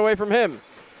it taken away from him.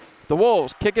 The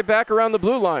Wolves kick it back around the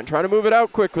blue line, trying to move it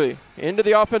out quickly. Into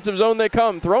the offensive zone they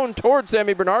come, thrown towards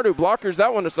Sammy Bernard, who blockers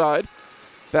that one aside.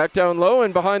 Back down low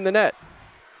and behind the net.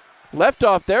 Left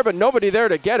off there, but nobody there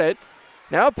to get it.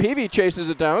 Now Peavy chases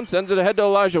it down, sends it ahead to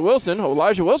Elijah Wilson.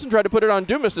 Elijah Wilson tried to put it on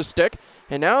Dumas' stick,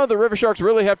 and now the River Sharks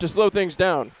really have to slow things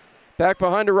down. Back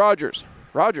behind to Rogers.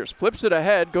 Rogers flips it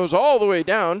ahead, goes all the way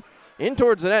down, in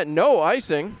towards the net, no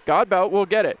icing. Godbout will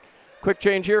get it. Quick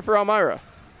change here for Elmira.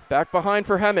 Back behind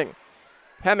for Hemming.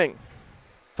 Hemming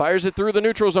fires it through the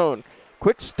neutral zone.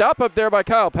 Quick stop up there by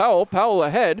Kyle Powell. Powell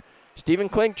ahead. Stephen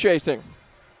Klink chasing.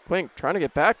 Klink trying to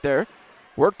get back there.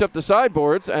 Worked up the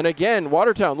sideboards, and again,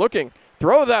 Watertown looking.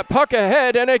 Throw that puck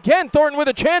ahead, and again, Thornton with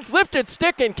a chance. Lifted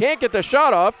stick and can't get the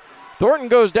shot off. Thornton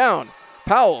goes down.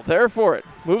 Powell there for it.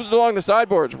 Moves it along the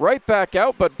sideboards. Right back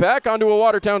out, but back onto a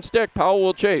Watertown stick. Powell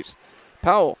will chase.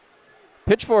 Powell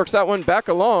pitchforks that one back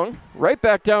along. Right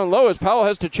back down low as Powell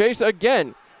has to chase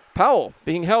again. Powell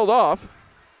being held off.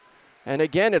 And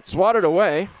again, it's swatted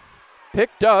away.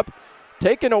 Picked up.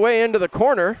 Taken away into the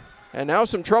corner. And now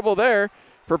some trouble there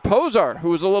for Posar, who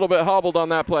was a little bit hobbled on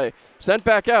that play. Sent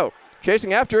back out.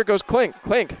 Chasing after it goes Klink.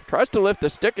 Klink tries to lift the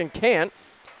stick and can't.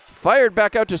 Fired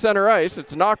back out to center ice.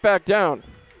 It's knocked back down.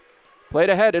 Played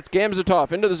ahead. It's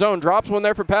Gamzatov into the zone. Drops one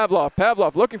there for Pavlov.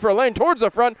 Pavlov looking for a lane towards the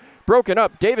front. Broken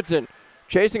up. Davidson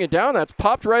chasing it down. That's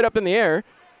popped right up in the air.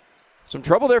 Some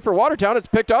trouble there for Watertown. It's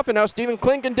picked off, and now Stephen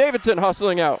Klink and Davidson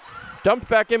hustling out. Dumped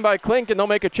back in by Klink, and they'll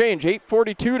make a change.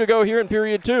 8:42 to go here in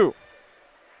period 2.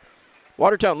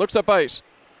 Watertown looks up ice.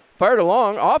 Fired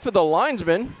along off of the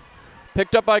linesman.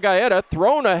 Picked up by Gaeta.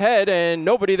 Thrown ahead, and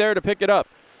nobody there to pick it up.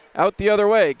 Out the other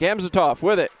way. Gamzatov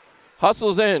with it.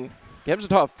 Hustles in.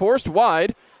 Gamzatov forced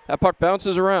wide. That puck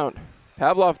bounces around.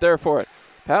 Pavlov there for it.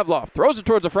 Pavlov throws it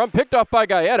towards the front. Picked off by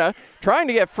Gaeta. Trying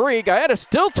to get free. Gaeta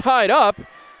still tied up.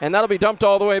 And that'll be dumped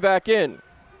all the way back in.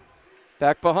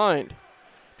 Back behind.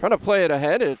 Trying to play it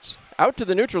ahead. It's out to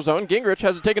the neutral zone. Gingrich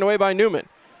has it taken away by Newman.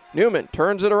 Newman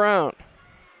turns it around.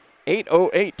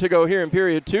 8:08 to go here in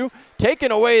period 2.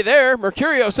 Taken away there.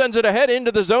 Mercurio sends it ahead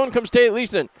into the zone. Comes Tate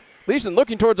Leeson. Leeson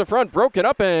looking towards the front. Broken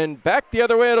up and back the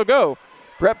other way it'll go.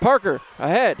 Brett Parker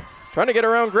ahead. Trying to get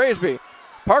around Graysby.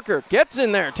 Parker gets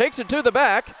in there. Takes it to the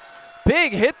back.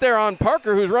 Big hit there on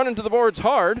Parker, who's running to the boards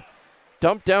hard.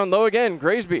 Dumped down low again.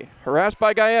 Graysby harassed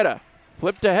by Gaeta.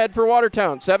 Flipped ahead for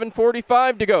Watertown.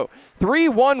 7:45 to go.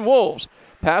 3-1 Wolves.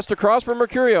 Passed across for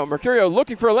Mercurio. Mercurio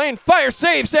looking for a lane. Fire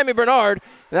save, Sammy Bernard.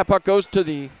 And that puck goes to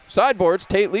the sideboards.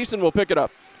 Tate Leeson will pick it up.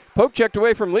 Poke checked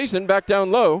away from Leeson. Back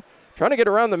down low. Trying to get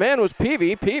around the man was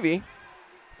Peavy. Peavy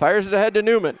fires it ahead to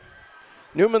Newman.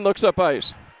 Newman looks up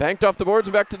ice. Banked off the boards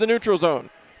and back to the neutral zone.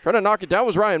 Trying to knock it down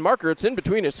was Ryan Marker. It's in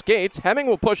between his skates. Hemming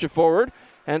will push it forward.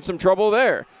 And some trouble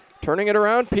there. Turning it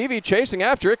around, Peavy chasing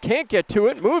after it, can't get to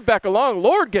it, moved back along,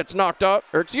 Lord gets knocked out,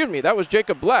 or excuse me, that was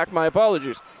Jacob Black, my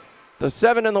apologies. The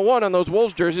 7 and the 1 on those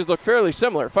Wolves jerseys look fairly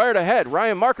similar. Fired ahead,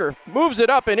 Ryan Marker moves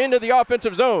it up and into the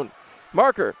offensive zone.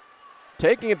 Marker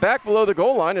taking it back below the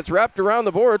goal line, it's wrapped around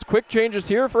the boards, quick changes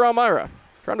here for Elmira.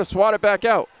 Trying to swat it back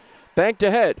out, banked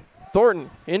ahead,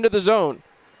 Thornton into the zone.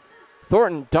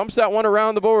 Thornton dumps that one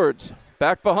around the boards,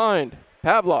 back behind,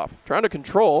 Pavlov trying to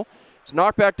control, it's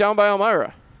knocked back down by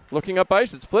Elmira. Looking up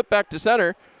ice, it's flipped back to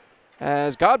center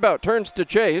as Godbout turns to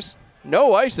chase.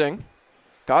 No icing.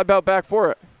 Godbout back for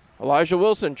it. Elijah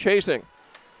Wilson chasing.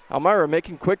 Elmira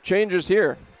making quick changes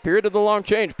here. Period of the long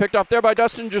change. Picked off there by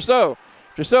Dustin Jusso.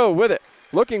 Jusso with it.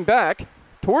 Looking back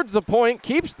towards the point.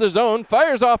 Keeps the zone.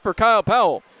 Fires off for Kyle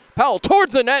Powell. Powell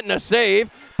towards the net and a save.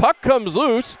 Puck comes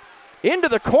loose into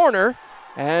the corner.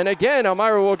 And again,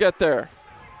 Elmira will get there.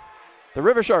 The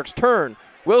River Sharks turn.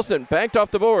 Wilson banked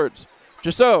off the boards.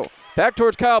 Jusso back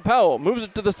towards Kyle Powell, moves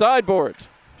it to the sideboards.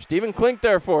 Stephen Klink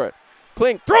there for it.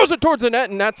 Klink throws it towards the net,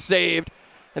 and that's saved.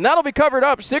 And that'll be covered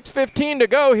up. 6:15 to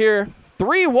go here.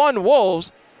 3-1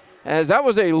 Wolves, as that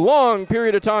was a long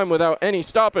period of time without any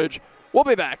stoppage. We'll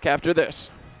be back after this.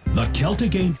 The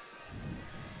Celtic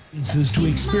Angels is to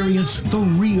experience the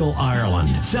real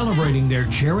Ireland, celebrating their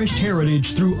cherished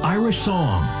heritage through Irish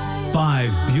song.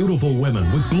 5 beautiful women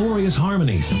with glorious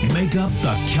harmonies make up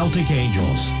the Celtic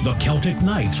Angels. The Celtic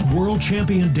Knights, world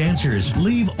champion dancers,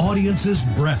 leave audiences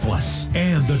breathless.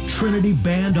 And the Trinity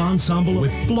Band Ensemble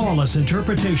with flawless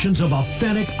interpretations of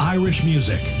authentic Irish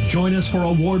music. Join us for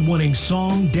award-winning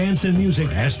song, dance, and music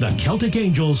as the Celtic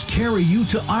Angels carry you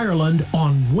to Ireland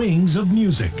on Wings of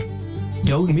Music.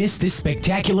 Don't miss this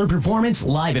spectacular performance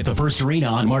live at the First Arena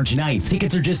on March 9th.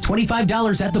 Tickets are just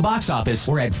 $25 at the box office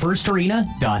or at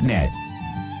firstarena.net.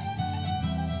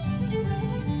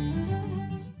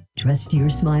 Trust your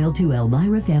smile to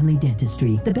Elmira Family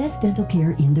Dentistry, the best dental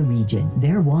care in the region.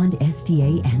 Their wand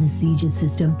STA anesthesia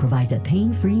system provides a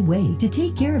pain-free way to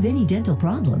take care of any dental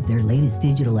problem. Their latest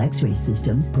digital x-ray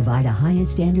systems provide a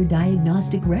highest standard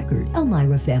diagnostic record.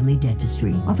 Elmira Family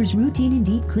Dentistry offers routine and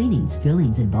deep cleanings,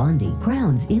 fillings and bonding,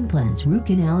 crowns, implants, root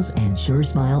canals, and Sure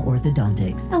Smile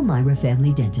orthodontics. Elmira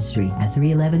Family Dentistry at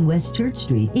 311 West Church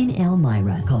Street in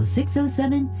Elmira. Call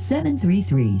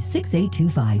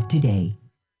 607-733-6825 today.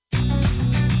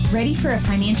 Ready for a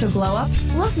financial glow-up?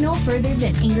 Look no further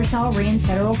than Ingersoll Rand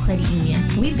Federal Credit Union.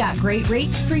 We've got great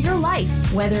rates for your life.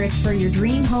 Whether it's for your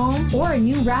dream home or a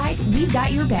new ride, we've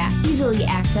got your back. Easily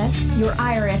access your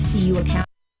IRFCU account.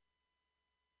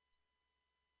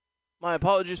 My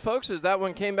apologies, folks, as that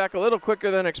one came back a little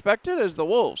quicker than expected as the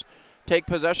Wolves take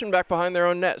possession back behind their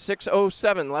own net.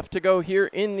 6:07 left to go here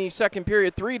in the second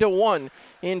period. 3-1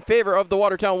 in favor of the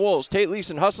Watertown Wolves. Tate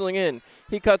Leeson hustling in.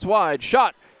 He cuts wide.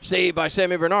 Shot. Saved by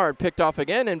Sammy Bernard, picked off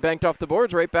again and banked off the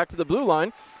boards right back to the blue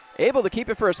line. Able to keep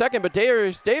it for a second, but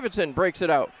Darius Davidson breaks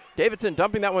it out. Davidson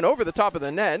dumping that one over the top of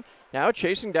the net. Now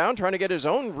chasing down, trying to get his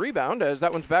own rebound as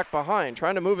that one's back behind,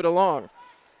 trying to move it along.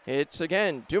 It's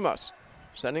again Dumas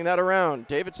sending that around.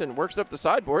 Davidson works up the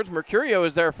sideboards. Mercurio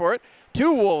is there for it.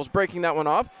 2 Wolves breaking that one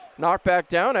off. Knocked back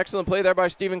down. Excellent play there by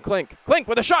Stephen Klink. Klink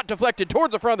with a shot deflected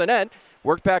towards the front of the net.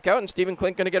 Worked back out, and Stephen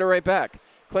Klink going to get it right back.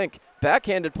 Klink,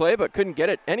 backhanded play, but couldn't get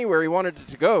it anywhere he wanted it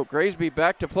to go. Graysby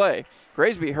back to play.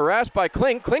 Graysby harassed by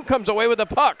Klink. Klink comes away with the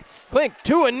puck. Klink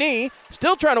to a knee,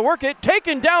 still trying to work it.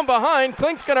 Taken down behind.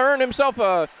 Klink's going to earn himself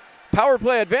a power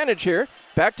play advantage here.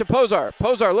 Back to Pozar.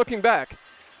 Pozar looking back.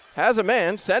 Has a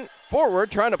man sent forward,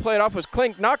 trying to play it off was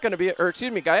Klink. Not going to be, or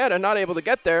excuse me, Gaeta not able to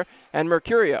get there. And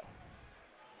Mercurio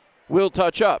will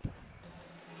touch up.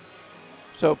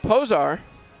 So Pozar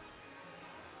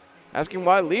asking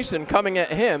why Leeson coming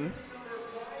at him.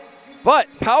 But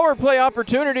power play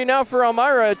opportunity now for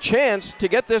Elmira, a chance to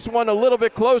get this one a little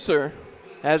bit closer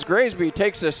as Graysby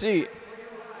takes a seat.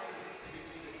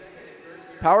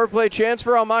 Power play chance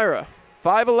for Elmira.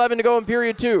 5:11 to go in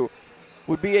period 2.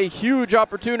 Would be a huge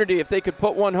opportunity if they could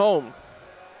put one home.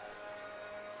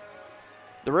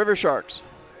 The River Sharks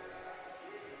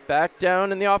back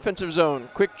down in the offensive zone.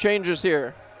 Quick changes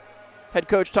here. Head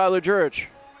coach Tyler Jurich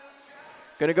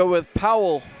going to go with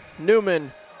Powell,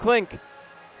 Newman, Klink,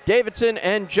 Davidson,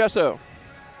 and Gesso.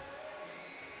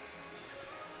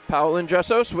 Powell and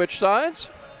Gesso switch sides.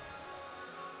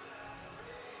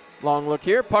 Long look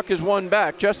here. Puck is won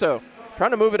back. Gesso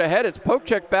trying to move it ahead. It's poke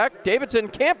check back. Davidson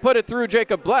can't put it through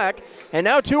Jacob Black. And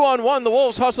now 2-on-1. The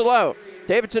Wolves hustle out.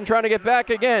 Davidson trying to get back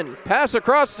again. Pass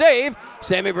across, save.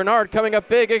 Sammy Bernard coming up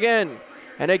big again.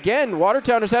 And again,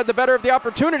 Watertown has had the better of the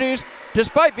opportunities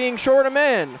despite being short a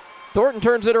man. Thornton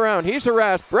turns it around. He's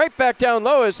harassed right back down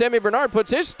low as Sammy Bernard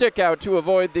puts his stick out to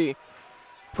avoid the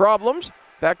problems.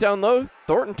 Back down low,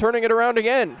 Thornton turning it around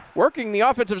again. Working the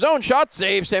offensive zone, shot,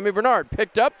 save, Sammy Bernard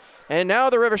picked up. And now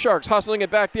the River Sharks hustling it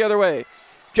back the other way.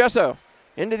 Gesso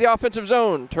into the offensive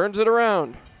zone, turns it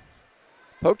around.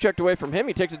 Poke checked away from him.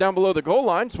 He takes it down below the goal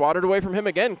line, swatted away from him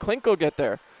again. Klink will get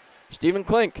there. Stephen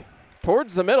Klink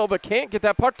towards the middle, but can't get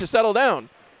that puck to settle down.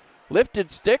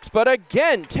 Lifted sticks, but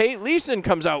again, Tate Leeson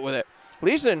comes out with it.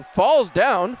 Leeson falls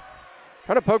down,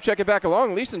 trying to poke check it back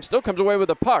along. Leeson still comes away with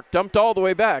the puck, dumped all the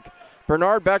way back.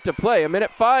 Bernard back to play,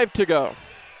 1:05 to go.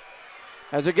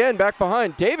 As again, back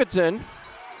behind, Davidson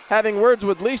having words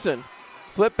with Leeson.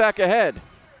 Flip back ahead.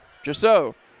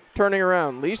 Gesso turning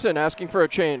around. Leeson asking for a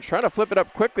change, trying to flip it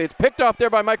up quickly. It's picked off there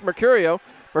by Mike Mercurio.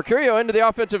 Mercurio into the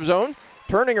offensive zone.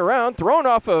 Turning around, thrown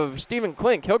off of Stephen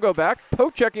Klink. He'll go back,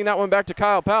 poke checking that one back to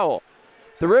Kyle Powell.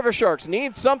 The River Sharks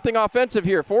need something offensive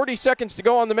here. 40 seconds to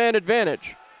go on the man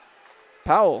advantage.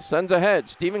 Powell sends ahead.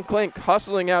 Stephen Klink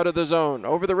hustling out of the zone,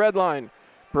 over the red line.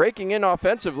 Breaking in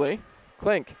offensively.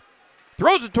 Klink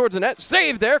throws it towards the net.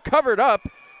 Save there, covered up.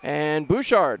 And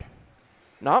Bouchard,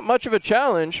 not much of a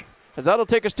challenge, as that'll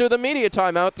take us to the media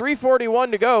timeout.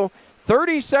 3:41 to go.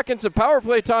 30 seconds of power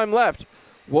play time left.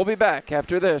 We'll be back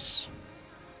after this.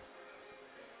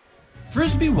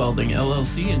 Frisbee Welding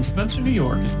LLC in Spencer, New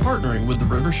York is partnering with the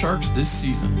River Sharks this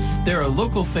season. They're a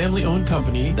local family-owned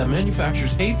company that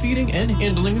manufactures hay feeding and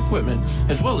handling equipment,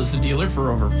 as well as a dealer for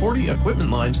over 40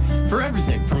 equipment lines for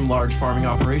everything from large farming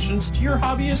operations to your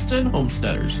hobbyists and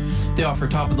homesteaders. They offer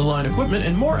top-of-the-line equipment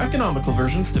and more economical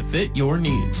versions to fit your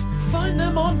needs. Find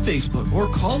them on Facebook or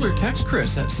call or text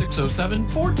Chris at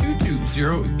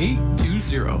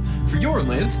 607-422-0820 for your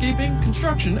landscaping,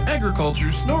 construction,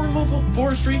 agriculture, snow removal,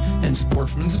 forestry, and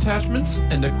sportsman's attachments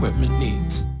and equipment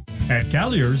needs. At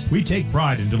Collier's, we take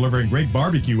pride in delivering great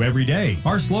barbecue every day.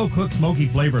 Our slow-cooked,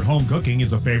 smoky-flavored home cooking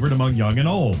is a favorite among young and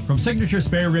old. From signature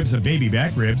spare ribs and baby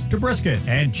back ribs to brisket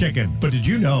and chicken. But did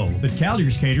you know that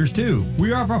Collier's caters too?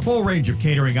 We offer a full range of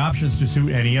catering options to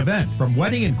suit any event, from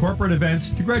wedding and corporate events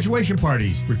to graduation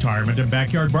parties, retirement and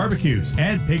backyard barbecues,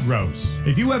 and pig roasts.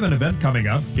 If you have an event coming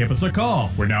up, give us a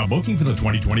call. We're now booking for the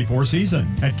 2024 season.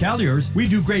 At Collier's, we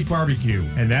do great barbecue,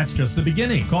 and that's just the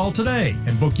beginning. Call today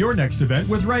and book your next event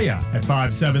with Rhea at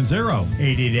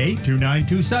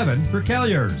 570-888-2927 for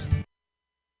Collier's.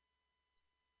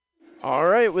 All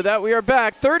right, with that, we are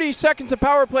back. 30 seconds of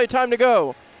power play time to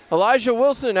go. Elijah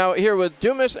Wilson out here with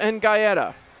Dumas and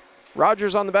Gaeta.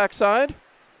 Rogers on the backside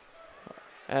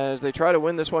as they try to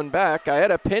win this one back.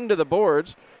 Gaeta pinned to the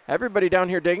boards. Everybody down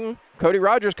here digging. Cody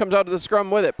Rogers comes out to the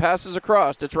scrum with it. Passes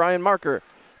across. It's Ryan Marker.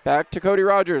 Back to Cody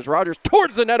Rogers. Rogers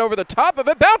towards the net over the top of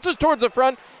it. Bounces towards the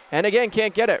front. And again,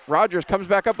 can't get it. Rogers comes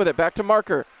back up with it. Back to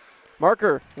Marker.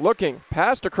 Marker looking.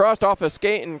 Passed across off a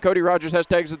skate, and Cody Rogers has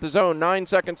to exit the zone. 9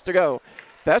 seconds to go.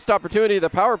 Best opportunity of the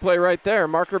power play right there.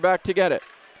 Marker back to get it.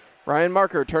 Ryan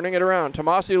Marker turning it around.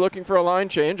 Tomasi looking for a line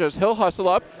change as he'll hustle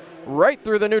up right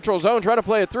through the neutral zone, trying to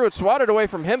play it through. It's swatted away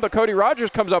from him, but Cody Rogers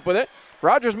comes up with it.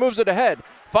 Rogers moves it ahead.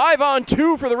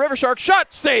 5-on-2 for the River Sharks.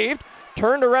 Shot saved.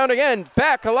 Turned around again.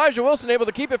 Back. Elijah Wilson able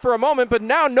to keep it for a moment, but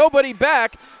now nobody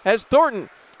back as Thornton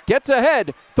gets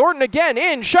ahead. Thornton again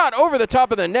in. Shot over the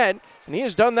top of the net. And he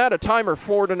has done that a time or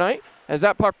 4 tonight as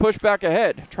that puck pushed back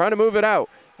ahead. Trying to move it out.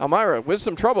 Elmira with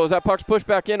some trouble as that puck's pushed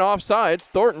back in offsides.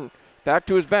 Thornton back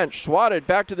to his bench. Swatted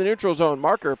back to the neutral zone.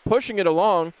 Marker pushing it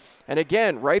along. And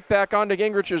again, right back onto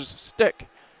Gingrich's stick.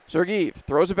 Sergeev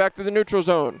throws it back to the neutral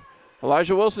zone.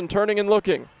 Elijah Wilson turning and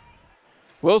looking.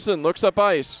 Wilson looks up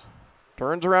ice.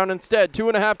 Turns around instead.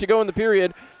 2.5 to go in the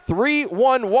period.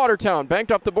 3-1 Watertown.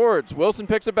 Banked off the boards. Wilson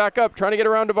picks it back up, trying to get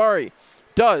around Davari.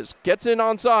 Does. Gets in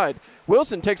onside.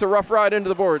 Wilson takes a rough ride into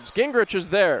the boards. Gingrich is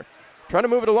there. Trying to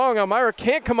move it along. Elmira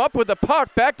can't come up with the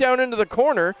puck. Back down into the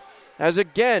corner. As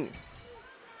again,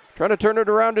 trying to turn it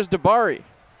around is Davari.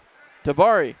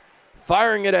 Davari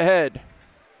firing it ahead.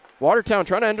 Watertown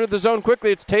trying to enter the zone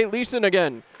quickly. It's Tate Leeson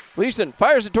again. Leeson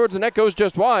fires it towards the net. Goes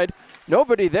just wide.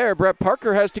 Nobody there. Brett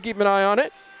Parker has to keep an eye on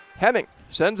it. Hemming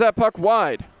sends that puck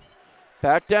wide.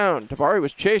 Back down. Davari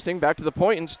was chasing. Back to the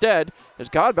point instead. As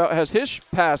Godbout has his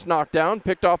pass knocked down.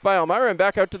 Picked off by Elmira and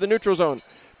back out to the neutral zone.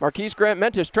 Marquise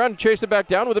Grant-Mentis trying to chase it back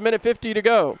down with 1:50 to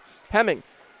go. Hemming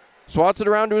swats it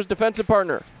around to his defensive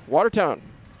partner. Watertown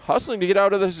hustling to get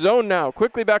out of the zone now.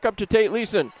 Quickly back up to Tate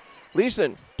Leeson.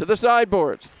 Leeson to the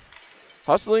sideboards.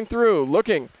 Hustling through.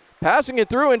 Looking. Passing it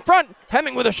through in front.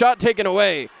 Hemming with a shot taken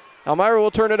away. Elmira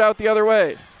will turn it out the other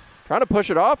way. Trying to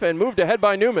push it off and moved ahead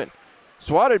by Newman.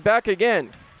 Swatted back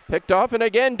again. Picked off and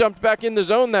again dumped back in the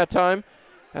zone that time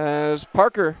as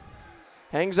Parker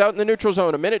hangs out in the neutral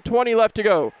zone. 1:20 left to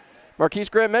go. Marquise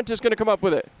Grant-Mentis going to come up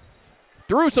with it.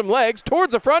 Through some legs.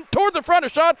 Towards the front. A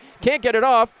shot. Can't get it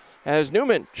off as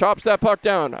Newman chops that puck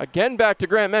down. Again back to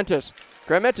Grant-Mentis.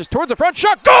 Grant-Mentis towards the front.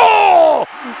 Shot. Goal!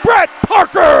 Brett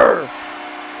Parker!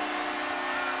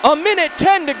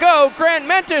 1:10 to go.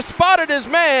 Grant-Mentis spotted his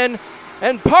man,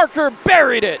 and Parker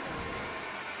buried it.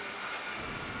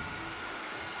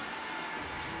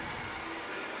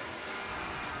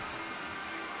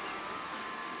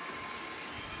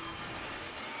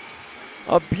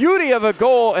 A beauty of a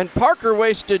goal, and Parker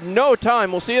wasted no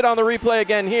time. We'll see it on the replay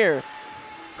again here.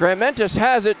 Grant-Mentis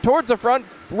has it towards the front,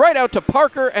 right out to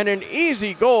Parker, and an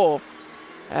easy goal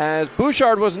as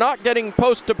Bouchard was not getting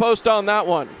post to post on that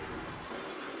one.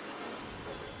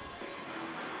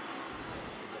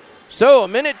 So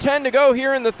 1:10 to go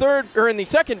here in the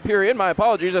second period. My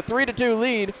apologies. A 3-2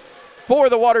 lead for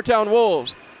the Watertown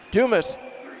Wolves. Dumas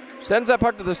sends that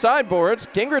puck to the sideboards.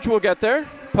 Gingrich will get there.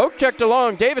 Poke checked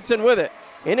along. Davidson with it.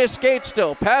 In his skates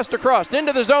still. Passed across.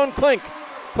 Into the zone. Klink.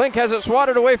 Klink has it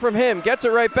swatted away from him. Gets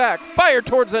it right back. Fired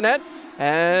towards the net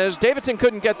as Davidson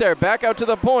couldn't get there. Back out to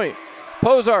the point.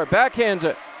 Posar backhands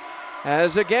it.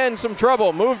 As again some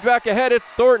trouble. Moved back ahead.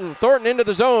 It's Thornton. Thornton into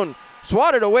the zone.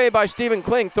 Swatted away by Stephen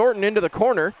Klink. Thornton into the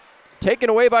corner. Taken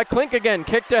away by Klink again.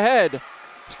 Kicked ahead.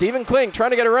 Stephen Klink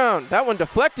trying to get around. That one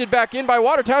deflected back in by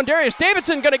Watertown. Darius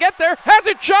Davidson going to get there. Has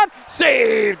it shot.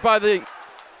 Saved by the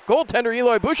goaltender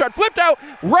Eloy Bouchard. Flipped out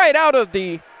right out of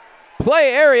the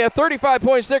play area.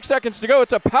 35.6 seconds to go.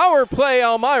 It's a power play,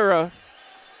 Elmira.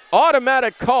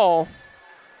 Automatic call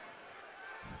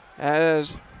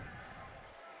as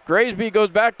Graysby goes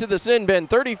back to the sin bin.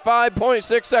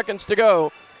 35.6 seconds to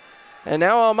go. And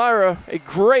now Elmira, a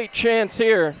great chance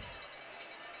here,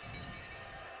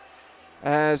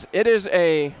 as it is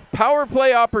a power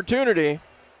play opportunity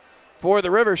for the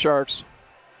River Sharks.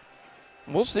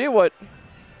 We'll see what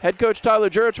head coach Tyler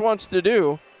Jurich wants to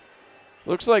do.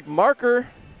 Looks like Marker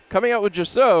coming out with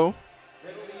Jusso,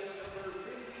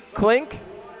 Klink,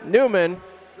 Newman,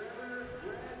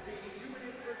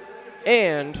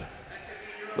 and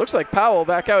looks like Powell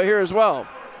back out here as well.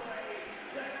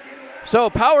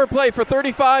 So power play for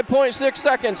 35.6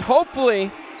 seconds.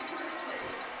 Hopefully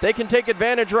they can take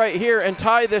advantage right here and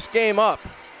tie this game up.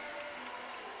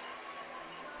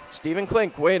 Stephen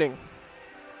Klink waiting.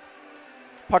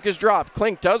 Puck is dropped.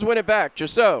 Klink does win it back.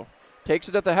 Jusso takes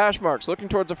it at the hash marks, looking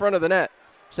towards the front of the net.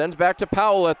 Sends back to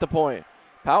Powell at the point.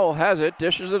 Powell has it,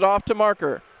 dishes it off to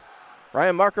Marker.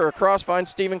 Ryan Marker across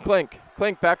finds Stephen Klink.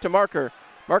 Klink back to Marker.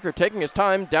 Marker taking his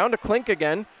time, down to Klink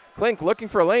again. Klink looking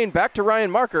for a lane, back to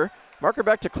Ryan Marker. Marker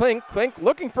back to Klink. Klink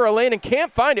looking for a lane and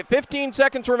can't find it. 15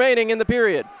 seconds remaining in the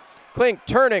period. Klink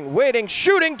turning, waiting,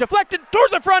 shooting, deflected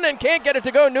towards the front and can't get it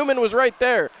to go. Newman was right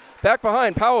there. Back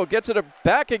behind, Powell gets it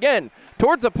back again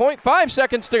towards the point. 5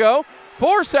 seconds to go.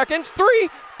 4 seconds, 3,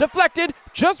 deflected,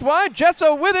 just wide.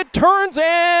 Jusso with it, turns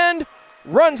and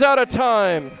runs out of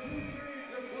time.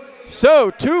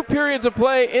 So 2 periods of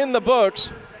play in the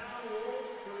books.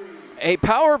 A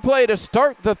power play to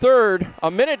start the third,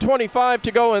 a minute 25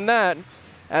 to go in that,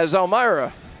 as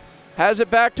Elmira has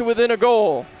it back to within a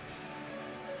goal.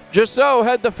 Jusso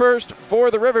had the first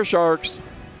for the River Sharks,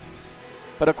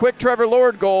 but a quick Trevor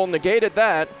Lord goal negated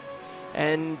that.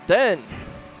 And then,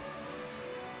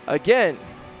 again,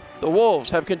 the Wolves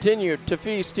have continued to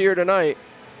feast here tonight.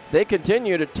 They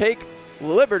continue to take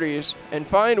liberties and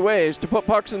find ways to put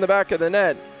pucks in the back of the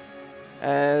net,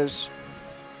 as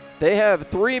they have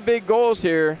 3 big goals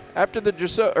here. After the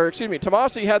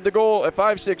Tomasi had the goal at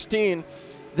 5:16.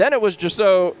 Then it was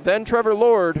Jusso, then Trevor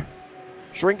Lord,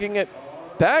 shrinking it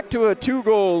back to a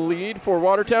 2-goal lead for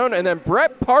Watertown. And then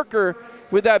Brett Parker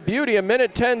with that beauty, a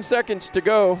minute 10 seconds to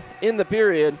go in the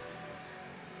period.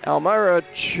 Elmira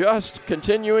just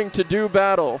continuing to do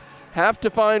battle. Have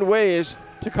to find ways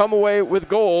to come away with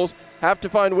goals. Have to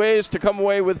find ways to come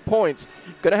away with points.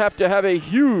 Going to have a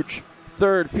huge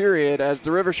third period as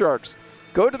the River Sharks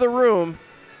go to the room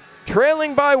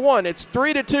trailing by 1. It's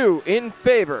 3-2 in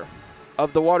favor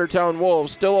of the Watertown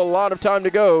Wolves. Still a lot of time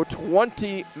to go.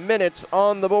 20 minutes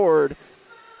on the board,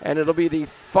 and it'll be the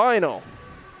final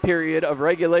period of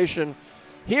regulation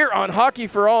here on Hockey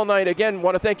for All Night. Again,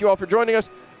 want to thank you all for joining us.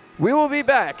 We will be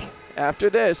back after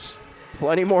this.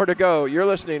 Plenty more to go. You're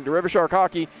listening to River Shark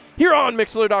Hockey here on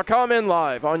Mixler.com and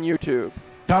live on YouTube.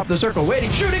 Top of the circle, waiting,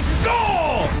 shooting,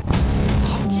 goal!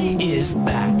 Hockey is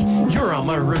back. Your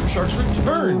Elmira River Sharks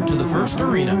return to the First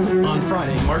Arena on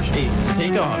Friday, March 8th to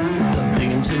take on the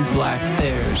Binghamton Black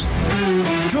Bears.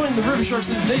 Join the River Sharks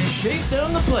as they chase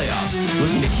down the playoffs,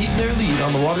 looking to keep their lead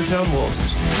on the Watertown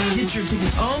Wolves. Get your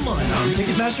tickets online on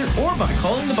Ticketmaster or by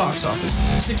calling the box office,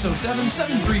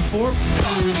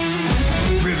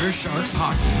 607-734-PUCK. River Sharks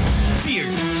Hockey. Fear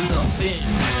the Fin.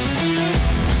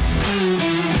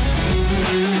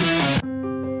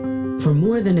 For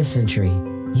more than a century,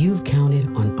 you've counted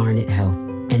on Arnett Health,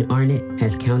 and Arnett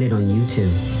has counted on you too.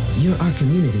 You're our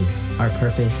community, our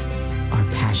purpose, our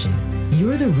passion.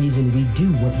 You're the reason we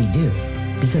do what we do,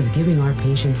 because giving our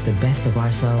patients the best of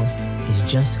ourselves is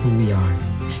just who we are.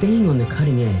 Staying on the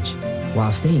cutting edge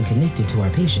while staying connected to our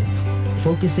patients,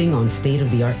 focusing on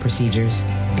state-of-the-art procedures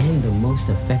and the most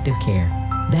effective care.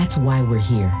 That's why we're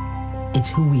here. It's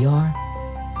who we are.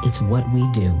 It's what we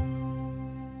do.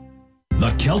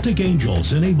 The Celtic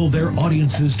Angels enable their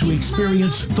audiences to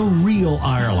experience the real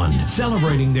Ireland,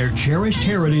 celebrating their cherished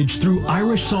heritage through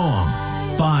Irish song.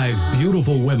 5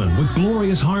 beautiful women with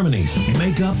glorious harmonies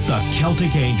make up the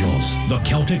Celtic Angels. The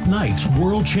Celtic Knights,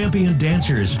 world champion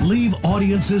dancers, leave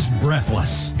audiences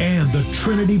breathless. And the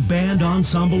Trinity Band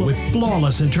Ensemble with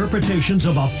flawless interpretations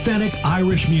of authentic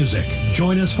Irish music.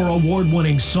 Join us for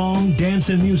award-winning song, dance,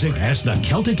 and music as the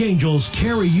Celtic Angels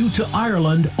carry you to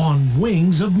Ireland on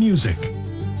Wings of Music.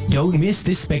 Don't miss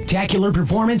this spectacular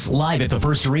performance live at the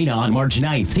First Arena on March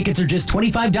 9th. Tickets are just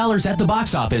 $25 at the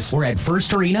box office or at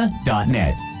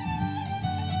firstarena.net.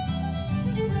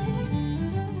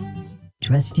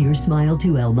 Trust your smile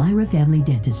to Elmira Family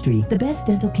Dentistry, the best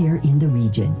dental care in the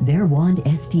region. Their wand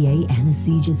STA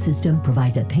anesthesia system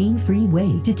provides a pain-free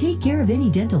way to take care of any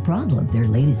dental problem. Their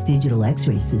latest digital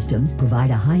x-ray systems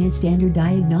provide a highest standard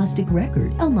diagnostic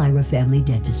record. Elmira Family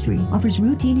Dentistry offers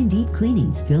routine and deep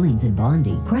cleanings, fillings and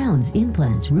bonding, crowns,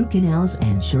 implants, root canals,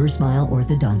 and Sure Smile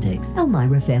orthodontics.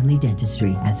 Elmira Family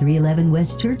Dentistry at 311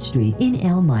 West Church Street in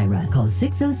Elmira. Call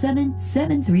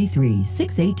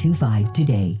 607-733-6825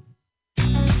 today.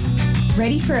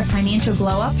 Ready for a financial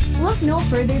glow-up? Look no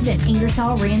further than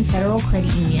Ingersoll Rand Federal Credit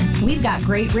Union. We've got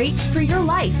great rates for your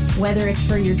life. Whether it's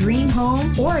for your dream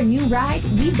home or a new ride,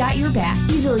 we've got your back.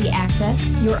 Easily access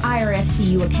your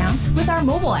IRFCU accounts with our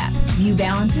mobile app. View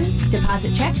balances,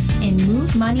 deposit checks, and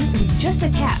move money with just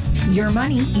a tap. Your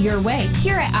money, your way.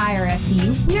 Here at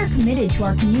IRFCU, we are committed to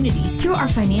our community through our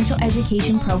financial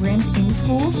education programs in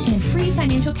schools and free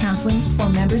financial counseling for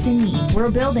members in need.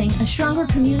 We're building a stronger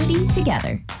community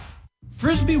together.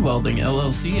 Frisbee Welding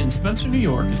LLC in Spencer, New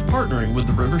York is partnering with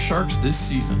the River Sharks this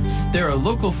season. They're a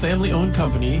local family-owned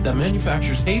company that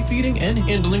manufactures hay feeding and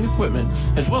handling equipment,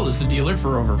 as well as a dealer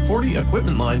for over 40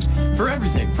 equipment lines for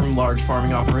everything from large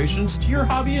farming operations to your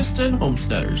hobbyists and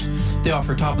homesteaders. They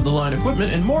offer top-of-the-line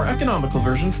equipment and more economical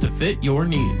versions to fit your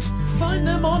needs. Find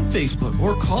them on Facebook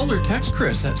or call or text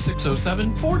Chris at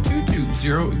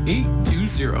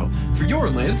 607-422-0820 for your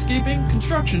landscaping,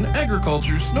 construction,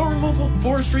 agriculture, snow removal,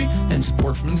 forestry, and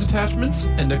sportsman's attachments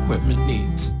and equipment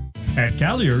needs. At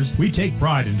Collier's, we take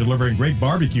pride in delivering great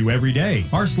barbecue every day.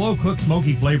 Our slow-cooked,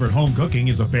 smoky-flavored home cooking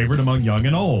is a favorite among young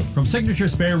and old, from signature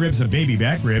spare ribs and baby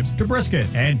back ribs to brisket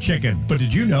and chicken. But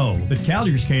did you know that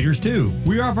Collier's caters too?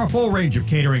 We offer a full range of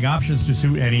catering options to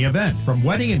suit any event, from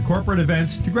wedding and corporate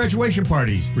events to graduation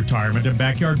parties, retirement and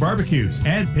backyard barbecues,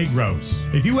 and pig roasts.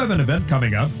 If you have an event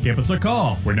coming up, give us a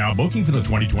call. We're now booking for the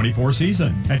 2024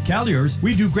 season. At Collier's,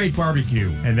 we do great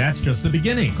barbecue, and that's just the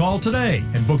beginning. Call today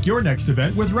and book your next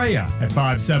event with Rhea at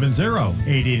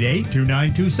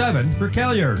 570-888-2927 for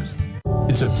Collier's.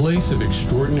 It's a place of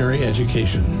extraordinary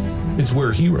education. It's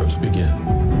where heroes begin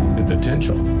and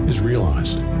potential is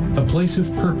realized. A place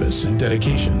of purpose and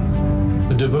dedication.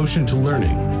 A devotion to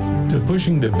learning, to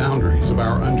pushing the boundaries of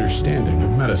our understanding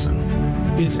of medicine.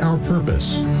 It's our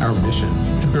purpose, our mission,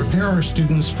 to prepare our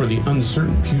students for the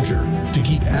uncertain future, to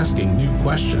keep asking new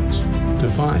questions, to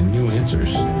find new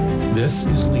answers. This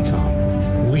is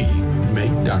LECOM. We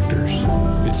make doctors.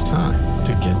 It's time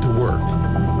to get to work.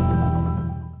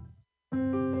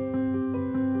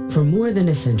 For more than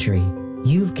a century,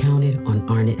 you've counted on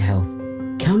Arnett Health.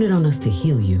 Counted on us to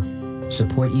heal you,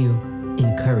 support you,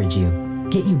 encourage you,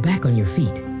 get you back on your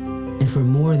feet. And for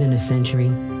more than a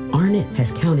century, Arnett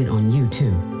has counted on you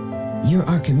too. You're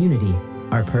our community,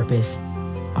 our purpose,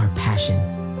 our passion.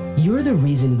 You're the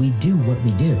reason we do what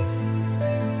we do.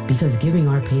 Because giving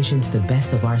our patients the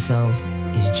best of ourselves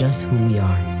is just who we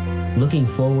are. Looking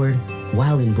forward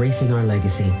while embracing our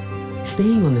legacy.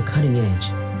 Staying on the cutting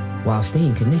edge while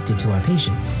staying connected to our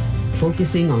patients.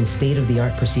 Focusing on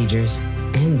state-of-the-art procedures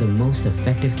and the most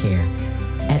effective care.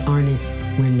 At Arnett,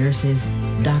 we're nurses,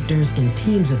 doctors, and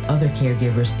teams of other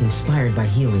caregivers inspired by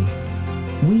healing.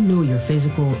 We know your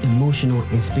physical, emotional,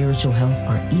 and spiritual health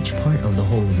are each part of the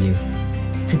whole of you.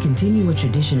 To continue a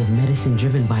tradition of medicine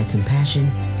driven by compassion,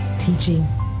 teaching,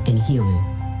 and healing.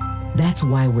 That's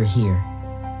why we're here.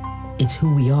 It's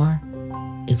who we are.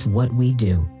 It's what we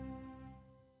do.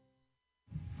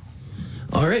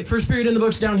 All right, first period in the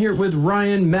books down here with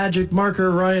Ryan Magic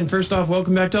Marker. Ryan, first off,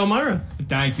 welcome back to Elmira.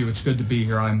 Thank you. It's good to be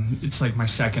here. It's like my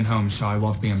second home, so I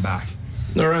love being back.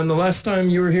 Now, Ryan, the last time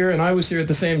you were here and I was here at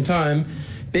the same time,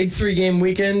 big 3-game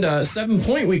weekend,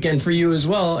 7-point weekend for you as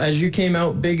well, as you came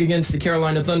out big against the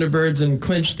Carolina Thunderbirds and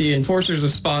clinched the Enforcers a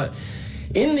spot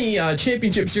in the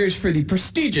championship series for the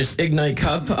prestigious Ignite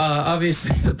Cup.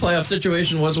 Obviously, the playoff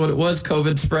situation was what it was.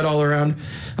 COVID spread all around.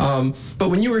 But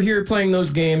when you were here playing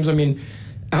those games, I mean,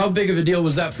 how big of a deal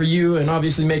was that for you, and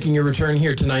obviously making your return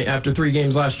here tonight after 3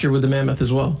 games last year with the Mammoth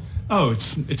as well? Oh,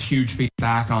 it's huge being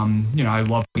back. I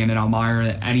love being in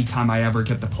Elmira. Anytime I ever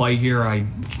get to play here, I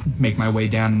make my way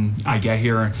down and I get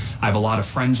here. I have a lot of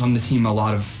friends on the team, a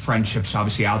lot of friendships,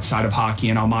 obviously, outside of hockey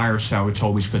in Elmira, so it's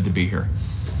always good to be here.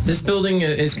 This building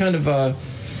is kind of,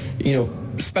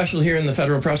 special here in the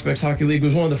Federal Prospects Hockey League. It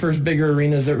was one of the first bigger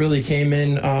arenas that really came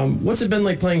in. What's it been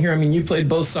like playing here? I mean, you played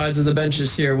both sides of the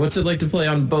benches here. What's it like to play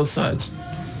on both sides?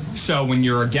 So when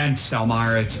you're against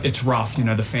Elmira, it's rough.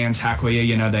 The fans heckle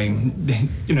you. They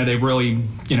really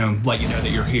let you know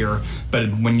that you're here. But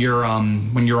when you're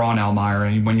on Elmira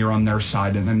and when you're on their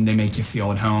side, and they make you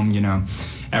feel at home.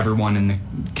 Everyone in the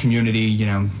community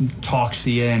talks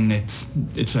to you, and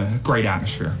it's a great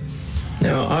atmosphere.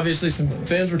 Now, obviously, some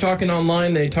fans were talking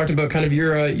online. They talked about kind of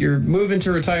your move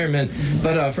into retirement.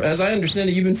 But as I understand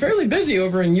it, you've been fairly busy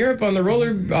over in Europe on the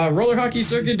roller hockey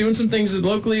circuit, doing some things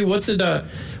locally. What's it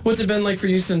been like for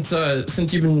you since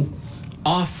you've been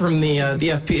off from the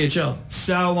FPHL?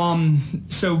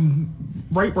 So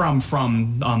right where I'm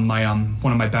from,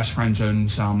 one of my best friends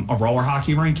owns a roller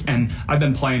hockey rink, and I've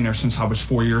been playing there since I was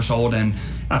 4 years old, and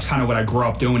that's kind of what I grew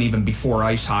up doing even before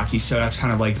ice hockey. So that's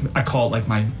kind of like, I call it like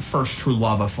my first true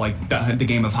love of like the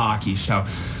game of hockey. So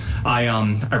I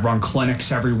run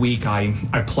clinics every week.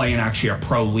 I play in actually a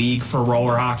pro league for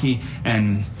roller hockey,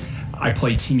 and I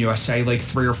played Team USA like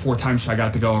 3 or 4 times, so I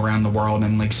got to go around the world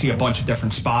and like see a bunch of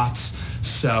different spots.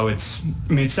 So it's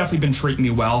definitely been treating me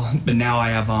well. But now I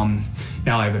have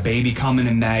a baby coming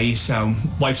in May, so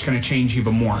life's going to change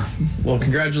even more. Well,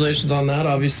 congratulations on that.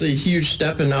 Obviously, a huge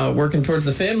step in working towards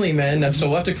the family, man. So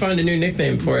we'll have to find a new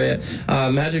nickname for you.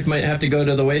 Magic might have to go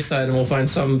to the wayside, and we'll find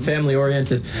something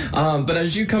family-oriented. But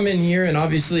as you come in here, and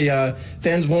obviously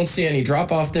fans won't see any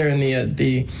drop-off there in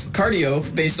the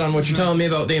cardio, based on what you're telling me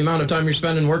about the amount of time you're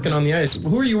spending working on the ice.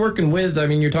 Who are you working with? I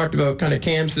mean, you talked about kind of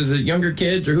camps. Is it younger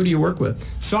kids, or who do you work with?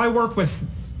 So I work with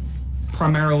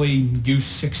primarily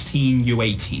U16,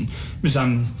 U18, because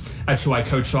that's who I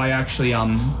coach. So I actually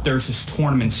there's this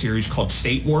tournament series called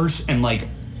State Wars, and like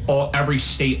every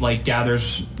state like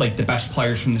gathers like the best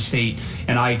players from the state,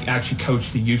 and I actually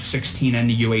coach the U16 and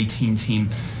the U18 team.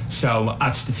 So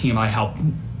that's the team I help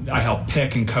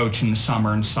pick and coach in the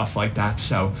summer and stuff like that.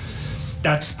 So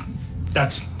that's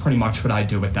pretty much what I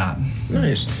do with that.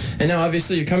 Nice. And now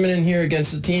obviously you're coming in here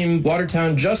against a team,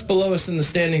 Watertown, just below us in the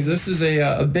standings. This is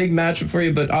a big matchup for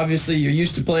you, but obviously you're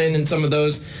used to playing in some of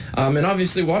those. And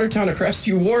obviously Watertown, a crest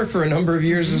you wore for a number of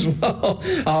years as well.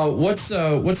 What's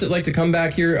it like to come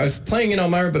back here playing in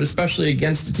Elmira, but especially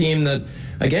against a team that,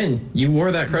 again, you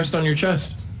wore that crest on your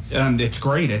chest? It's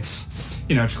great.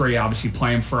 It's great, obviously,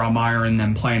 playing for Elmira and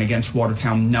then playing against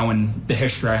Watertown, knowing the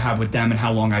history I have with them and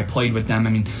how long I played with them. I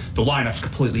mean, the lineup's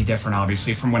completely different,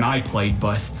 obviously, from when I played,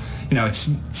 but,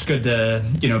 it's good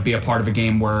to, be a part of a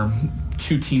game where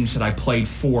 2 teams that I played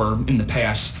for in the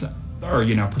past are,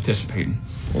 participating.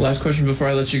 Well, last question before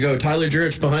I let you go. Tyler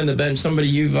Jurich behind the bench, somebody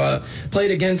you've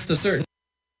played against a certain...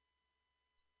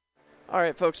 All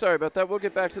right, folks, sorry about that. We'll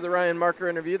get back to the Ryan Marker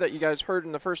interview that you guys heard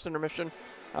in the first intermission.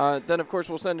 Then, of course,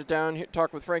 we'll send it down,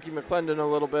 talk with Frankie McClendon a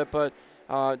little bit. But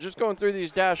just going through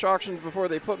these dash auctions before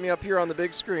they put me up here on the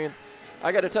big screen,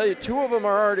 I got to tell you, 2 of them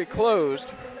are already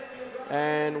closed.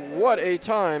 And what a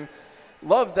time.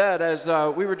 Love that, as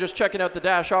we were just checking out the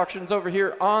dash auctions over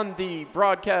here on the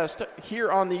broadcast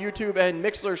here on the YouTube and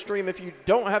Mixlr stream. If you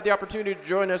don't have the opportunity to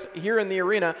join us here in the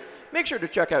arena, make sure to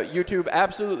check out YouTube,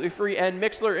 absolutely free, and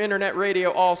Mixlr Internet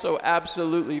Radio, also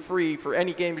absolutely free for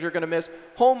any games you're going to miss,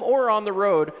 home or on the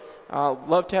road.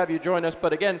 Love to have you join us.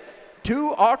 But again,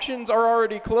 2 auctions are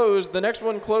already closed. The next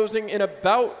one closing in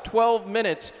about 12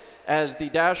 minutes as the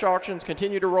dash auctions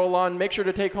continue to roll on. Make sure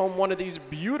to take home one of these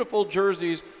beautiful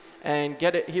jerseys and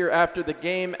get it here after the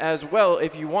game as well.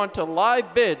 If you want to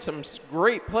live bid some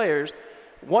great players,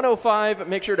 105,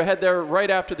 make sure to head there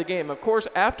right after the game. Of course,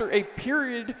 after a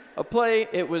period of play,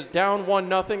 it was down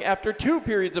 1-0. After 2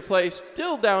 periods of play,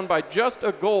 still down by just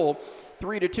a goal,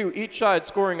 3-2, each side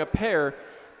scoring a pair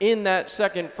in that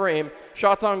second frame.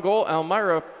 Shots on goal,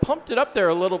 Elmira pumped it up there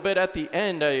a little bit at the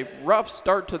end. A rough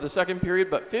start to the second period,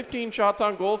 but 15 shots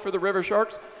on goal for the River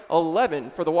Sharks,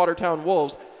 11 for the Watertown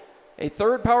Wolves. A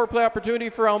third power play opportunity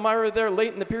for Elmira there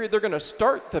late in the period. They're going to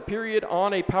start the period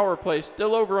on a power play.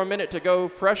 Still over a minute to go.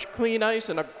 Fresh, clean ice,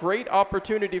 and a great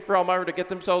opportunity for Elmira to get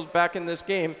themselves back in this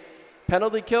game.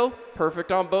 Penalty kill,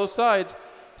 perfect on both sides.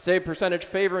 Save percentage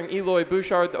favoring Eloy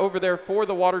Bouchard over there for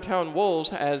the Watertown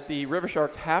Wolves, as the River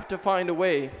Sharks have to find a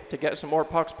way to get some more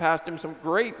pucks past him. Some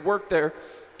great work there.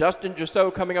 Dustin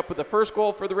Jasso coming up with the first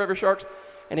goal for the River Sharks.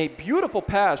 And a beautiful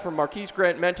pass from Marquise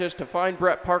Grant-Mentis to find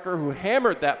Brett Parker, who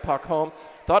hammered that puck home.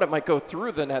 Thought it might go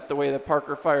through the net the way that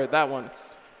Parker fired that one.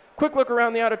 Quick look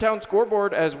around the out-of-town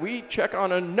scoreboard as we check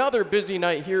on another busy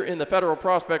night here in the Federal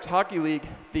Prospects Hockey League.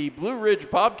 The Blue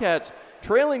Ridge Bobcats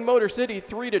trailing Motor City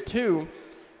 3-2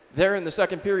 there in the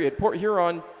second period. Port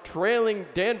Huron trailing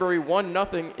Danbury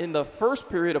 1-0 in the first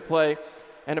period of play.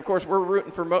 And, of course, we're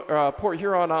rooting for Port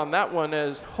Huron on that one,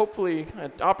 as hopefully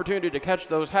an opportunity to catch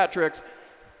those hat tricks.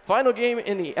 Final game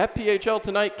in the FPHL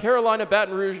tonight, Carolina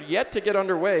Baton Rouge yet to get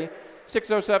underway.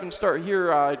 6:07 start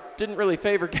here didn't really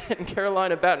favor getting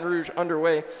Carolina Baton Rouge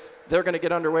underway. They're going to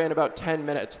get underway in about 10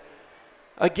 minutes.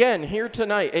 Again, here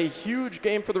tonight, a huge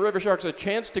game for the River Sharks, a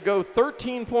chance to go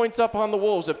 13 points up on the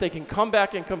Wolves if they can come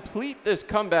back and complete this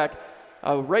comeback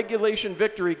A regulation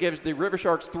victory gives the River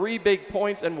Sharks 3 big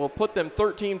points and will put them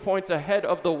 13 points ahead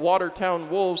of the Watertown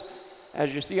Wolves.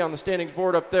 As you see on the standings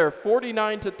board up there,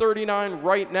 49-39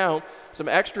 right now. Some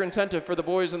extra incentive for the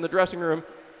boys in the dressing room.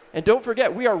 And don't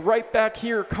forget, we are right back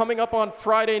here coming up on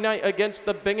Friday night against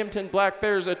the Binghamton Black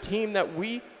Bears, a team that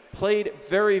we played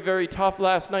very, very tough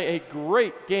last night. A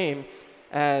great game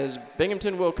as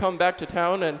Binghamton will come back to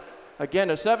town. And again,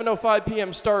 a 7:05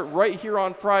 p.m. start right here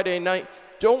on Friday night.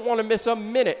 Don't want to miss a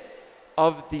minute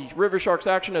of the River Sharks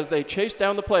action as they chase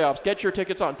down the playoffs. Get your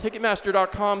tickets on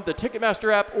Ticketmaster.com, the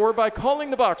Ticketmaster app, or by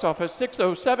calling the box office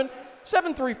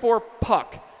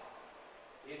 607-734-PUCK.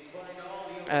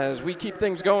 As we keep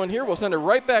things going here, we'll send it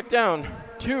right back down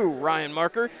to Ryan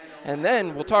Marker, and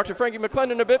then we'll talk to Frankie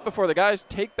McClendon a bit before the guys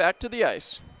take back to the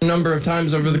ice. A number of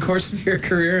times over the course of your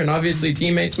career, and obviously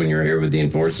teammates when you were here with the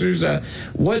Enforcers.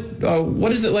 What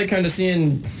is it like kind of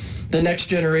seeing the next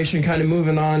generation kind of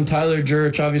moving on? Tyler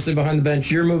Jurich, obviously behind the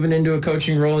bench. You're moving into a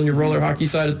coaching role in your roller hockey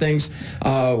side of things.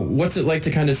 What's it like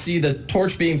to kind of see the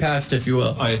torch being passed, if you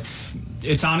will?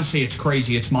 It's honestly, it's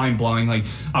crazy. It's mind-blowing. Like,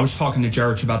 I was talking to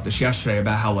Jurich about this yesterday,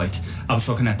 about how, like, I was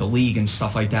looking at the league and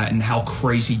stuff like that and how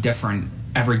crazy different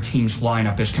every team's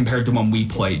lineup is compared to when we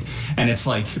played. And it's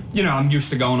like, you know, I'm used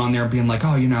to going on there and being like,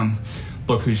 oh, you know,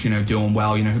 look who's, you know, doing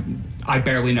well, you know. I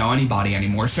barely know anybody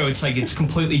anymore, so it's like it's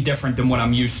completely different than what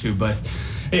I'm used to. But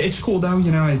it's cool though,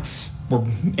 you know. We're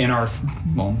in our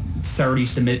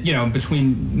 30s to mid, you know,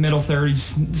 between middle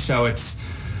 30s, so it's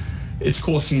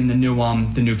cool seeing the new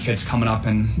kids coming up,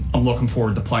 and I'm looking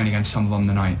forward to playing against some of them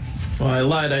tonight. Well, I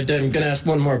lied. I'm going to ask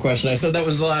one more question. I said that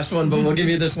was the last one, but we'll give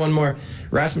you this one more.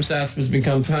 Rasmus Asp has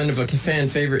become kind of a fan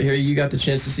favorite here. You got the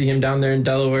chance to see him down there in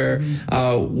Delaware.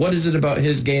 What is it about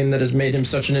his game that has made him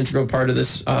such an integral part of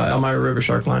this Elmira River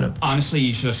Shark lineup? Honestly,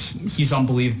 he's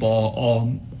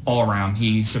unbelievable all around.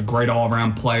 He's a great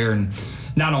all-around player, and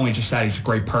not only just that, he's a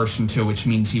great person too, which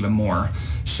means even more.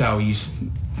 So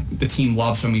the team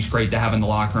loves him. He's great to have in the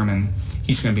locker room, and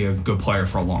he's going to be a good player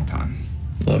for a long time.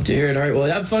 Love to hear it. All right, well,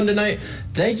 have fun tonight.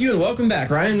 Thank you, and welcome back,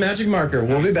 Ryan Magic Marker.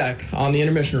 We'll be back on the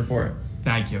Intermission Report.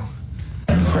 Thank you.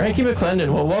 Frankie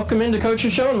McClendon, well, welcome into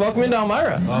Coach's Show and welcome into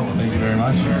Elmira. Well, thank you very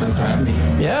much. Thanks for having me.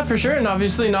 Yeah, for sure, and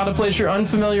obviously not a place you're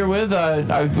unfamiliar with.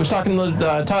 I was talking with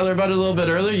Tyler about it a little bit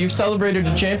earlier. You've celebrated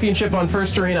a championship on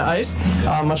First Arena ice,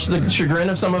 much to the chagrin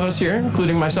of some of us here,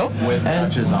 including myself. With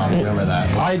touches on, remember that.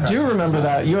 I do remember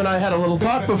that. You and I had a little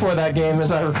talk before that game,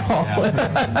 as I recall.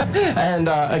 Yeah. And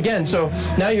again, so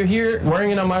now you're here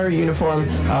wearing an Elmira uniform.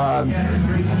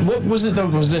 What was it that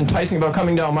was enticing about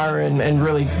coming to Elmira and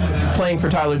really playing for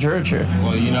Tyler Jurich here?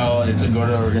 Well, you know, it's a good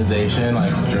organization.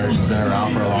 Like, Jurich has been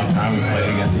around for a long time. We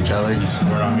played against each other. He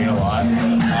scored on me a lot.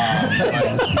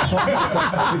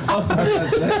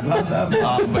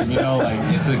 But, you know, like,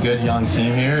 it's a good young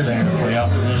team here. They're in a playoff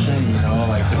position. You know,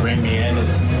 like, to bring me in,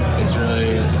 it's a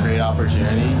great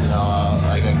opportunity. You know,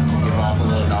 like, I can give off a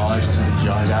little knowledge to these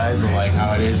young guys of, like,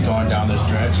 how it is going down the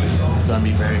stretch. It's going to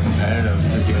be very competitive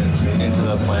to get into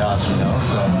the playoffs, you know.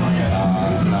 So,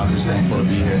 I'm just thankful to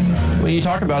be here. When you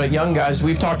talk about it, young guys,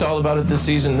 we've talked all about it this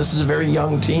season. This is a very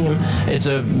young team. It's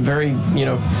a very, you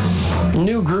know,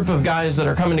 new group of guys that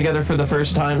are coming together for the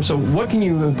first time. So what can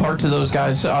you impart to those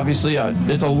guys? Obviously,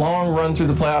 it's a long run through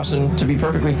the playoffs, and to be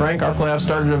perfectly frank, our playoffs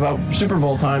started about Super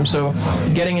Bowl time. So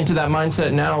getting into that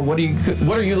mindset now, what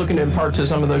are you looking to impart to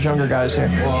some of those younger guys here?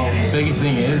 Well, the biggest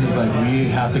thing is like we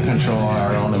have to control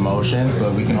our own emotions,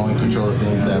 but we can only control the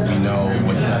things that we know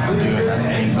what's best to do, and that's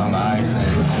things on the ice.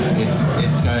 And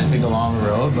it's going to take a long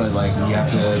road, but like we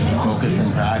have to be focused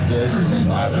in practice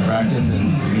and after practice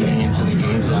and leading into the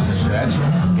games down the stretch.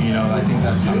 You know, I think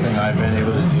that's something I've been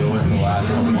able to deal with in the last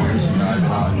couple years. You know, I've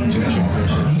been on 2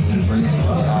 championship teams.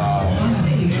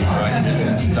 I can just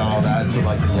install that to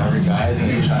like the younger guys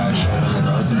and try to show them the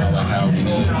most about like how we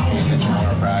need to pay attention more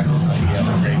in practice. Like we have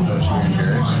a great coach here in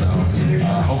Jurich, so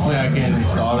hopefully I can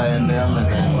install that in them, and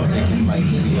then they can like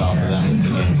easy off of them into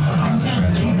games down the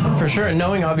stretch. For sure, and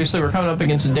knowing obviously we're coming up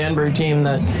against a Danbury team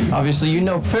that obviously you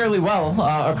know fairly well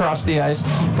across the ice,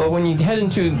 but when you head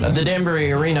into the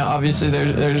Danbury arena, obviously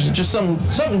there's just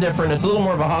something different. It's a little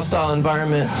more of a hostile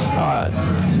environment.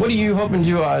 What are you hoping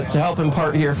to help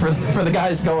impart here for the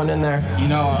guys going in there? You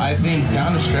know, I think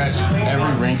down the stretch,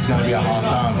 every rink's going to be a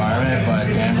hostile environment, but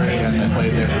Danbury, yes, I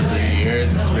played there for 3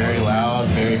 years. It's very loud,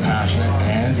 very passionate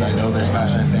fans. I know there's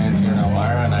passionate fans here in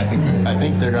Elmira, and I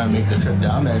think they're going to make the trip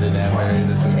down there to Danbury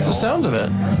this weekend. It's the sound of it.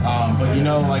 But, you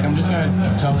know, like, I'm just going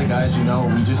to tell the guys, you know,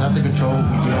 we just have to control what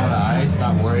we do on the ice,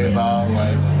 not worry about,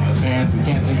 like, the fans. We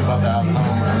can't think about the outcome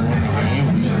or winning the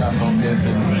game. We just got to focus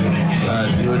and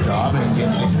do a job and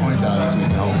get 6 points out this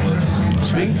weekend, hopefully.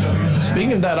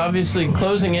 Speaking of that, obviously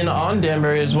closing in on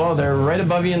Danbury as well. They're right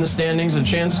above you in the standings, a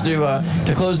chance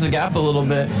to close the gap a little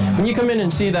bit. When you come in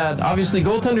and see that, obviously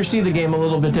goaltenders see the game a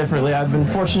little bit differently. I've been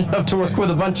fortunate enough to work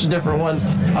with a bunch of different ones.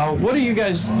 What do you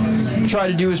guys try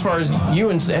to do as far as you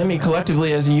and Sammy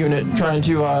collectively as a unit, trying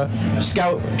to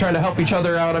scout, trying to help each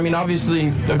other out? I mean, obviously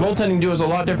the goaltending duo is a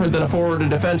lot different than a forward or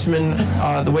defenseman,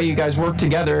 the way you guys work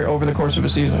together over the course of a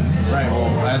season. Right,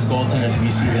 well, as goaltenders, we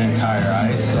see the entire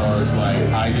ice, so it's like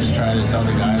I just try to tell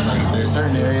the guys, like, if there's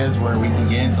certain areas where we can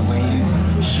get into lanes,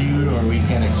 shoot, or we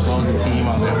can expose the team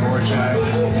on their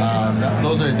forecheck,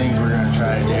 those are the things we're going to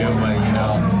try to do. But, you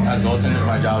know, as goaltenders,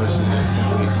 my job is to just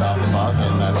simply stop the puck,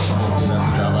 and hopefully that's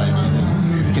a job I need to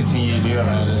continue to do. I've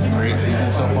had a great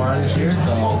season so far this year,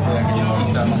 so hopefully I can just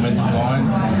keep that momentum going.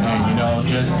 And, you know,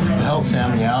 just to help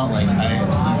Sammy out, like,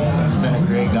 he's been a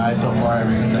great guy so far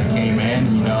ever since I came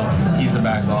in. You know, he's the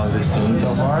backbone of this team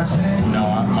so far. You know,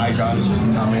 my job is just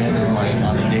to come in and, like,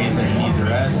 on the days that he needs a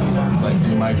rest, like,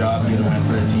 do my job, get a win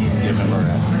for the team, give him a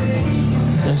rest.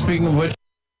 And speaking of which,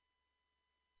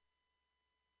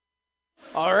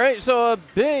 all right, so a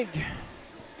big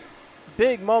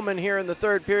moment here in the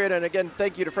third period. And again,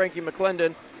 thank you to Frankie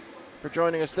McClendon for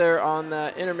joining us there on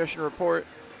that intermission report.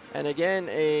 And again,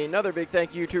 another big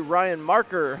thank you to Ryan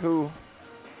Marker, who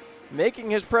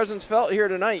making his presence felt here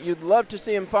tonight. You'd love to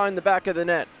see him find the back of the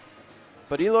net.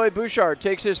 But Eloy Bouchard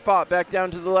takes his spot back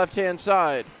down to the left-hand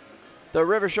side. The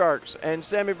River Sharks and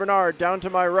Sammy Bernard down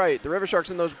to my right. The River Sharks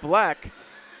in those black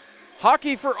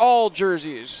Hockey for All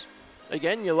jerseys.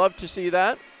 Again, you love to see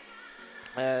that.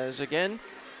 As again,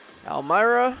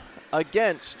 Elmira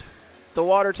against the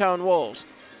Watertown Wolves.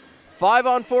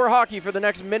 5-on-4 hockey for the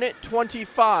next minute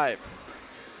 25.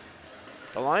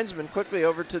 The linesman quickly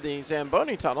over to the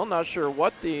Zamboni tunnel. Not sure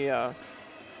what the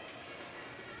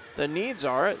needs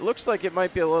are. It looks like it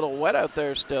might be a little wet out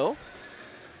there still.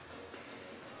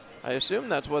 I assume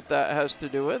that's what that has to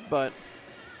do with, but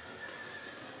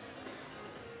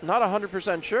not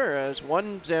 100% sure, as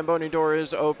one Zamboni door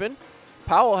is open.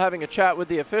 Powell having a chat with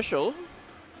the official.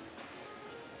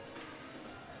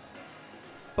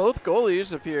 Both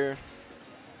goalies appear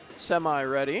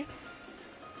semi-ready.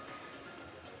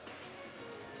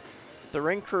 The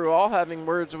ring crew all having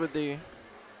words with the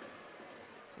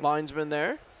linesman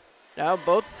there. Now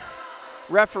both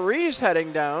referees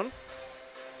heading down.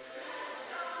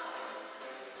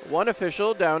 One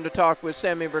official down to talk with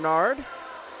Sammy Bernard.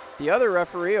 The other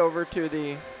referee over to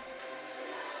the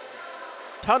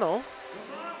tunnel,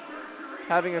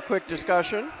 having a quick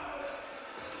discussion.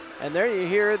 And there you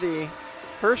hear the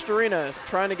First Arena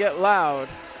trying to get loud.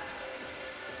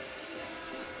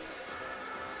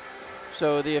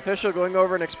 So the official going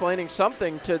over and explaining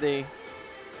something to the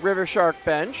River Shark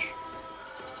bench.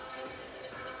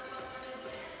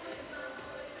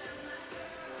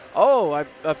 Oh, it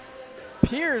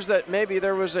appears that maybe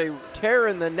there was a tear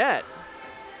in the net.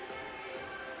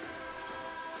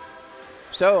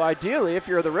 So ideally, if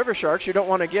you're the River Sharks, you don't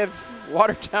want to give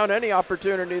Watertown any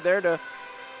opportunity there to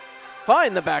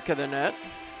find the back of the net.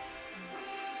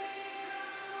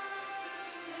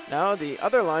 Now the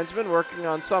other linesman working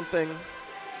on something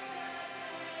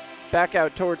back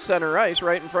out towards center ice,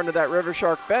 right in front of that River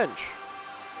Shark bench.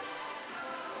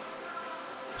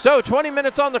 So 20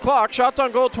 minutes on the clock. Shots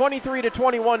on goal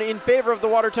 23-21 in favor of the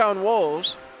Watertown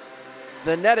Wolves.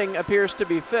 The netting appears to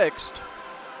be fixed.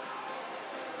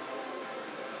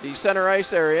 The center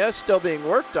ice area still being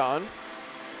worked on.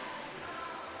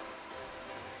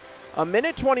 A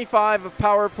minute 25 of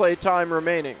power play time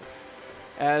remaining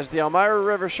as the Elmira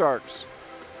River Sharks,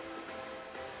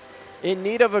 in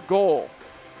need of a goal,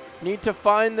 need to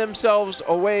find themselves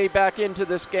a way back into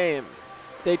this game.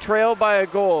 They trail by a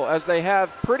goal, as they have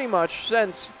pretty much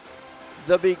since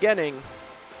the beginning.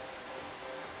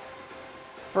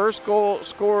 First goal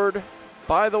scored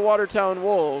by the Watertown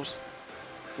Wolves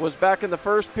was back in the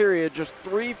first period, just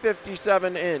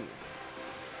 3:57 in.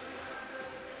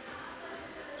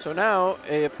 So now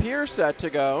a appear set to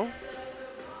go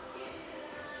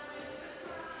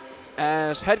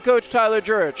as head coach Tyler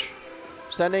Jurich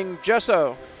sending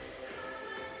Gesso,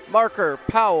 Marker,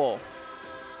 Powell,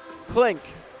 Klink.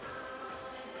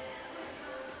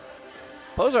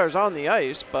 Pozar's on the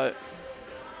ice, but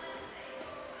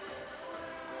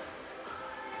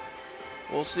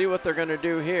we'll see what they're going to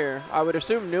do here. I would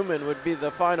assume Newman would be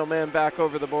the final man back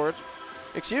over the boards.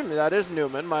 Excuse me, that is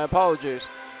Newman. My apologies.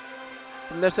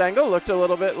 From this angle, looked a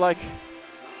little bit like...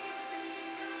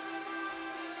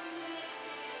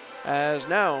 As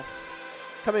now,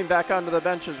 coming back onto the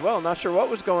bench as well. Not sure what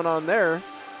was going on there.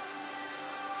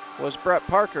 Was Brett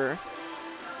Parker.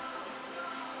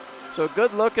 So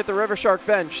good look at the River Shark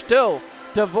bench. Still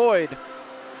devoid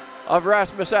of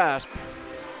Rasmus Asp,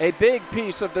 a big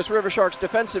piece of this River Sharks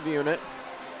defensive unit.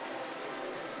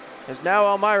 As now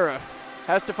Elmira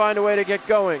has to find a way to get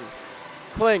going.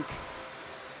 Klink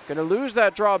gonna lose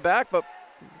that draw back, but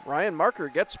Ryan Marker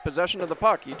gets possession of the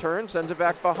puck. He turns, sends it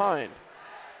back behind.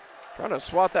 Trying to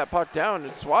swat that puck down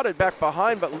and swatted back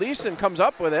behind, but Leeson comes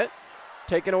up with it,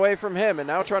 taken away from him, and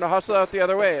now trying to hustle out the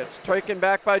other way. It's taken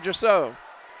back by Jusso.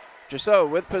 Jusso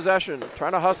with possession,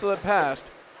 trying to hustle it past.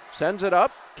 Sends it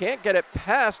up, can't get it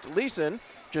past Leeson.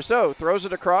 Jusso throws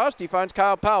it across, he finds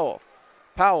Kyle Powell.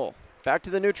 Powell back to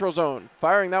the neutral zone,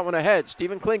 firing that one ahead.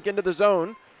 Stephen Klink into the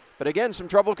zone, but again, some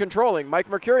trouble controlling. Mike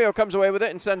Mercurio comes away with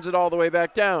it and sends it all the way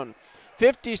back down.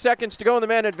 50 seconds to go in the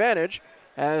man advantage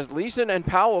as Leeson and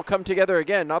Powell come together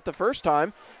again, not the first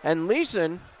time. And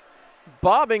Leeson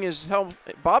bobbing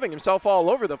himself all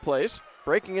over the place.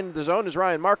 Breaking into the zone is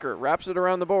Ryan Marker, wraps it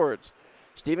around the boards.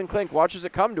 Stephen Klink watches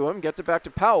it come to him, gets it back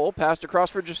to Powell, passed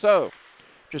across for Jusso.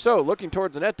 Jusso looking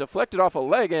towards the net, deflected off a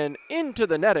leg and into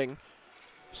the netting.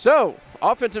 So,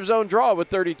 offensive zone draw with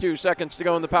 32 seconds to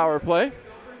go in the power play.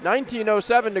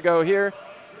 19:07 to go here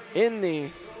in the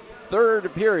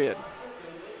third period.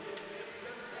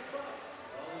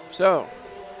 So,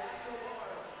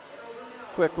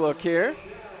 quick look here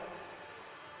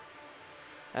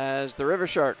as the River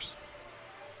Sharks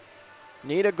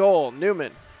need a goal.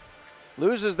 Newman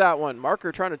loses that one.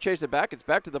 Marker trying to chase it back. It's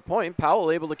back to the point.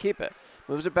 Powell able to keep it.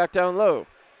 Moves it back down low.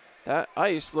 That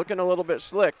ice looking a little bit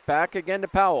slick. Back again to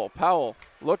Powell. Powell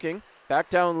looking. Back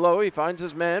down low. He finds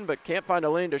his man, but can't find a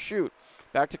lane to shoot.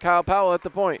 Back to Kyle Powell at the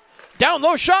point. Down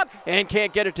low shot, and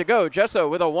can't get it to go. Jusso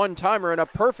with a one-timer and a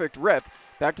perfect rip.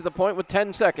 Back to the point with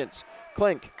 10 seconds.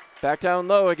 Klink back down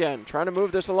low again. Trying to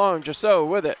move this along. Jusso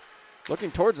with it.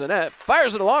 Looking towards the net.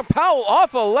 Fires it along. Powell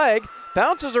off a leg.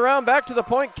 Bounces around back to the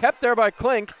point. Kept there by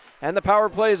Klink. And the power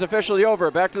play is officially over.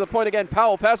 Back to the point again.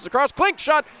 Powell passes across. Klink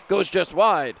shot goes just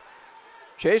wide.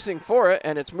 Chasing for it,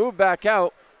 and it's moved back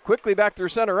out. Quickly back through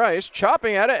center ice.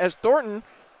 Chopping at it as Thornton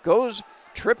goes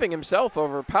tripping himself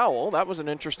over Powell. That was an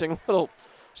interesting little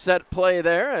set play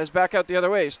there as back out the other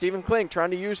way. Stephen Klink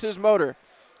trying to use his motor.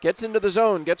 Gets into the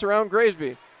zone. Gets around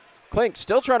Graysby. Klink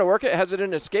still trying to work it. Has it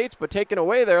in his skates, but taken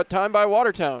away there at time by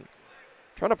Watertown.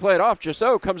 Trying to play it off.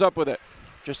 Jusso comes up with it.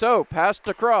 Jusso passed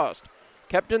across.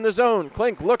 Kept in the zone.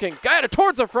 Klink looking. Got it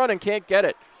towards the front and can't get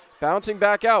it. Bouncing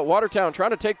back out. Watertown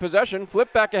trying to take possession.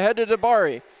 Flip back ahead to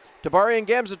Dabari. Dabari and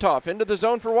Gamzatov into the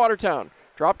zone for Watertown.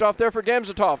 Dropped off there for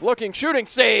Gamzatov. Looking, shooting,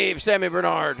 save, Sammy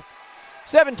Bernard.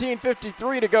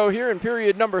 17:53 to go here in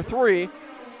period number 3.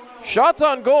 Shots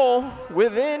on goal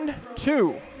within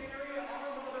 2.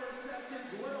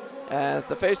 As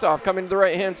the faceoff coming to the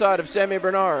right-hand side of Sammy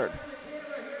Bernard.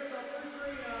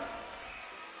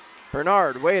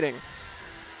 Bernard waiting.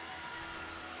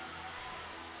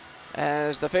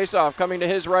 As the faceoff coming to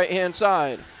his right-hand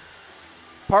side.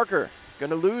 Parker going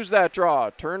to lose that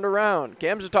draw. Turned around.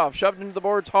 Gamzatov shoved into the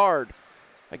boards hard.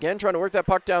 Again, trying to work that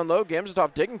puck down low.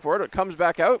 Gamzatov digging for it. It comes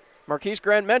back out. Marquise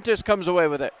Grant Mentis comes away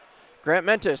with it. Grant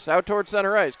Mentis out towards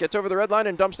center ice. Gets over the red line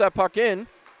and dumps that puck in.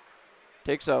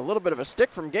 Takes a little bit of a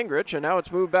stick from Gingrich, and now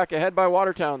it's moved back ahead by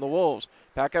Watertown, the Wolves.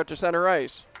 Back out to center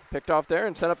ice. Picked off there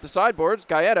and sent up the sideboards.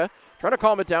 Gaeta trying to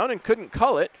calm it down and couldn't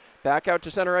cull it. Back out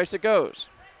to center ice it goes.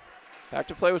 Back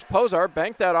to play with Pozar.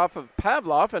 Banked that off of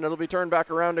Pavlov, and it'll be turned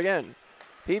back around again.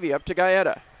 Peavy up to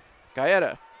Gaeta.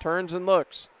 Gaeta turns and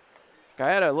looks.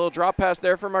 Gaeta, a little drop pass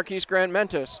there for Marquise Grant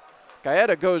Mentis.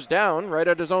 Gaeta goes down right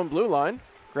at his own blue line.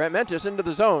 Grant Mentis into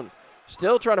the zone.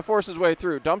 Still trying to force his way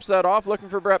through. Dumps that off, looking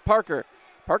for Brett Parker.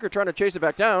 Parker trying to chase it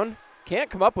back down. Can't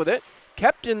come up with it.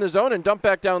 Kept in the zone and dumped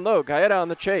back down low. Gaeta on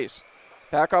the chase.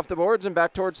 Back off the boards and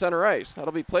back towards center ice.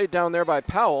 That'll be played down there by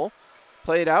Powell.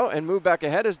 Played out and moved back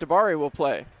ahead as Dabari will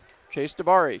play. Chase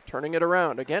Dabari, turning it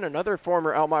around. Again, another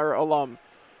former Elmira alum.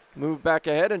 Moved back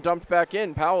ahead and dumped back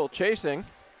in. Powell chasing.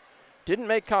 Didn't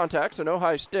make contact, so no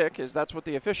high stick, as that's what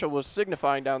the official was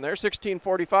signifying down there.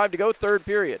 16:45 to go, third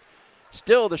period.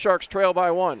 Still the Sharks trail by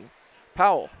 1.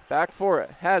 Powell back for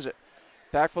it. Has it.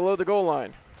 Back below the goal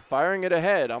line. Firing it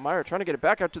ahead. Elmira trying to get it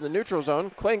back out to the neutral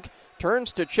zone. Klink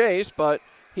turns to chase, but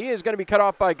he is going to be cut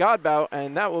off by Godbout,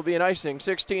 and that will be an icing.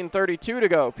 16:32 to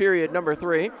go, period number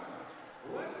 3.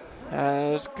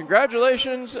 As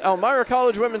congratulations, Elmira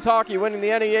College Women's Hockey winning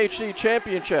the NEHC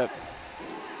Championship.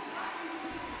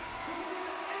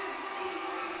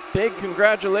 Big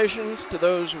congratulations to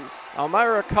those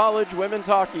Elmira College Women's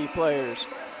Hockey players.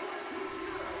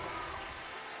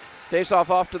 Face-off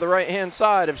off to the right-hand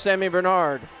side of Sammy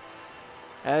Bernard.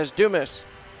 As Dumas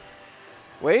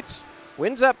waits,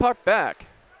 wins that puck back.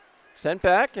 Sent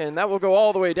back, and that will go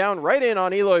all the way down right in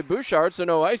on Eloy Bouchard, so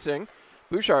no icing.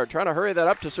 Bouchard trying to hurry that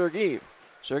up to Sergeev.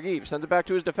 Sergeev sends it back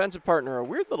to his defensive partner. A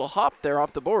weird little hop there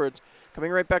off the boards.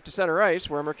 Coming right back to center ice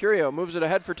where Mercurio moves it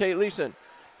ahead for Tate Leeson.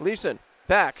 Leeson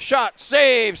back, shot,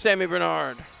 save, Sammy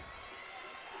Bernard.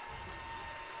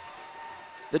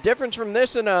 The difference from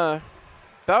this in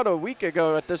about a week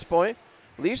ago at this point,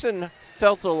 Leeson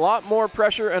felt a lot more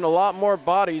pressure and a lot more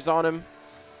bodies on him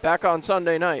back on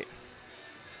Sunday night.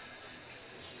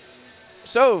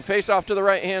 So, face off to the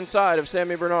right-hand side of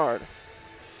Sammy Bernard.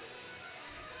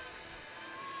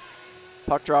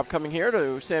 Puck drop coming here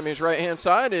to Sammy's right-hand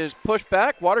side is pushed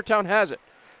back. Watertown has it.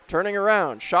 Turning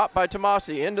around, shot by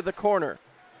Tomasi into the corner.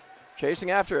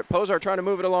 Chasing after it. Pozar trying to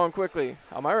move it along quickly.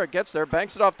 Elmira gets there,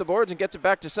 banks it off the boards, and gets it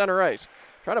back to center ice.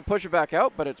 Trying to push it back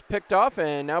out, but it's picked off,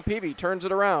 and now Peavy turns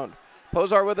it around.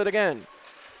 Pozar with it again.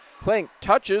 Klink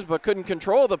touches, but couldn't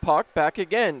control the puck. Back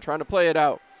again, trying to play it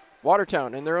out.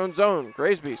 Watertown in their own zone.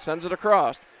 Graysby sends it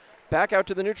across. Back out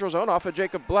to the neutral zone off of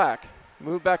Jacob Black.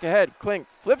 Move back ahead. Klink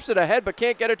flips it ahead, but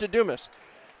can't get it to Dumas.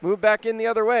 Move back in the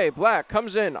other way. Black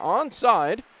comes in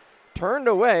onside. Turned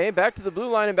away. Back to the blue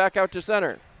line and back out to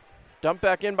center. Dumped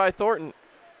back in by Thornton.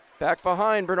 Back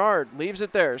behind Bernard. Leaves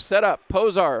it there. Set up.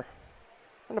 Pozar.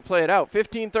 Trying to play it out.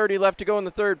 15:30 left to go in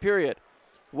the third period.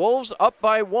 Wolves up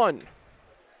by 1.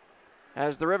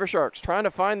 As the River Sharks trying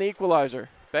to find the equalizer.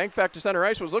 Banked back to center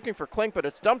ice. Was looking for Klink, but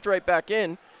it's dumped right back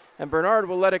in. And Bernard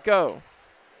will let it go.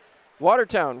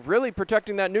 Watertown really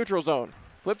protecting that neutral zone.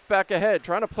 Flipped back ahead,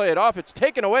 trying to play it off. It's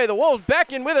taken away. The Wolves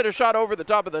back in with it. A shot over the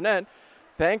top of the net.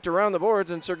 Banked around the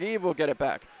boards, and Sergeev will get it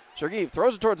back. Sergeev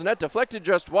throws it towards the net, deflected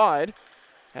just wide.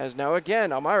 As now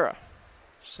again, Elmira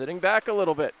sitting back a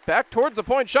little bit. Back towards the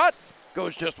point. Shot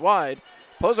goes just wide.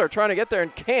 Pozar trying to get there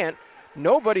and can't.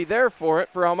 Nobody there for it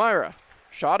for Elmira.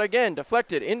 Shot again,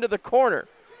 deflected into the corner.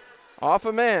 Off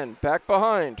a man, back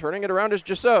behind. Turning it around is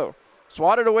Jasso.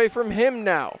 Swatted away from him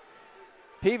now.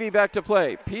 Peavy back to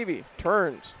play. Peavy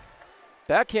turns.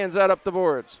 Backhands that up the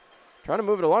boards. Trying to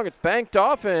move it along. It's banked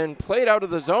off and played out of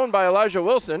the zone by Elijah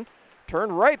Wilson.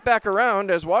 Turned right back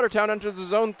around as Watertown enters the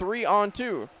zone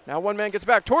 3-on-2. Now one man gets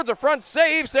back towards the front.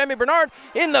 Save. Sammy Bernard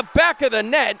in the back of the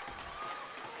net.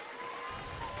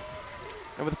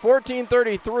 And with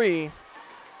 14:33,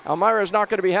 Elmira is not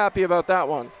going to be happy about that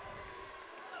one.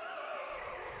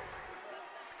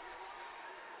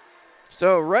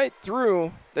 So right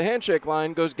through the handshake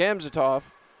line goes Gamzatov.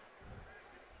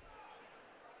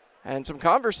 And some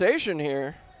conversation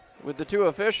here with the two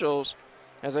officials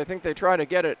as I think they try to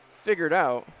get it figured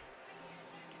out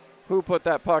who put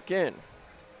that puck in.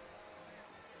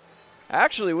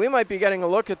 Actually, we might be getting a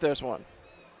look at this one.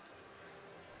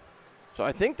 So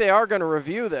I think they are going to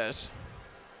review this.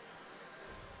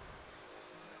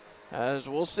 As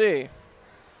we'll see.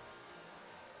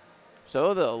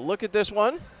 So they'll look at this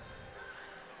one.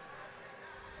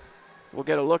 We'll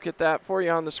get a look at that for you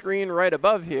on the screen right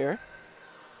above here.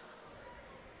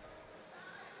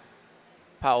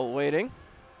 Powell waiting.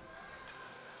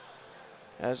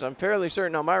 As I'm fairly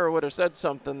certain Elmira would have said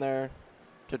something there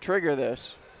to trigger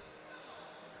this.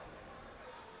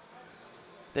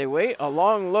 They wait a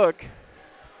long look.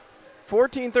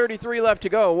 14:33 left to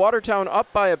go. Watertown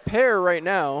up by a pair right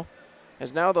now.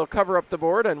 As now they'll cover up the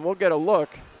board and we'll get a look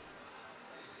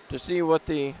to see what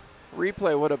the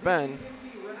replay would have been.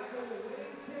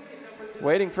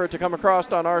 Waiting for it to come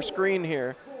across on our screen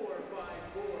here.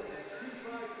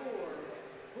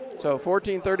 So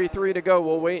 14:33 to go.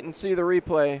 We'll wait and see the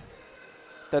replay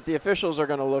that the officials are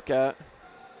going to look at.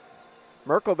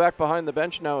 Merkel back behind the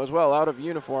bench now as well, out of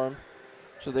uniform.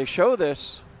 So they show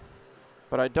this,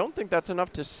 but I don't think that's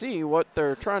enough to see what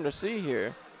they're trying to see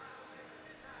here.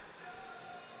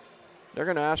 They're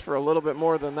going to ask for a little bit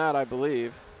more than that, I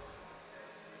believe.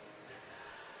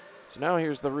 So now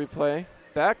here's the replay.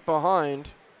 Back behind,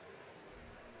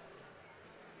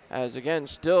 as again,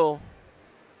 still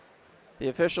the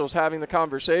officials having the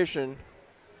conversation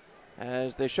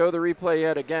as they show the replay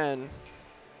yet again.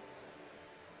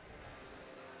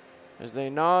 As they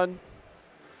nod,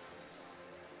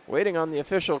 waiting on the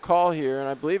official call here, and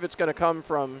I believe it's going to come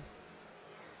from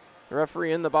the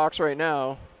referee in the box right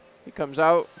now. He comes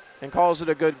out and calls it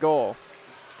a good goal.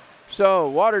 So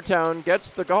Watertown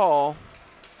gets the call.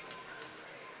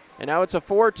 And now it's a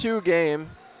 4-2 game,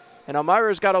 and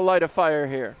Elmira's got to light a fire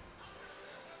here.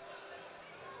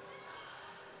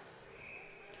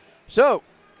 So,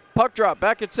 puck drop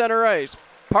back at center ice.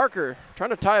 Parker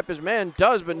trying to tie up his man,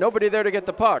 does, but nobody there to get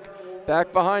the puck.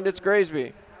 Back behind it's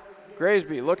Graysby.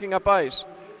 Graysby looking up ice.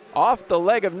 Off the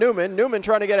leg of Newman. Newman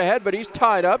trying to get ahead, but he's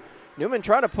tied up. Newman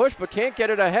trying to push, but can't get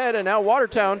it ahead, and now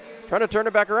Watertown trying to turn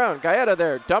it back around. Gaeta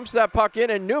there dumps that puck in,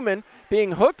 and Newman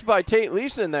being hooked by Tate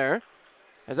Leeson there.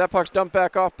 as that puck's dumped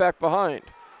back behind.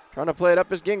 Trying to play it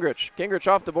up is Gingrich. Gingrich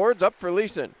off the boards, up for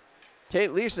Leeson.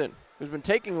 Tate Leeson, who's been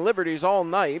taking liberties all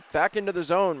night, back into the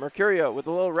zone. Mercurio with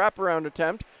a little wraparound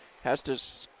attempt. Has to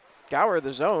scour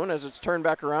the zone as it's turned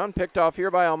back around. Picked off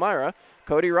here by Elmira.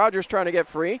 Cody Rogers trying to get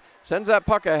free. Sends that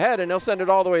puck ahead, and he'll send it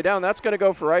all the way down. That's going to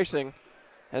go for icing,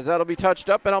 as that'll be touched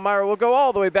up, and Elmira will go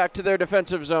all the way back to their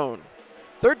defensive zone.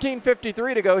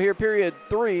 13:53 to go here, period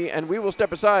 3, and we will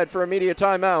step aside for a media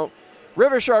timeout.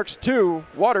 River Sharks 2,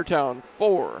 Watertown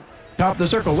 4. Top of the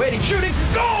circle, waiting, shooting,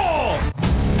 goal!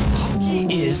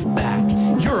 Hockey is back.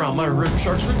 Your Elmira River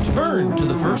Sharks return to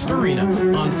the First Arena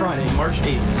on Friday, March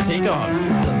 8th to take on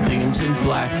the Binghamton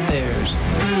Black Bears.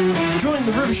 Join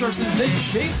the River Sharks as they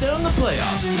chase down the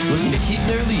playoffs, looking to keep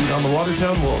their lead on the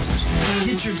Watertown Wolves.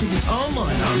 Get your tickets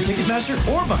online on Ticketmaster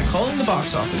or by calling the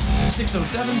box office,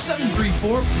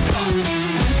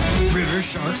 607-734-PUCK. River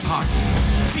Sharks Hockey.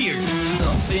 Fear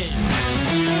the Fin.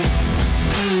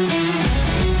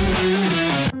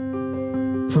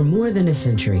 For more than a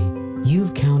century,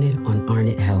 you've counted on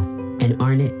Arnett Health, and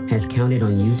Arnett has counted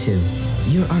on you too.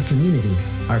 You're our community,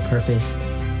 our purpose,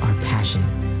 our passion.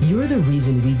 You're the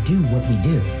reason we do what we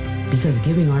do, because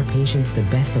giving our patients the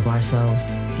best of ourselves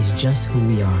is just who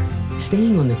we are.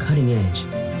 Staying on the cutting edge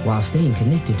while staying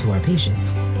connected to our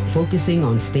patients, focusing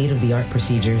on state-of-the-art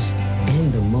procedures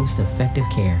and the most effective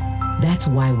care. That's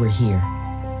why we're here.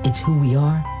 It's who we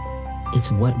are.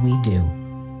 It's what we do.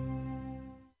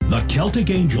 The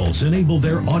Celtic Angels enable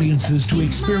their audiences to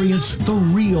experience the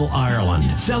real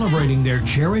Ireland, celebrating their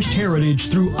cherished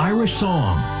heritage through Irish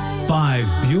song. 5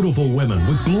 beautiful women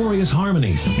with glorious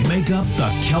harmonies make up the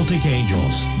Celtic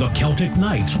Angels. The Celtic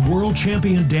Knights, world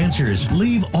champion dancers,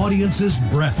 leave audiences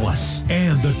breathless.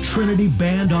 And the Trinity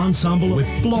Band Ensemble with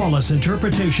flawless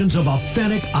interpretations of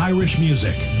authentic Irish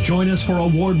music. Join us for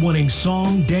award-winning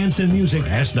song, dance, and music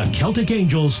as the Celtic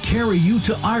Angels carry you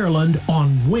to Ireland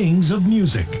on Wings of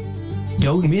Music.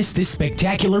 Don't miss this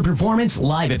spectacular performance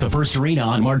live at the First Arena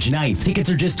on March 9th. Tickets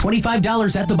are just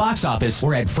 $25 at the box office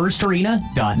or at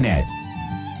firstarena.net.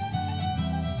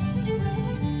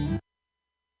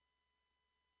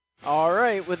 All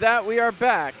right, with that, we are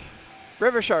back.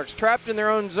 River Sharks trapped in their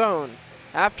own zone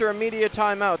after a media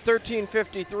timeout.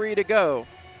 13:53 to go.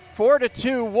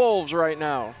 4-2 Wolves right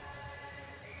now,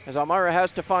 as Elmira has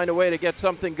to find a way to get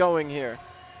something going here.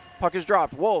 Puck is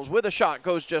dropped. Wolves with a shot,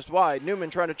 goes just wide. Newman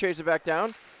trying to chase it back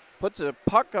down. Puts a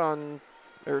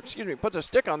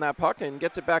stick on that puck and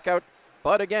gets it back out.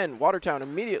 But again, Watertown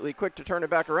immediately quick to turn it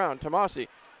back around. Tomasi,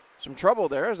 some trouble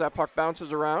there as that puck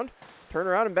bounces around. Turn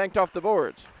around and banked off the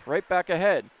boards. Right back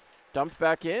ahead. Dumped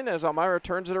back in as Elmira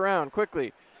turns it around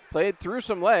quickly. Played through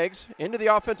some legs into the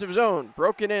offensive zone.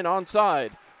 Broken in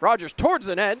onside. Rogers towards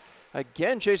the net.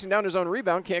 Again chasing down his own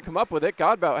rebound. Can't come up with it.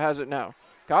 Godbout has it now.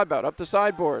 Godbout up the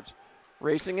sideboards.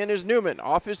 Racing in is Newman.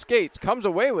 Off his skates. Comes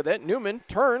away with it. Newman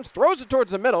turns. Throws it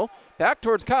towards the middle. Back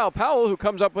towards Kyle Powell, who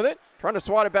comes up with it. Trying to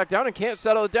swat it back down and can't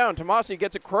settle it down. Tomasi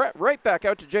gets it right back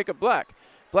out to Jacob Black.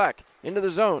 Black into the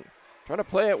zone. Trying to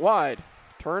play it wide.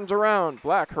 Turns around.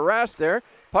 Black harassed there.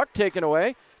 Puck taken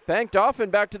away. Banked off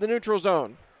and back to the neutral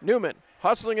zone. Newman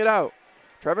hustling it out.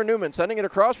 Trevor Newman sending it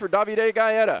across for Davide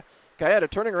Gaeta. Gaeta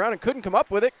turning around and couldn't come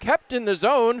up with it. Kept in the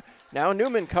zone. Now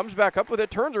Newman comes back up with it,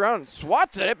 turns around and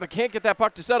swats at it, but can't get that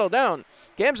puck to settle down.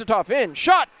 Gamzatov in,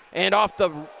 shot, and off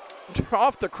the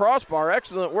crossbar.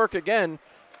 Excellent work again.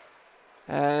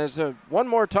 As one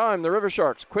more time, the River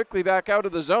Sharks quickly back out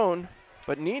of the zone,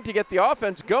 but need to get the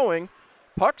offense going.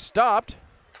 Puck stopped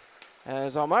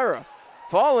as Elmira.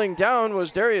 Falling down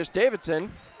was Darius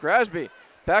Davidson. Grasby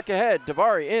back ahead.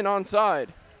 Davari in onside.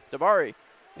 Davari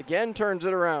again turns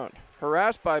it around.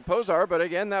 Harassed by Pozar, but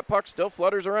again, that puck still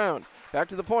flutters around. Back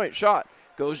to the point, shot,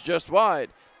 goes just wide.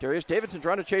 Darius Davidson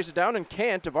trying to chase it down and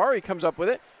can't. Davari comes up with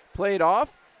it, played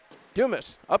off.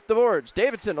 Dumas up the boards.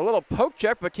 Davidson, a little poke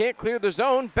check, but can't clear the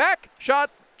zone. Back,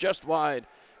 shot, just wide.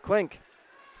 Klink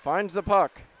finds the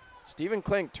puck. Stephen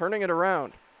Klink turning it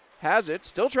around. Has it,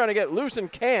 still trying to get loose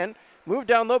and can't. Moved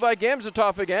down low by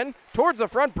Gamzatov again. Towards the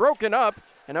front, broken up,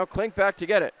 and now Klink back to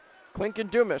get it. Klink and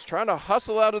Dumas trying to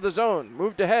hustle out of the zone.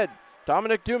 Moved ahead.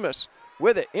 Dominic Dumas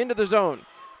with it into the zone.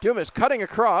 Dumas cutting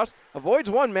across,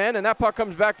 avoids one man, and that puck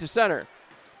comes back to center.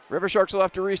 River Sharks will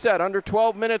have to reset. Under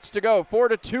 12 minutes to go.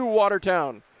 4-2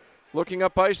 Watertown. Looking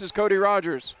up ice is Cody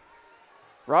Rogers.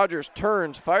 Rogers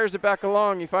turns, fires it back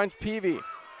along. He finds Peavy.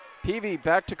 Peavy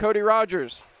back to Cody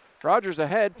Rogers. Rogers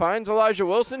ahead, finds Elijah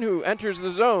Wilson, who enters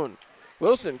the zone.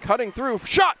 Wilson cutting through,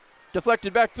 shot!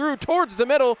 Deflected back through towards the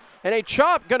middle, and a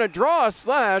chop gonna draw a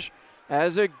slash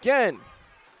as again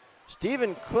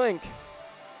Stephen Klink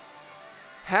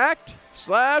hacked,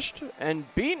 slashed,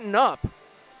 and beaten up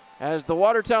as the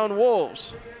Watertown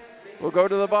Wolves will go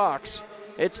to the box.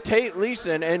 It's Tate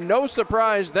Leeson, and no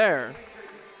surprise there.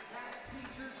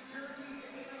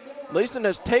 Leeson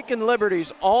has taken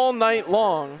liberties all night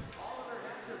long.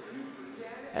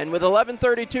 And with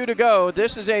 11:32 to go,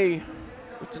 this is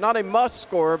it's not a must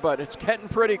score, but it's getting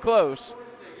pretty close.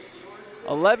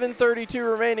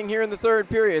 11:32 remaining here in the third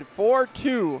period.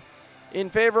 4-2 in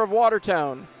favor of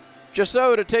Watertown.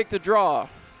 Jasso to take the draw.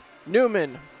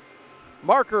 Newman,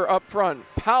 Marker up front.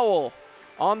 Powell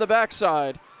on the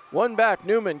backside. One back,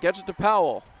 Newman gets it to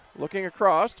Powell. Looking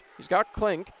across, he's got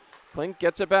Klink. Klink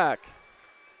gets it back.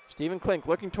 Stephen Klink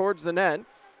looking towards the net.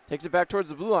 Takes it back towards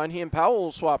the blue line. He and Powell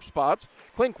will swap spots.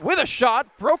 Klink with a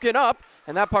shot, broken up,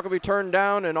 and that puck will be turned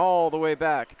down and all the way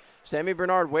back. Sammy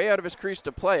Bernard way out of his crease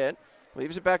to play it.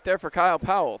 Leaves it back there for Kyle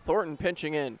Powell. Thornton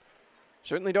pinching in.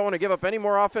 Certainly don't want to give up any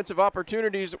more offensive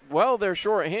opportunities. Well, they're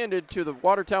short-handed to the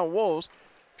Watertown Wolves.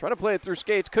 Trying to play it through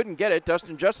skates, couldn't get it.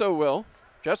 Dustin Jesso will.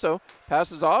 Jesso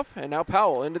passes off, and now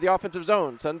Powell into the offensive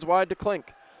zone. Sends wide to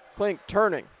Klink. Klink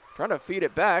turning, trying to feed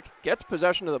it back. Gets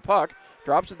possession of the puck.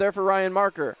 Drops it there for Ryan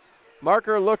Marker.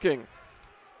 Marker looking.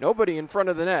 Nobody in front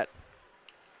of the net.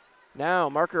 Now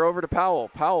Marker over to Powell.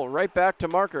 Powell right back to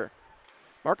Marker.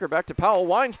 Marker back to Powell.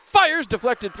 Winds, fires,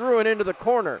 deflected through and into the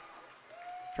corner.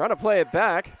 Trying to play it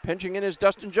back. Pinching in is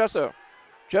Dustin Jesso.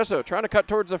 Jesso trying to cut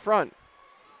towards the front.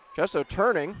 Jesso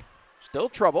turning. Still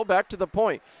trouble. Back to the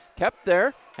point. Kept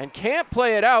there and can't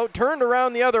play it out. Turned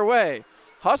around the other way.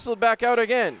 Hustled back out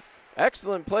again.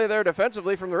 Excellent play there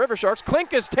defensively from the River Sharks.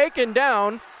 Klink is taken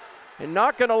down. And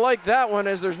not going to like that one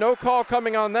as there's no call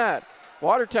coming on that.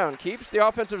 Watertown keeps the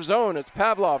offensive zone. It's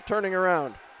Pavlov turning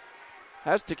around.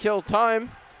 Has to kill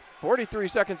time. 43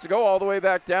 seconds to go all the way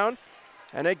back down.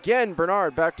 And again,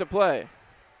 Bernard back to play.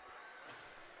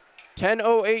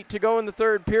 10:08 to go in the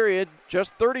third period.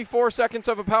 Just 34 seconds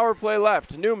of a power play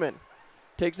left. Newman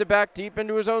takes it back deep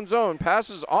into his own zone.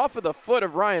 Passes off of the foot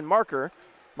of Ryan Marker.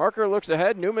 Marker looks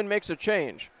ahead. Newman makes a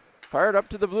change. Fired up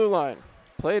to the blue line.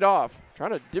 Played off.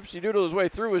 Trying to dipsy-doodle his way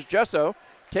through was Jesso.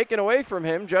 Taken away from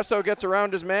him. Jesso gets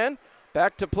around his man.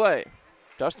 Back to play.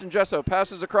 Dustin Jesso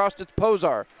passes across to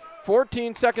Pozar.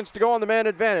 14 seconds to go on the man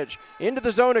advantage. Into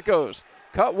the zone it goes.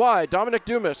 Cut wide. Dominic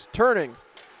Dumas turning.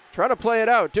 Trying to play it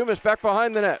out. Dumas back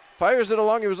behind the net. Fires it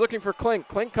along. He was looking for Klink.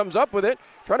 Klink comes up with it.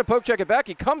 Trying to poke check it back.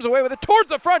 He comes away with it towards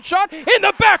the front. Shot in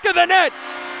the back of the net.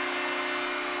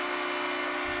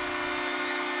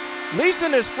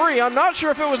 Leeson is free. I'm not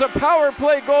sure if it was a power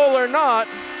play goal or not.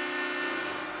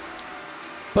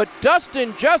 But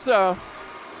Dustin Jesso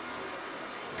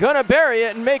gonna bury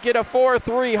it and make it a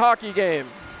 4-3 hockey game.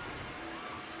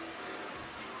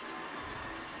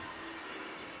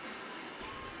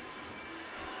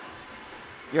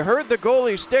 You heard the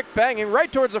goalie stick banging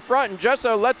right towards the front, and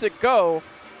Jesso lets it go.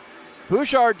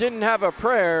 Bouchard didn't have a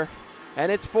prayer,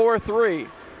 and it's 4-3.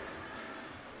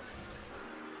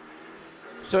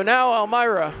 So now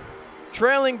Elmira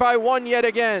trailing by one yet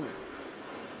again.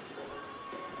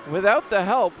 Without the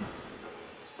help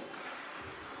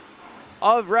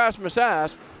of Rasmus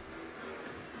Asp,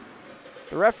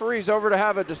 the referee's over to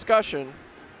have a discussion.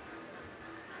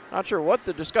 Not sure what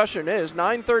the discussion is.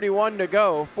 9:31 to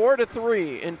go.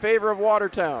 4-3 in favor of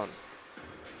Watertown.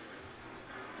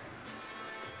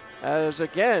 As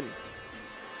again,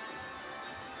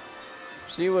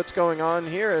 see what's going on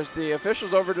here as the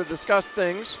officials over to discuss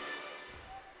things.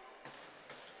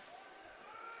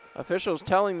 Officials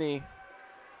telling the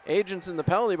agents in the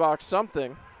penalty box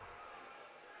something.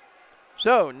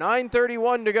 So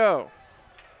 9:31 to go.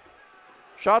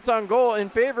 Shots on goal in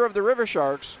favor of the River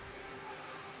Sharks.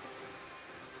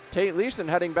 Tate Leeson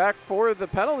heading back for the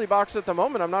penalty box at the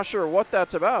moment. I'm not sure what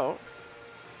that's about.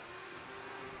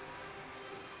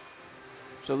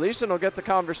 So Leeson will get the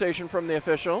conversation from the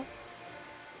official.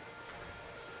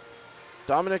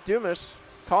 Dominic Dumas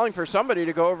calling for somebody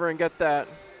to go over and get that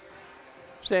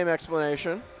same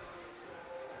explanation.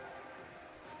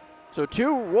 So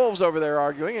two Wolves over there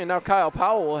arguing, and now Kyle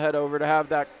Powell will head over to have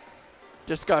that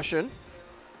discussion.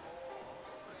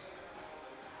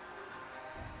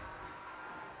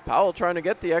 Powell trying to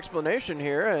get the explanation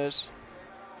here, as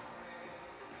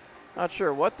not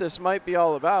sure what this might be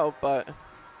all about, but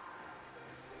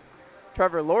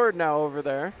Trevor Lord now over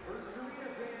there.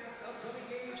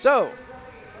 So,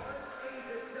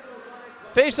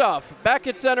 face-off back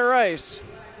at center ice.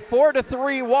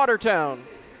 4-3 Watertown.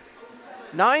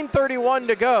 9:31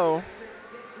 to go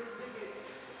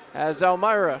as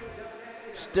Elmira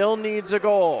still needs a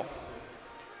goal.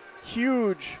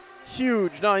 Huge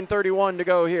 9:31 to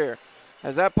go here.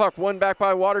 As that puck won back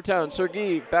by Watertown.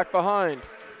 Sergei back behind.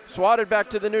 Swatted back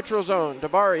to the neutral zone.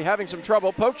 Dabari having some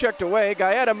trouble. Poke checked away.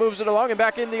 Gaeta moves it along and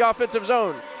back in the offensive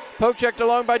zone. Poke checked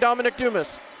along by Dominic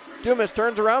Dumas. Dumas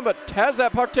turns around but has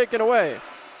that puck taken away.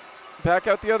 Back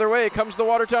out the other way comes the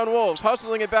Watertown Wolves,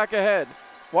 hustling it back ahead.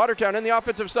 Watertown in the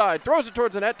offensive side. Throws it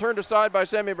towards the net, turned aside by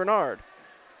Sammy Bernard.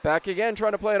 Back again,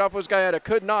 trying to play it off was Gaeta.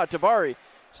 Could not. Dabari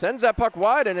sends that puck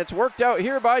wide, and it's worked out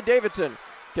here by Davidson.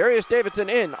 Darius Davidson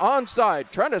in, onside,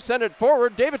 trying to send it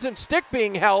forward. Davidson's stick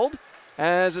being held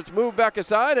as it's moved back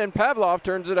aside, and Pavlov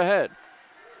turns it ahead.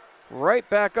 Right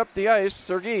back up the ice,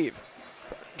 Sergeev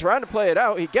trying to play it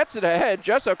out. He gets it ahead.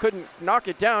 Jesso couldn't knock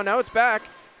it down. Now it's back.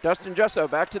 Dustin Jesso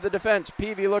back to the defense.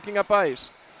 Peavy looking up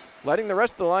ice. Letting the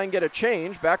rest of the line get a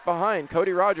change. Back behind.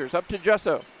 Cody Rogers up to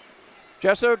Jesso.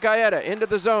 Jesso, Gaeta into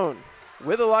the zone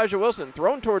with Elijah Wilson.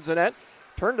 Thrown towards the net.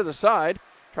 Turned to the side.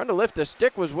 Trying to lift the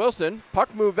stick was Wilson.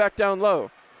 Puck moved back down low.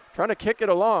 Trying to kick it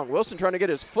along. Wilson trying to get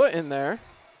his foot in there.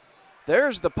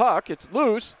 There's the puck. It's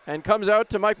loose and comes out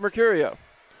to Mike Mercurio.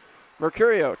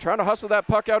 Mercurio trying to hustle that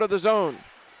puck out of the zone.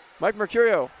 Mike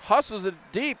Mercurio hustles it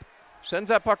deep. Sends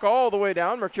that puck all the way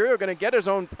down. Mercurio going to get his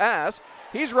own pass.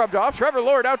 He's rubbed off. Trevor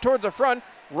Lord out towards the front.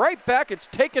 Right back. It's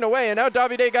taken away. And now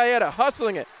Davide Gaeta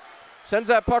hustling it. Sends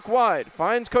that puck wide.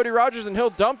 Finds Cody Rogers and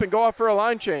he'll dump and go off for a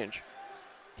line change.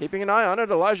 Keeping an eye on it,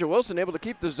 Elijah Wilson able to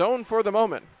keep the zone for the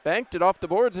moment. Banked it off the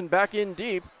boards and back in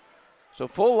deep. So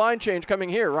full line change coming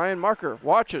here. Ryan Marker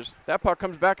watches. That puck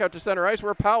comes back out to center ice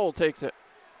where Powell takes it.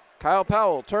 Kyle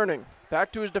Powell turning.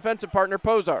 Back to his defensive partner,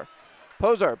 Posar.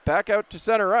 Posar back out to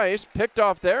center ice. Picked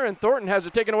off there, and Thornton has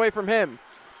it taken away from him.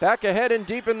 Back ahead and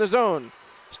deep in the zone.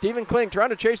 Stephen Klink trying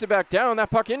to chase it back down.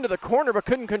 That puck into the corner but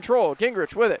couldn't control.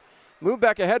 Gingrich with it. Move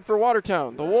back ahead for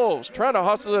Watertown. The Wolves trying to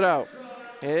hustle it out.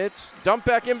 It's dumped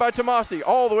back in by Tomasi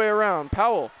all the way around.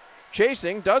 Powell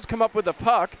chasing, does come up with the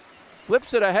puck.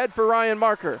 Flips it ahead for Ryan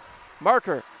Marker.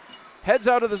 Marker heads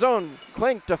out of the zone.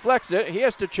 Klink deflects it. He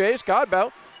has to chase.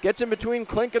 Godbout gets in between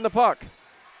Klink and the puck.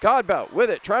 Godbout with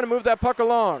it, trying to move that puck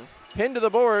along. Pinned to the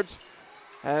boards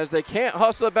as they can't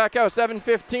hustle it back out.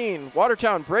 7:15.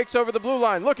 Watertown breaks over the blue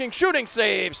line. Looking, shooting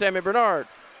save. Sammy Bernard.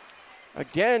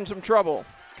 Again, some trouble.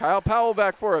 Kyle Powell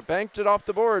back for it. Banked it off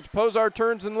the boards. Posar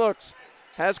turns and looks.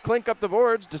 Has Klink up the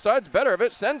boards. Decides better of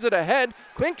it. Sends it ahead.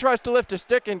 Klink tries to lift a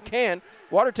stick and can't.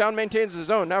 Watertown maintains the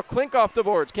zone. Now Klink off the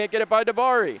boards. Can't get it by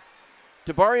Dabari.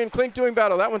 Dabari and Klink doing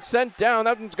battle. That one's sent down.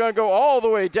 That one's going to go all the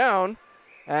way down.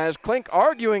 As Klink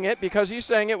arguing it because he's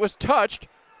saying it was touched.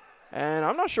 And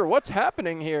I'm not sure what's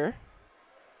happening here.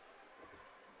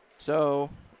 So,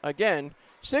 again,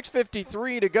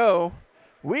 6:53 to go.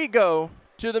 We go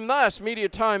to the last media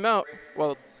timeout.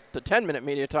 Well, the 10-minute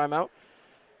media timeout.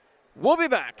 We'll be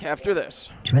back after this.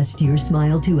 Trust your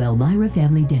smile to Elmira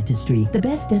Family Dentistry, the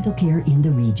best dental care in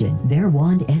the region. Their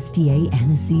Wand STA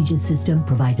anesthesia system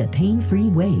provides a pain-free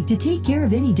way to take care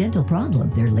of any dental problem.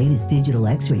 Their latest digital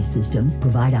x-ray systems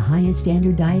provide a highest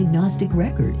standard diagnostic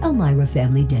record. Elmira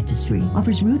Family Dentistry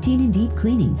offers routine and deep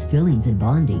cleanings, fillings and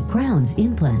bonding, crowns,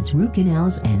 implants, root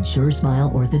canals, and Sure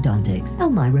Smile orthodontics.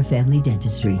 Elmira Family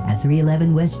Dentistry at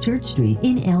 311 West Church Street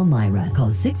in Elmira. Call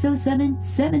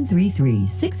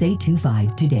 607-733-6825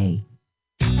 today.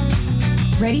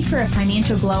 Ready for a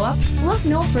financial glow-up? Look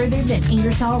no further than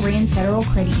Ingersoll Rand Federal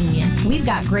Credit Union. We've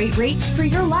got great rates for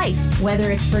your life. Whether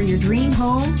it's for your dream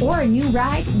home or a new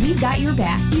ride, we've got your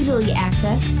back. Easily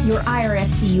access your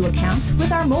IRFCU accounts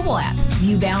with our mobile app.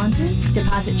 View balances,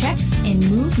 deposit checks, and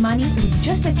move money with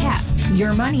just a tap.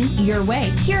 Your money, your way.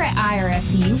 Here at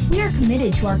IRFCU, we are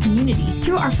committed to our community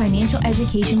through our financial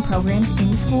education programs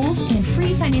in schools and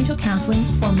free financial counseling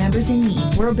for members in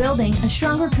need. We're building a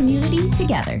stronger community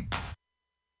together.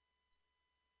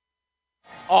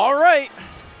 All right.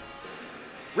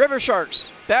 River Sharks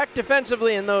back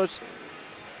defensively in those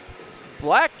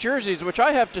black jerseys, which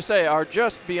I have to say are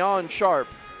just beyond sharp.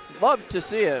 Love to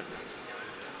see it.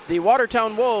 The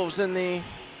Watertown Wolves in the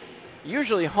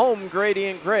usually home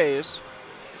gradient grays.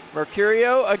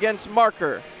 Mercurio against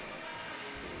Marker.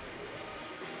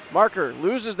 Marker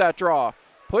loses that draw.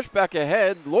 Push back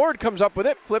ahead. Lord comes up with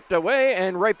it, flipped away,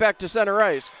 and right back to center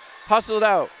ice. Hustled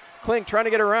out. Klink trying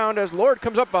to get around as Lord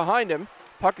comes up behind him.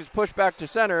 Puck is pushed back to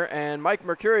center, and Mike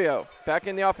Mercurio back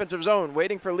in the offensive zone,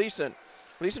 waiting for Leeson.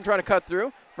 Leeson trying to cut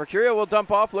through. Mercurio will dump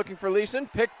off, looking for Leeson.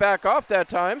 Picked back off that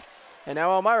time, and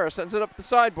now Elmira sends it up the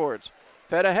sideboards.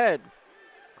 Fed ahead.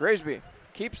 Graysby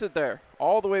keeps it there,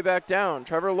 all the way back down.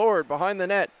 Trevor Lord behind the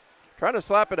net, trying to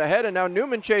slap it ahead, and now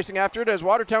Newman chasing after it as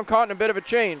Watertown caught in a bit of a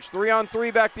change.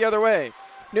 3-on-3 back the other way.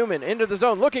 Newman into the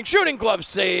zone, looking, shooting, glove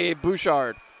save,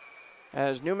 Bouchard.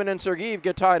 As Newman and Sergeev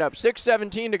get tied up.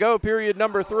 6:17 to go, period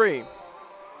number 3.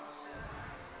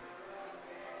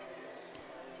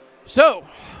 So,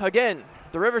 again,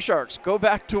 the River Sharks go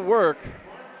back to work.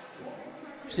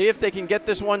 See if they can get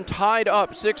this one tied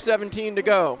up. 6:17 to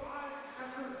go.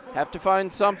 Have to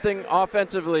find something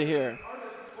offensively here.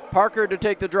 Parker to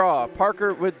take the draw.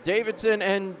 Parker with Davidson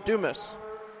and Dumas.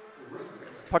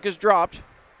 Puck is dropped.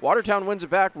 Watertown wins it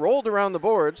back, rolled around the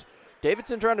boards.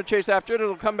 Davidson trying to chase after it.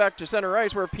 It'll come back to center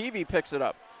ice where Peavy picks it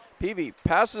up. Peavy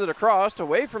passes it across,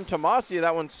 away from Tomasi.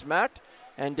 That one smacked,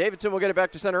 and Davidson will get it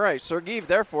back to center ice. Sergeev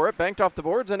there for it, banked off the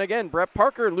boards, and again, Brett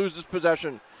Parker loses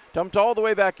possession. Dumped all the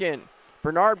way back in.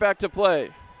 Bernard back to play.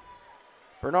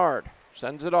 Bernard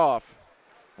sends it off.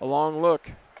 A long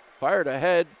look. Fired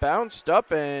ahead, bounced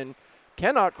up, and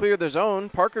cannot clear the zone.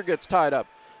 Parker gets tied up.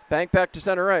 Bank back to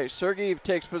center ice. Sergeev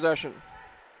takes possession.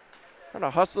 Trying to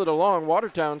hustle it along.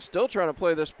 Watertown still trying to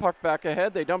play this puck back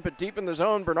ahead. They dump it deep in the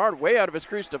zone. Bernard way out of his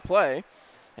crease to play.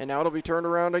 And now it'll be turned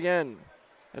around again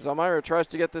as Elmira tries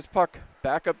to get this puck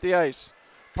back up the ice.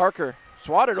 Parker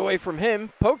swatted away from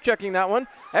him. Poke checking that one.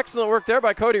 Excellent work there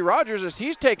by Cody Rogers as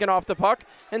he's taken off the puck.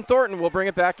 And Thornton will bring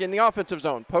it back in the offensive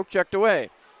zone. Poke checked away.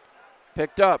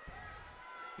 Picked up.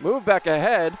 Moved back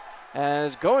ahead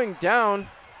as going down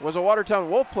was a Watertown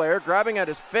Wolf player grabbing at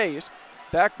his face.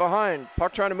 Back behind.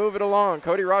 Puck trying to move it along.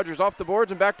 Cody Rogers off the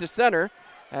boards and back to center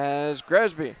as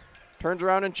Gresby turns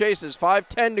around and chases.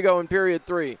 5:10 to go in period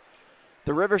 3.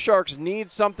 The River Sharks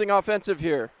need something offensive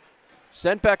here.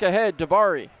 Sent back ahead.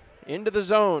 Dabari into the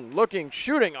zone. Looking,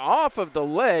 shooting off of the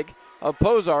leg of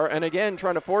Pozar. And again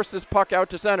trying to force this puck out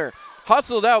to center.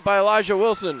 Hustled out by Elijah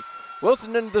Wilson.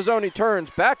 Wilson into the zone. He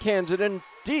turns. Backhands it in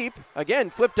deep. Again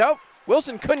flipped out.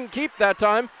 Wilson couldn't keep that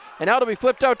time. And now it'll be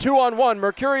flipped out 2-on-1.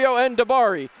 Mercurio and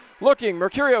Dabari looking.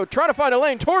 Mercurio trying to find a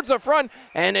lane towards the front,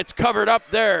 and it's covered up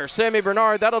there. Sammy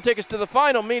Bernard, that'll take us to the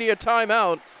final media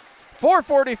timeout.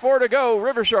 4:44 to go.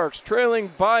 River Sharks trailing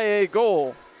by a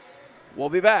goal. We'll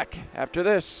be back after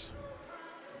this.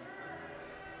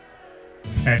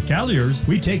 At Collier's,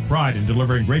 we take pride in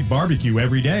delivering great barbecue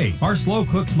every day. Our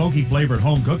slow-cooked, smoky-flavored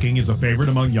home cooking is a favorite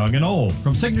among young and old.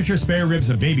 From signature spare ribs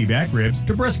and baby back ribs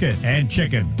to brisket and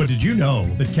chicken. But did you know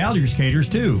that Collier's caters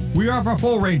too? We offer a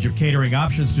full range of catering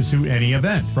options to suit any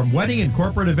event. From wedding and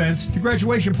corporate events to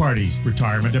graduation parties,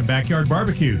 retirement and backyard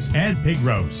barbecues, and pig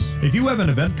roasts. If you have an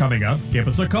event coming up, give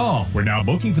us a call. We're now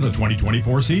booking for the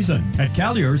 2024 season. At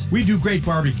Collier's, we do great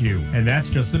barbecue, and that's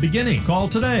just the beginning. Call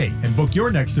today and book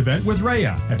your next event with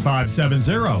Rhea at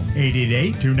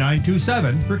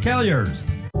 570-888-2927 for Collier's.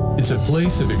 It's a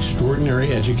place of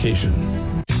extraordinary education.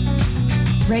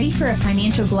 Ready for a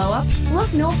financial glow-up?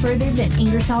 Look no further than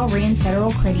Ingersoll Rand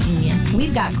Federal Credit Union.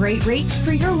 We've got great rates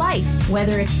for your life.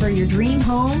 Whether it's for your dream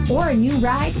home or a new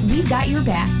ride, we've got your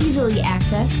back. Easily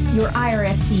access your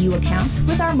IRFCU accounts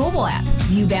with our mobile app.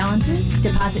 View balances,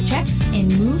 deposit checks,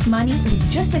 and move money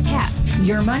with just a tap.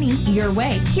 Your money, your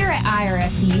way. Here at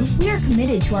IRFCU, we are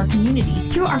committed to our community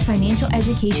through our financial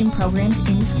education programs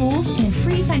in schools and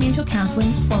free financial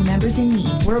counseling for members in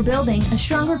need. We're building a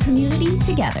stronger community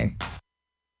together.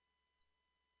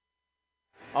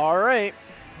 All right.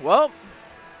 Well,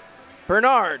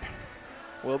 Bernard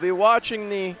will be watching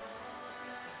the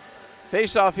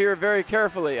face-off here very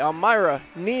carefully. Elmira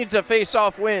needs a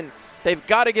face-off win. They've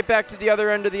got to get back to the other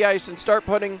end of the ice and start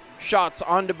putting shots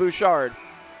onto Bouchard.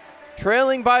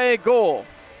 Trailing by a goal.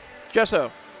 Gesso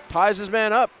ties his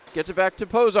man up, gets it back to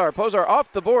Pozar. Pozar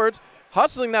off the boards,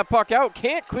 hustling that puck out.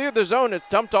 Can't clear the zone. It's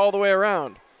dumped all the way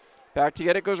around. Back to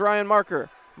get it goes Ryan Marker.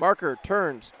 Marker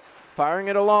turns. Firing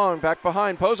it along, back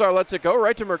behind. Pozar lets it go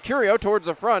right to Mercurio towards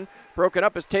the front. Broken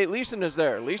up as Tate Leeson is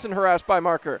there. Leeson harassed by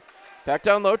Marker. Back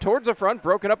down low towards the front,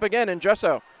 broken up again, and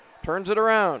Gesso turns it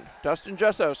around. Dustin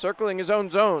Gesso circling his own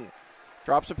zone.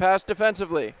 Drops a pass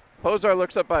defensively. Pozar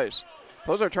looks up ice.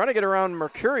 Pozar trying to get around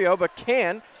Mercurio, but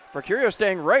can. Mercurio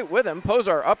staying right with him.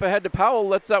 Pozar up ahead to Powell,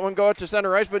 lets that one go out to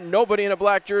center ice, but nobody in a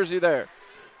black jersey there.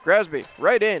 Gresby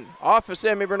right in, off of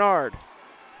Sammy Bernard.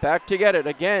 Back to get it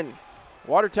again.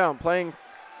 Watertown playing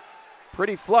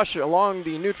pretty flush along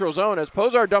the neutral zone as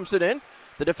Pozar dumps it in.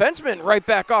 The defenseman right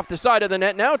back off the side of the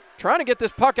net now, trying to get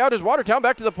this puck out as Watertown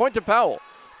back to the point to Powell.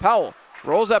 Powell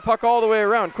rolls that puck all the way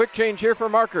around. Quick change here for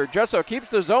Marker. Gesso keeps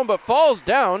the zone but falls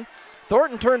down.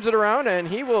 Thornton turns it around and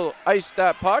he will ice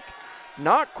that puck.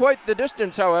 Not quite the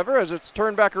distance, however, as it's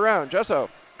turned back around. Gesso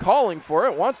calling for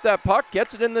it, wants that puck,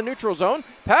 gets it in the neutral zone,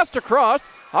 passed across.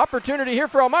 Opportunity here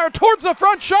for Elmira towards the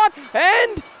front shot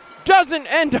and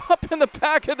doesn't end up in the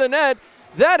back of the net.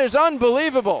 That is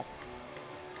unbelievable.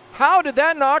 How did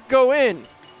that not go in?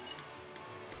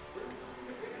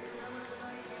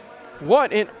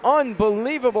 What an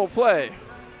unbelievable play.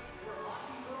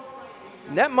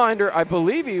 Netminder, I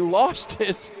believe he lost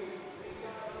his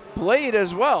blade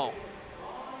as well.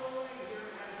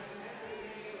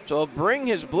 So he'll bring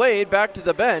his blade back to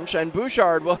the bench, and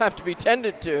Bouchard will have to be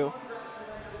tended to.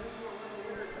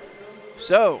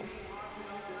 So,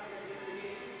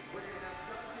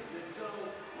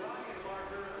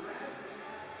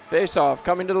 face-off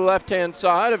coming to the left-hand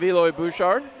side of Eloy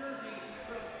Bouchard.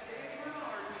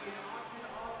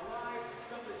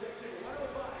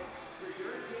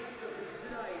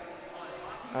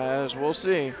 As we'll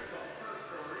see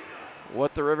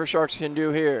what the River Sharks can do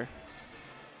here.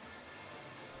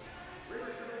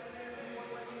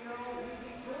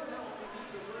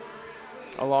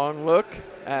 A long look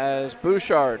as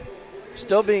Bouchard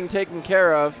still being taken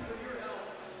care of.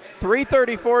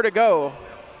 3:34 to go.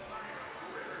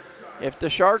 If the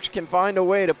Sharks can find a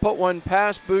way to put one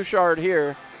past Bouchard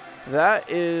here, that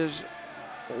is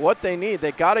what they need.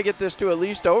 They got to get this to at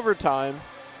least overtime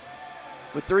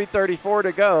with 3:34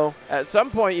 to go. At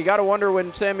some point, you got to wonder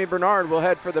when Sammy Bernard will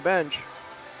head for the bench.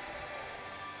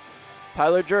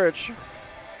 Tyler Jurich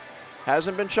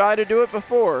hasn't been shy to do it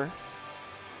before.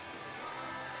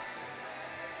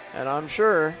 And I'm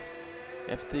sure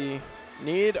if the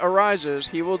need arises,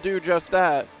 he will do just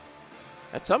that.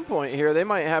 At some point here, they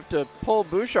might have to pull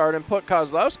Bouchard and put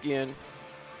Kozlowski in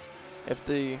if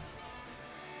the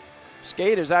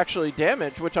skate is actually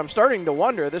damaged, which I'm starting to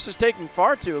wonder. This is taking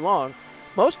far too long.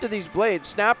 Most of these blades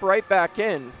snap right back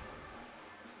in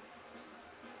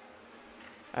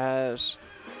as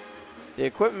the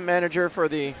equipment manager for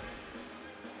the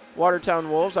Watertown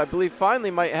Wolves, I believe,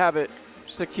 finally might have it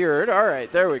secured. All right,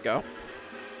 there we go.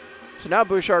 So now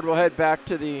Bouchard will head back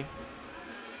to the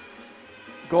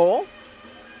goal.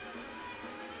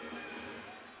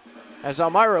 As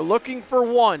Elmira looking for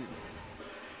one.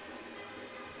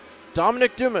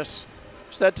 Dominic Dumas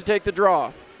set to take the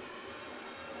draw.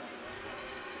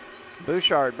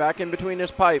 Bouchard back in between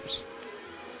his pipes.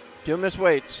 Dumas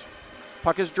waits.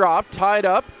 Puck is dropped, tied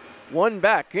up, one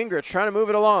back. Gingrich trying to move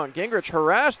it along. Gingrich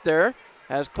harassed there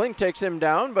as Klink takes him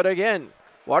down, but again,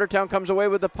 Watertown comes away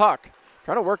with the puck.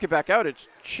 Trying to work it back out. It's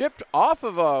chipped off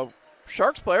of a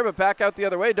Sharks player, but back out the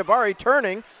other way. Dabari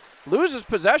turning, loses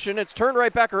possession. It's turned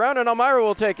right back around, and Elmira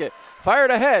will take it. Fired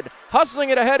ahead.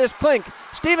 Hustling it ahead is Klink.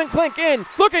 Stephen Klink in,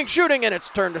 looking, shooting, and it's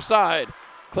turned aside.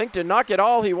 Klink did not get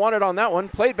all he wanted on that one.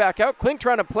 Played back out. Klink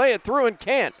trying to play it through and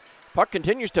can't. Puck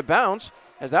continues to bounce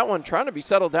as that one trying to be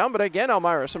settled down, but again,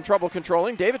 Elmira some trouble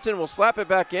controlling. Davidson will slap it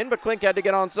back in, but Klink had to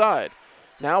get onside.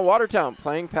 Now Watertown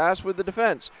playing pass with the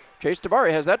defense. Chase Tabari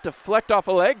has that deflect off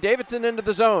a leg. Davidson into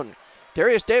the zone.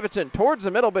 Darius Davidson towards the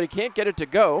middle, but he can't get it to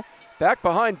go. Back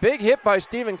behind, big hit by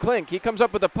Stephen Klink. He comes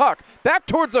up with the puck. Back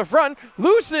towards the front,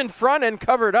 loose in front and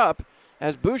covered up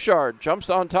as Bouchard jumps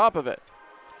on top of it.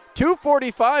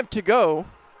 2:45 to go.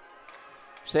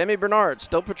 Sammy Bernard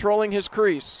still patrolling his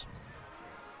crease.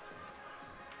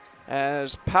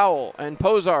 As Powell and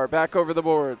Posar back over the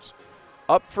boards.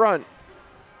 Up front,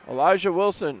 Elijah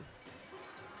Wilson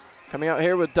coming out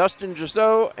here with Dustin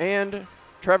Giseau and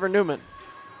Trevor Newman.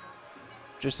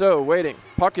 Giseau waiting.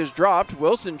 Puck is dropped.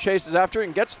 Wilson chases after it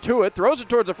and gets to it. Throws it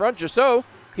towards the front. Giseau,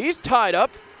 he's tied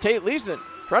up. Tate Leeson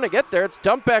trying to get there. It's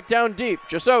dumped back down deep.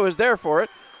 Giseau is there for it.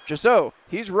 Giseau,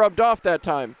 he's rubbed off that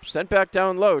time. Sent back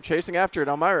down low. Chasing after it.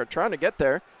 Elmira trying to get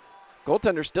there.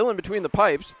 Goaltender still in between the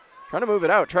pipes. Trying to move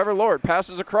it out. Trevor Lord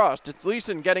passes across. It's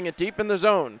Leeson getting it deep in the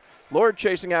zone. Lord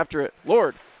chasing after it.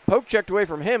 Lord poke checked away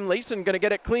from him. Leeson going to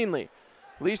get it cleanly.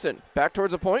 Leeson back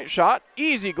towards the point. Shot.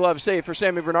 Easy glove save for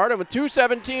Sammy Bernard. And with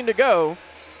 2:17 to go,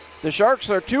 the Sharks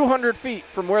are 200 feet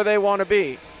from where they want to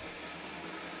be.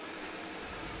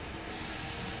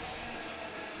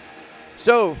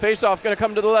 So, face-off going to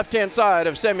come to the left-hand side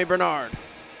of Sammy Bernard.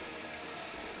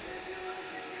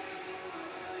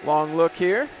 Long look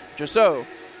here. Giseau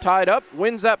tied up,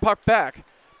 wins that puck back.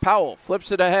 Powell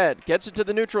flips it ahead, gets it to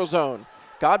the neutral zone.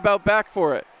 Godbout back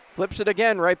for it. Flips it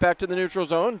again right back to the neutral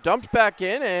zone. Dumped back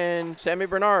in, and Sammy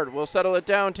Bernard will settle it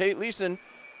down. Tate Leeson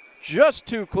just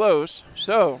too close.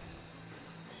 So,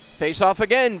 face-off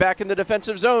again, back in the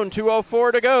defensive zone.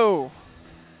 2:04 to go.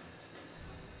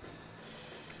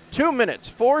 2 minutes,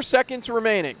 4 seconds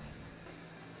remaining.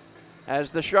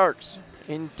 As the Sharks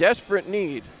in desperate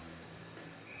need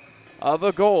of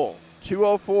a goal.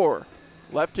 2:04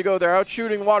 left to go. They're out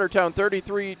shooting Watertown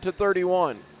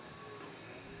 33-31.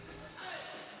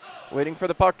 Waiting for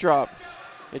the puck drop.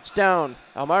 It's down.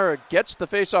 Elmira gets the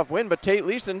face-off win, but Tate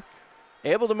Leeson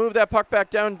able to move that puck back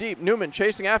down deep. Newman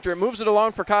chasing after it, moves it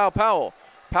along for Kyle Powell.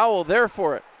 Powell there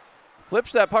for it.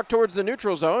 Flips that puck towards the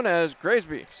neutral zone as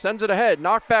Graysby sends it ahead.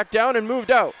 Knocked back down and moved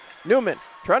out. Newman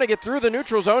trying to get through the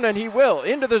neutral zone, and he will.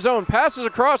 Into the zone. Passes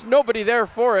across. Nobody there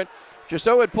for it.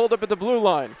 Giseau had pulled up at the blue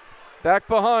line. Back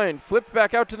behind. Flipped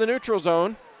back out to the neutral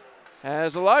zone.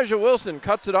 as Elijah Wilson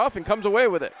cuts it off and comes away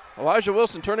with it. Elijah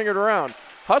Wilson turning it around,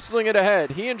 hustling it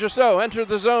ahead. He and Jasso enter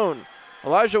the zone.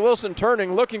 Elijah Wilson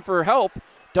turning, looking for help,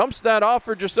 dumps that off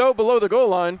for Jasso below the goal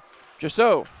line.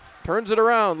 Jasso turns it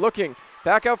around, looking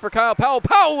back out for Kyle Powell.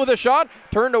 Powell with a shot,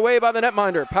 turned away by the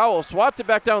netminder. Powell swats it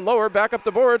back down lower, back up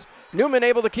the boards. Newman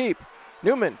able to keep.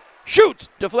 Newman shoots,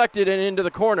 deflected and into the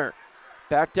corner.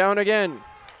 Back down again.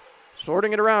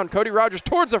 Sorting it around. Cody Rogers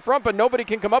towards the front, but nobody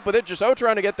can come up with it. Jasso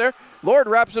trying to get there. Lord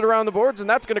wraps it around the boards, and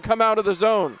that's going to come out of the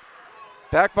zone.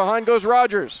 Back behind goes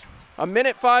Rogers.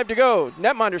 1:05 to go.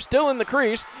 Netminder still in the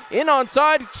crease. In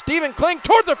onside. Stephen Klink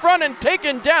towards the front and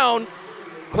taken down.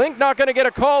 Klink not going to get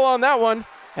a call on that one.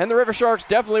 And the River Sharks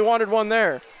definitely wanted one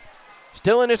there.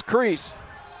 Still in his crease.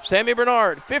 Sammy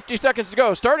Bernard. 50 seconds to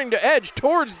go. Starting to edge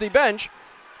towards the bench.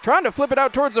 Trying to flip it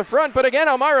out towards the front, but again,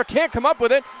 Elmira can't come up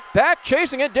with it. Back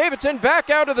chasing it. Davidson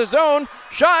back out of the zone.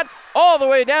 Shot all the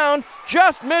way down.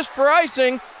 Just missed for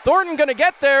icing. Thornton going to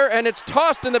get there, and it's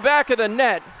tossed in the back of the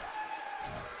net.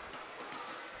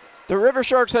 The River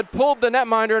Sharks had pulled the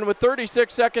netminder, and with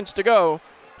 36 seconds to go,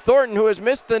 Thornton, who has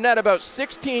missed the net about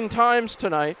 16 times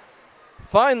tonight,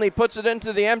 finally puts it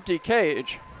into the empty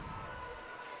cage.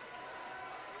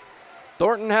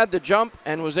 Thornton had the jump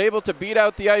and was able to beat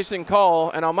out the icing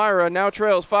call, and Elmira now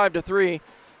trails 5-3.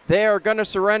 They are going to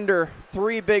surrender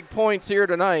 3 big points here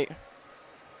tonight.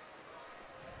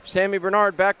 Sammy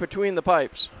Bernard back between the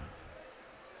pipes.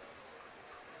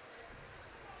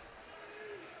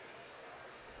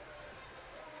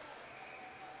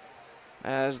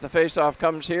 As the faceoff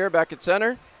comes here, back at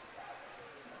center.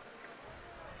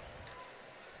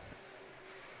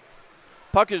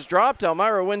 Puck is dropped.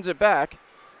 Elmira wins it back.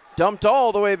 Dumped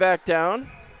all the way back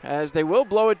down, as they will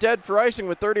blow it dead for icing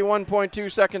with 31.2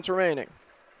 seconds remaining.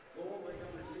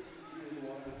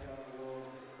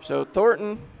 So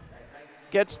Thornton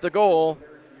gets the goal.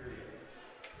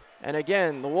 And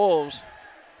again, the Wolves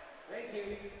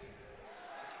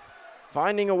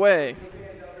finding a way.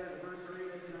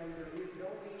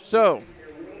 So,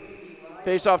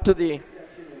 face off to the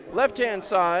left-hand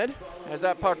side as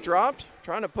that puck dropped,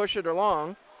 trying to push it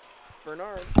along.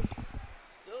 Bernard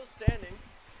still standing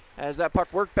as that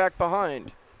puck worked back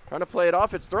behind. Trying to play it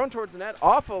off. It's thrown towards the net,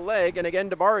 off a leg, and again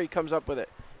Dabari comes up with it.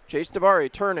 Chase Dabari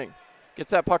turning.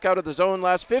 Gets that puck out of the zone.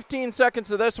 Last 15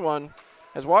 seconds of this one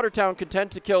as Watertown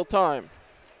content to kill time.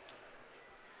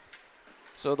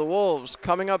 So the Wolves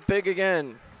coming up big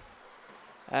again.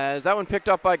 As that one picked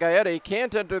up by Gaeta.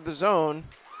 Can't enter the zone.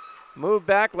 Move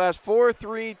back. Last 4,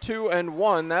 3, 2, and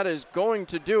 1. That is going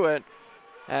to do it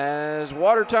as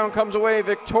Watertown comes away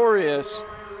victorious.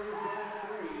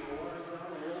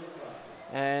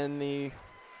 And the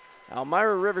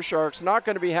Elmira River Sharks not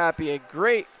going to be happy. A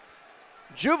great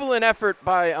jubilant effort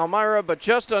by Elmira, but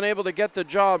just unable to get the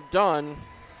job done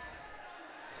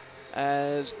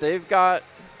as they've got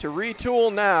to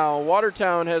retool now.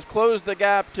 Watertown has closed the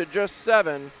gap to just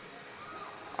 7.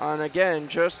 And again,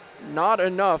 just not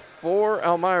enough for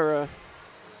Elmira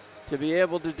to be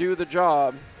able to do the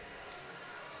job.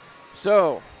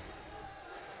 So,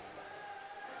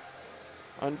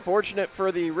 unfortunate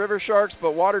for the River Sharks,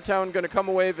 but Watertown going to come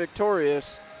away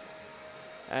victorious.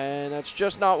 And that's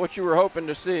just not what you were hoping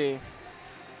to see.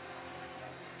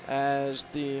 As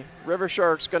the River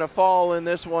Sharks going to fall in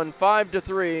this one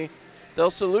 5-3.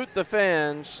 They'll salute the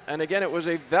fans. And again, it was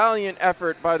a valiant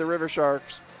effort by the River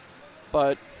Sharks.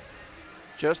 But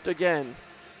just again,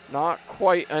 not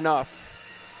quite enough.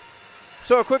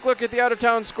 So a quick look at the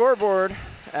out-of-town scoreboard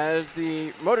as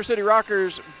the Motor City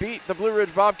Rockers beat the Blue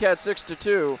Ridge Bobcats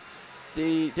 6-2.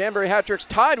 The Danbury Hat-Tricks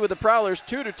tied with the Prowlers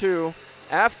 2-2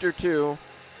 after 2.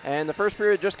 And the first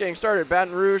period just getting started,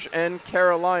 Baton Rouge and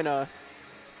Carolina.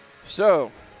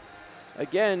 So,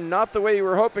 again, not the way you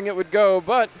were hoping it would go,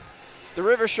 but the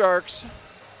River Sharks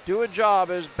do a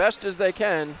job as best as they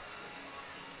can.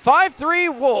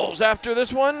 5-3 Wolves after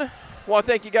this one. Well,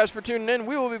 thank you guys for tuning in.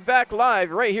 We will be back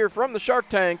live right here from the Shark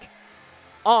Tank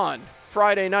on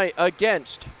Friday night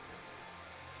against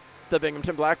the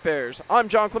Binghamton Black Bears. I'm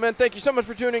John Clement. Thank you so much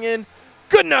for tuning in.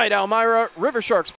 Good night, Elmira. River Sharks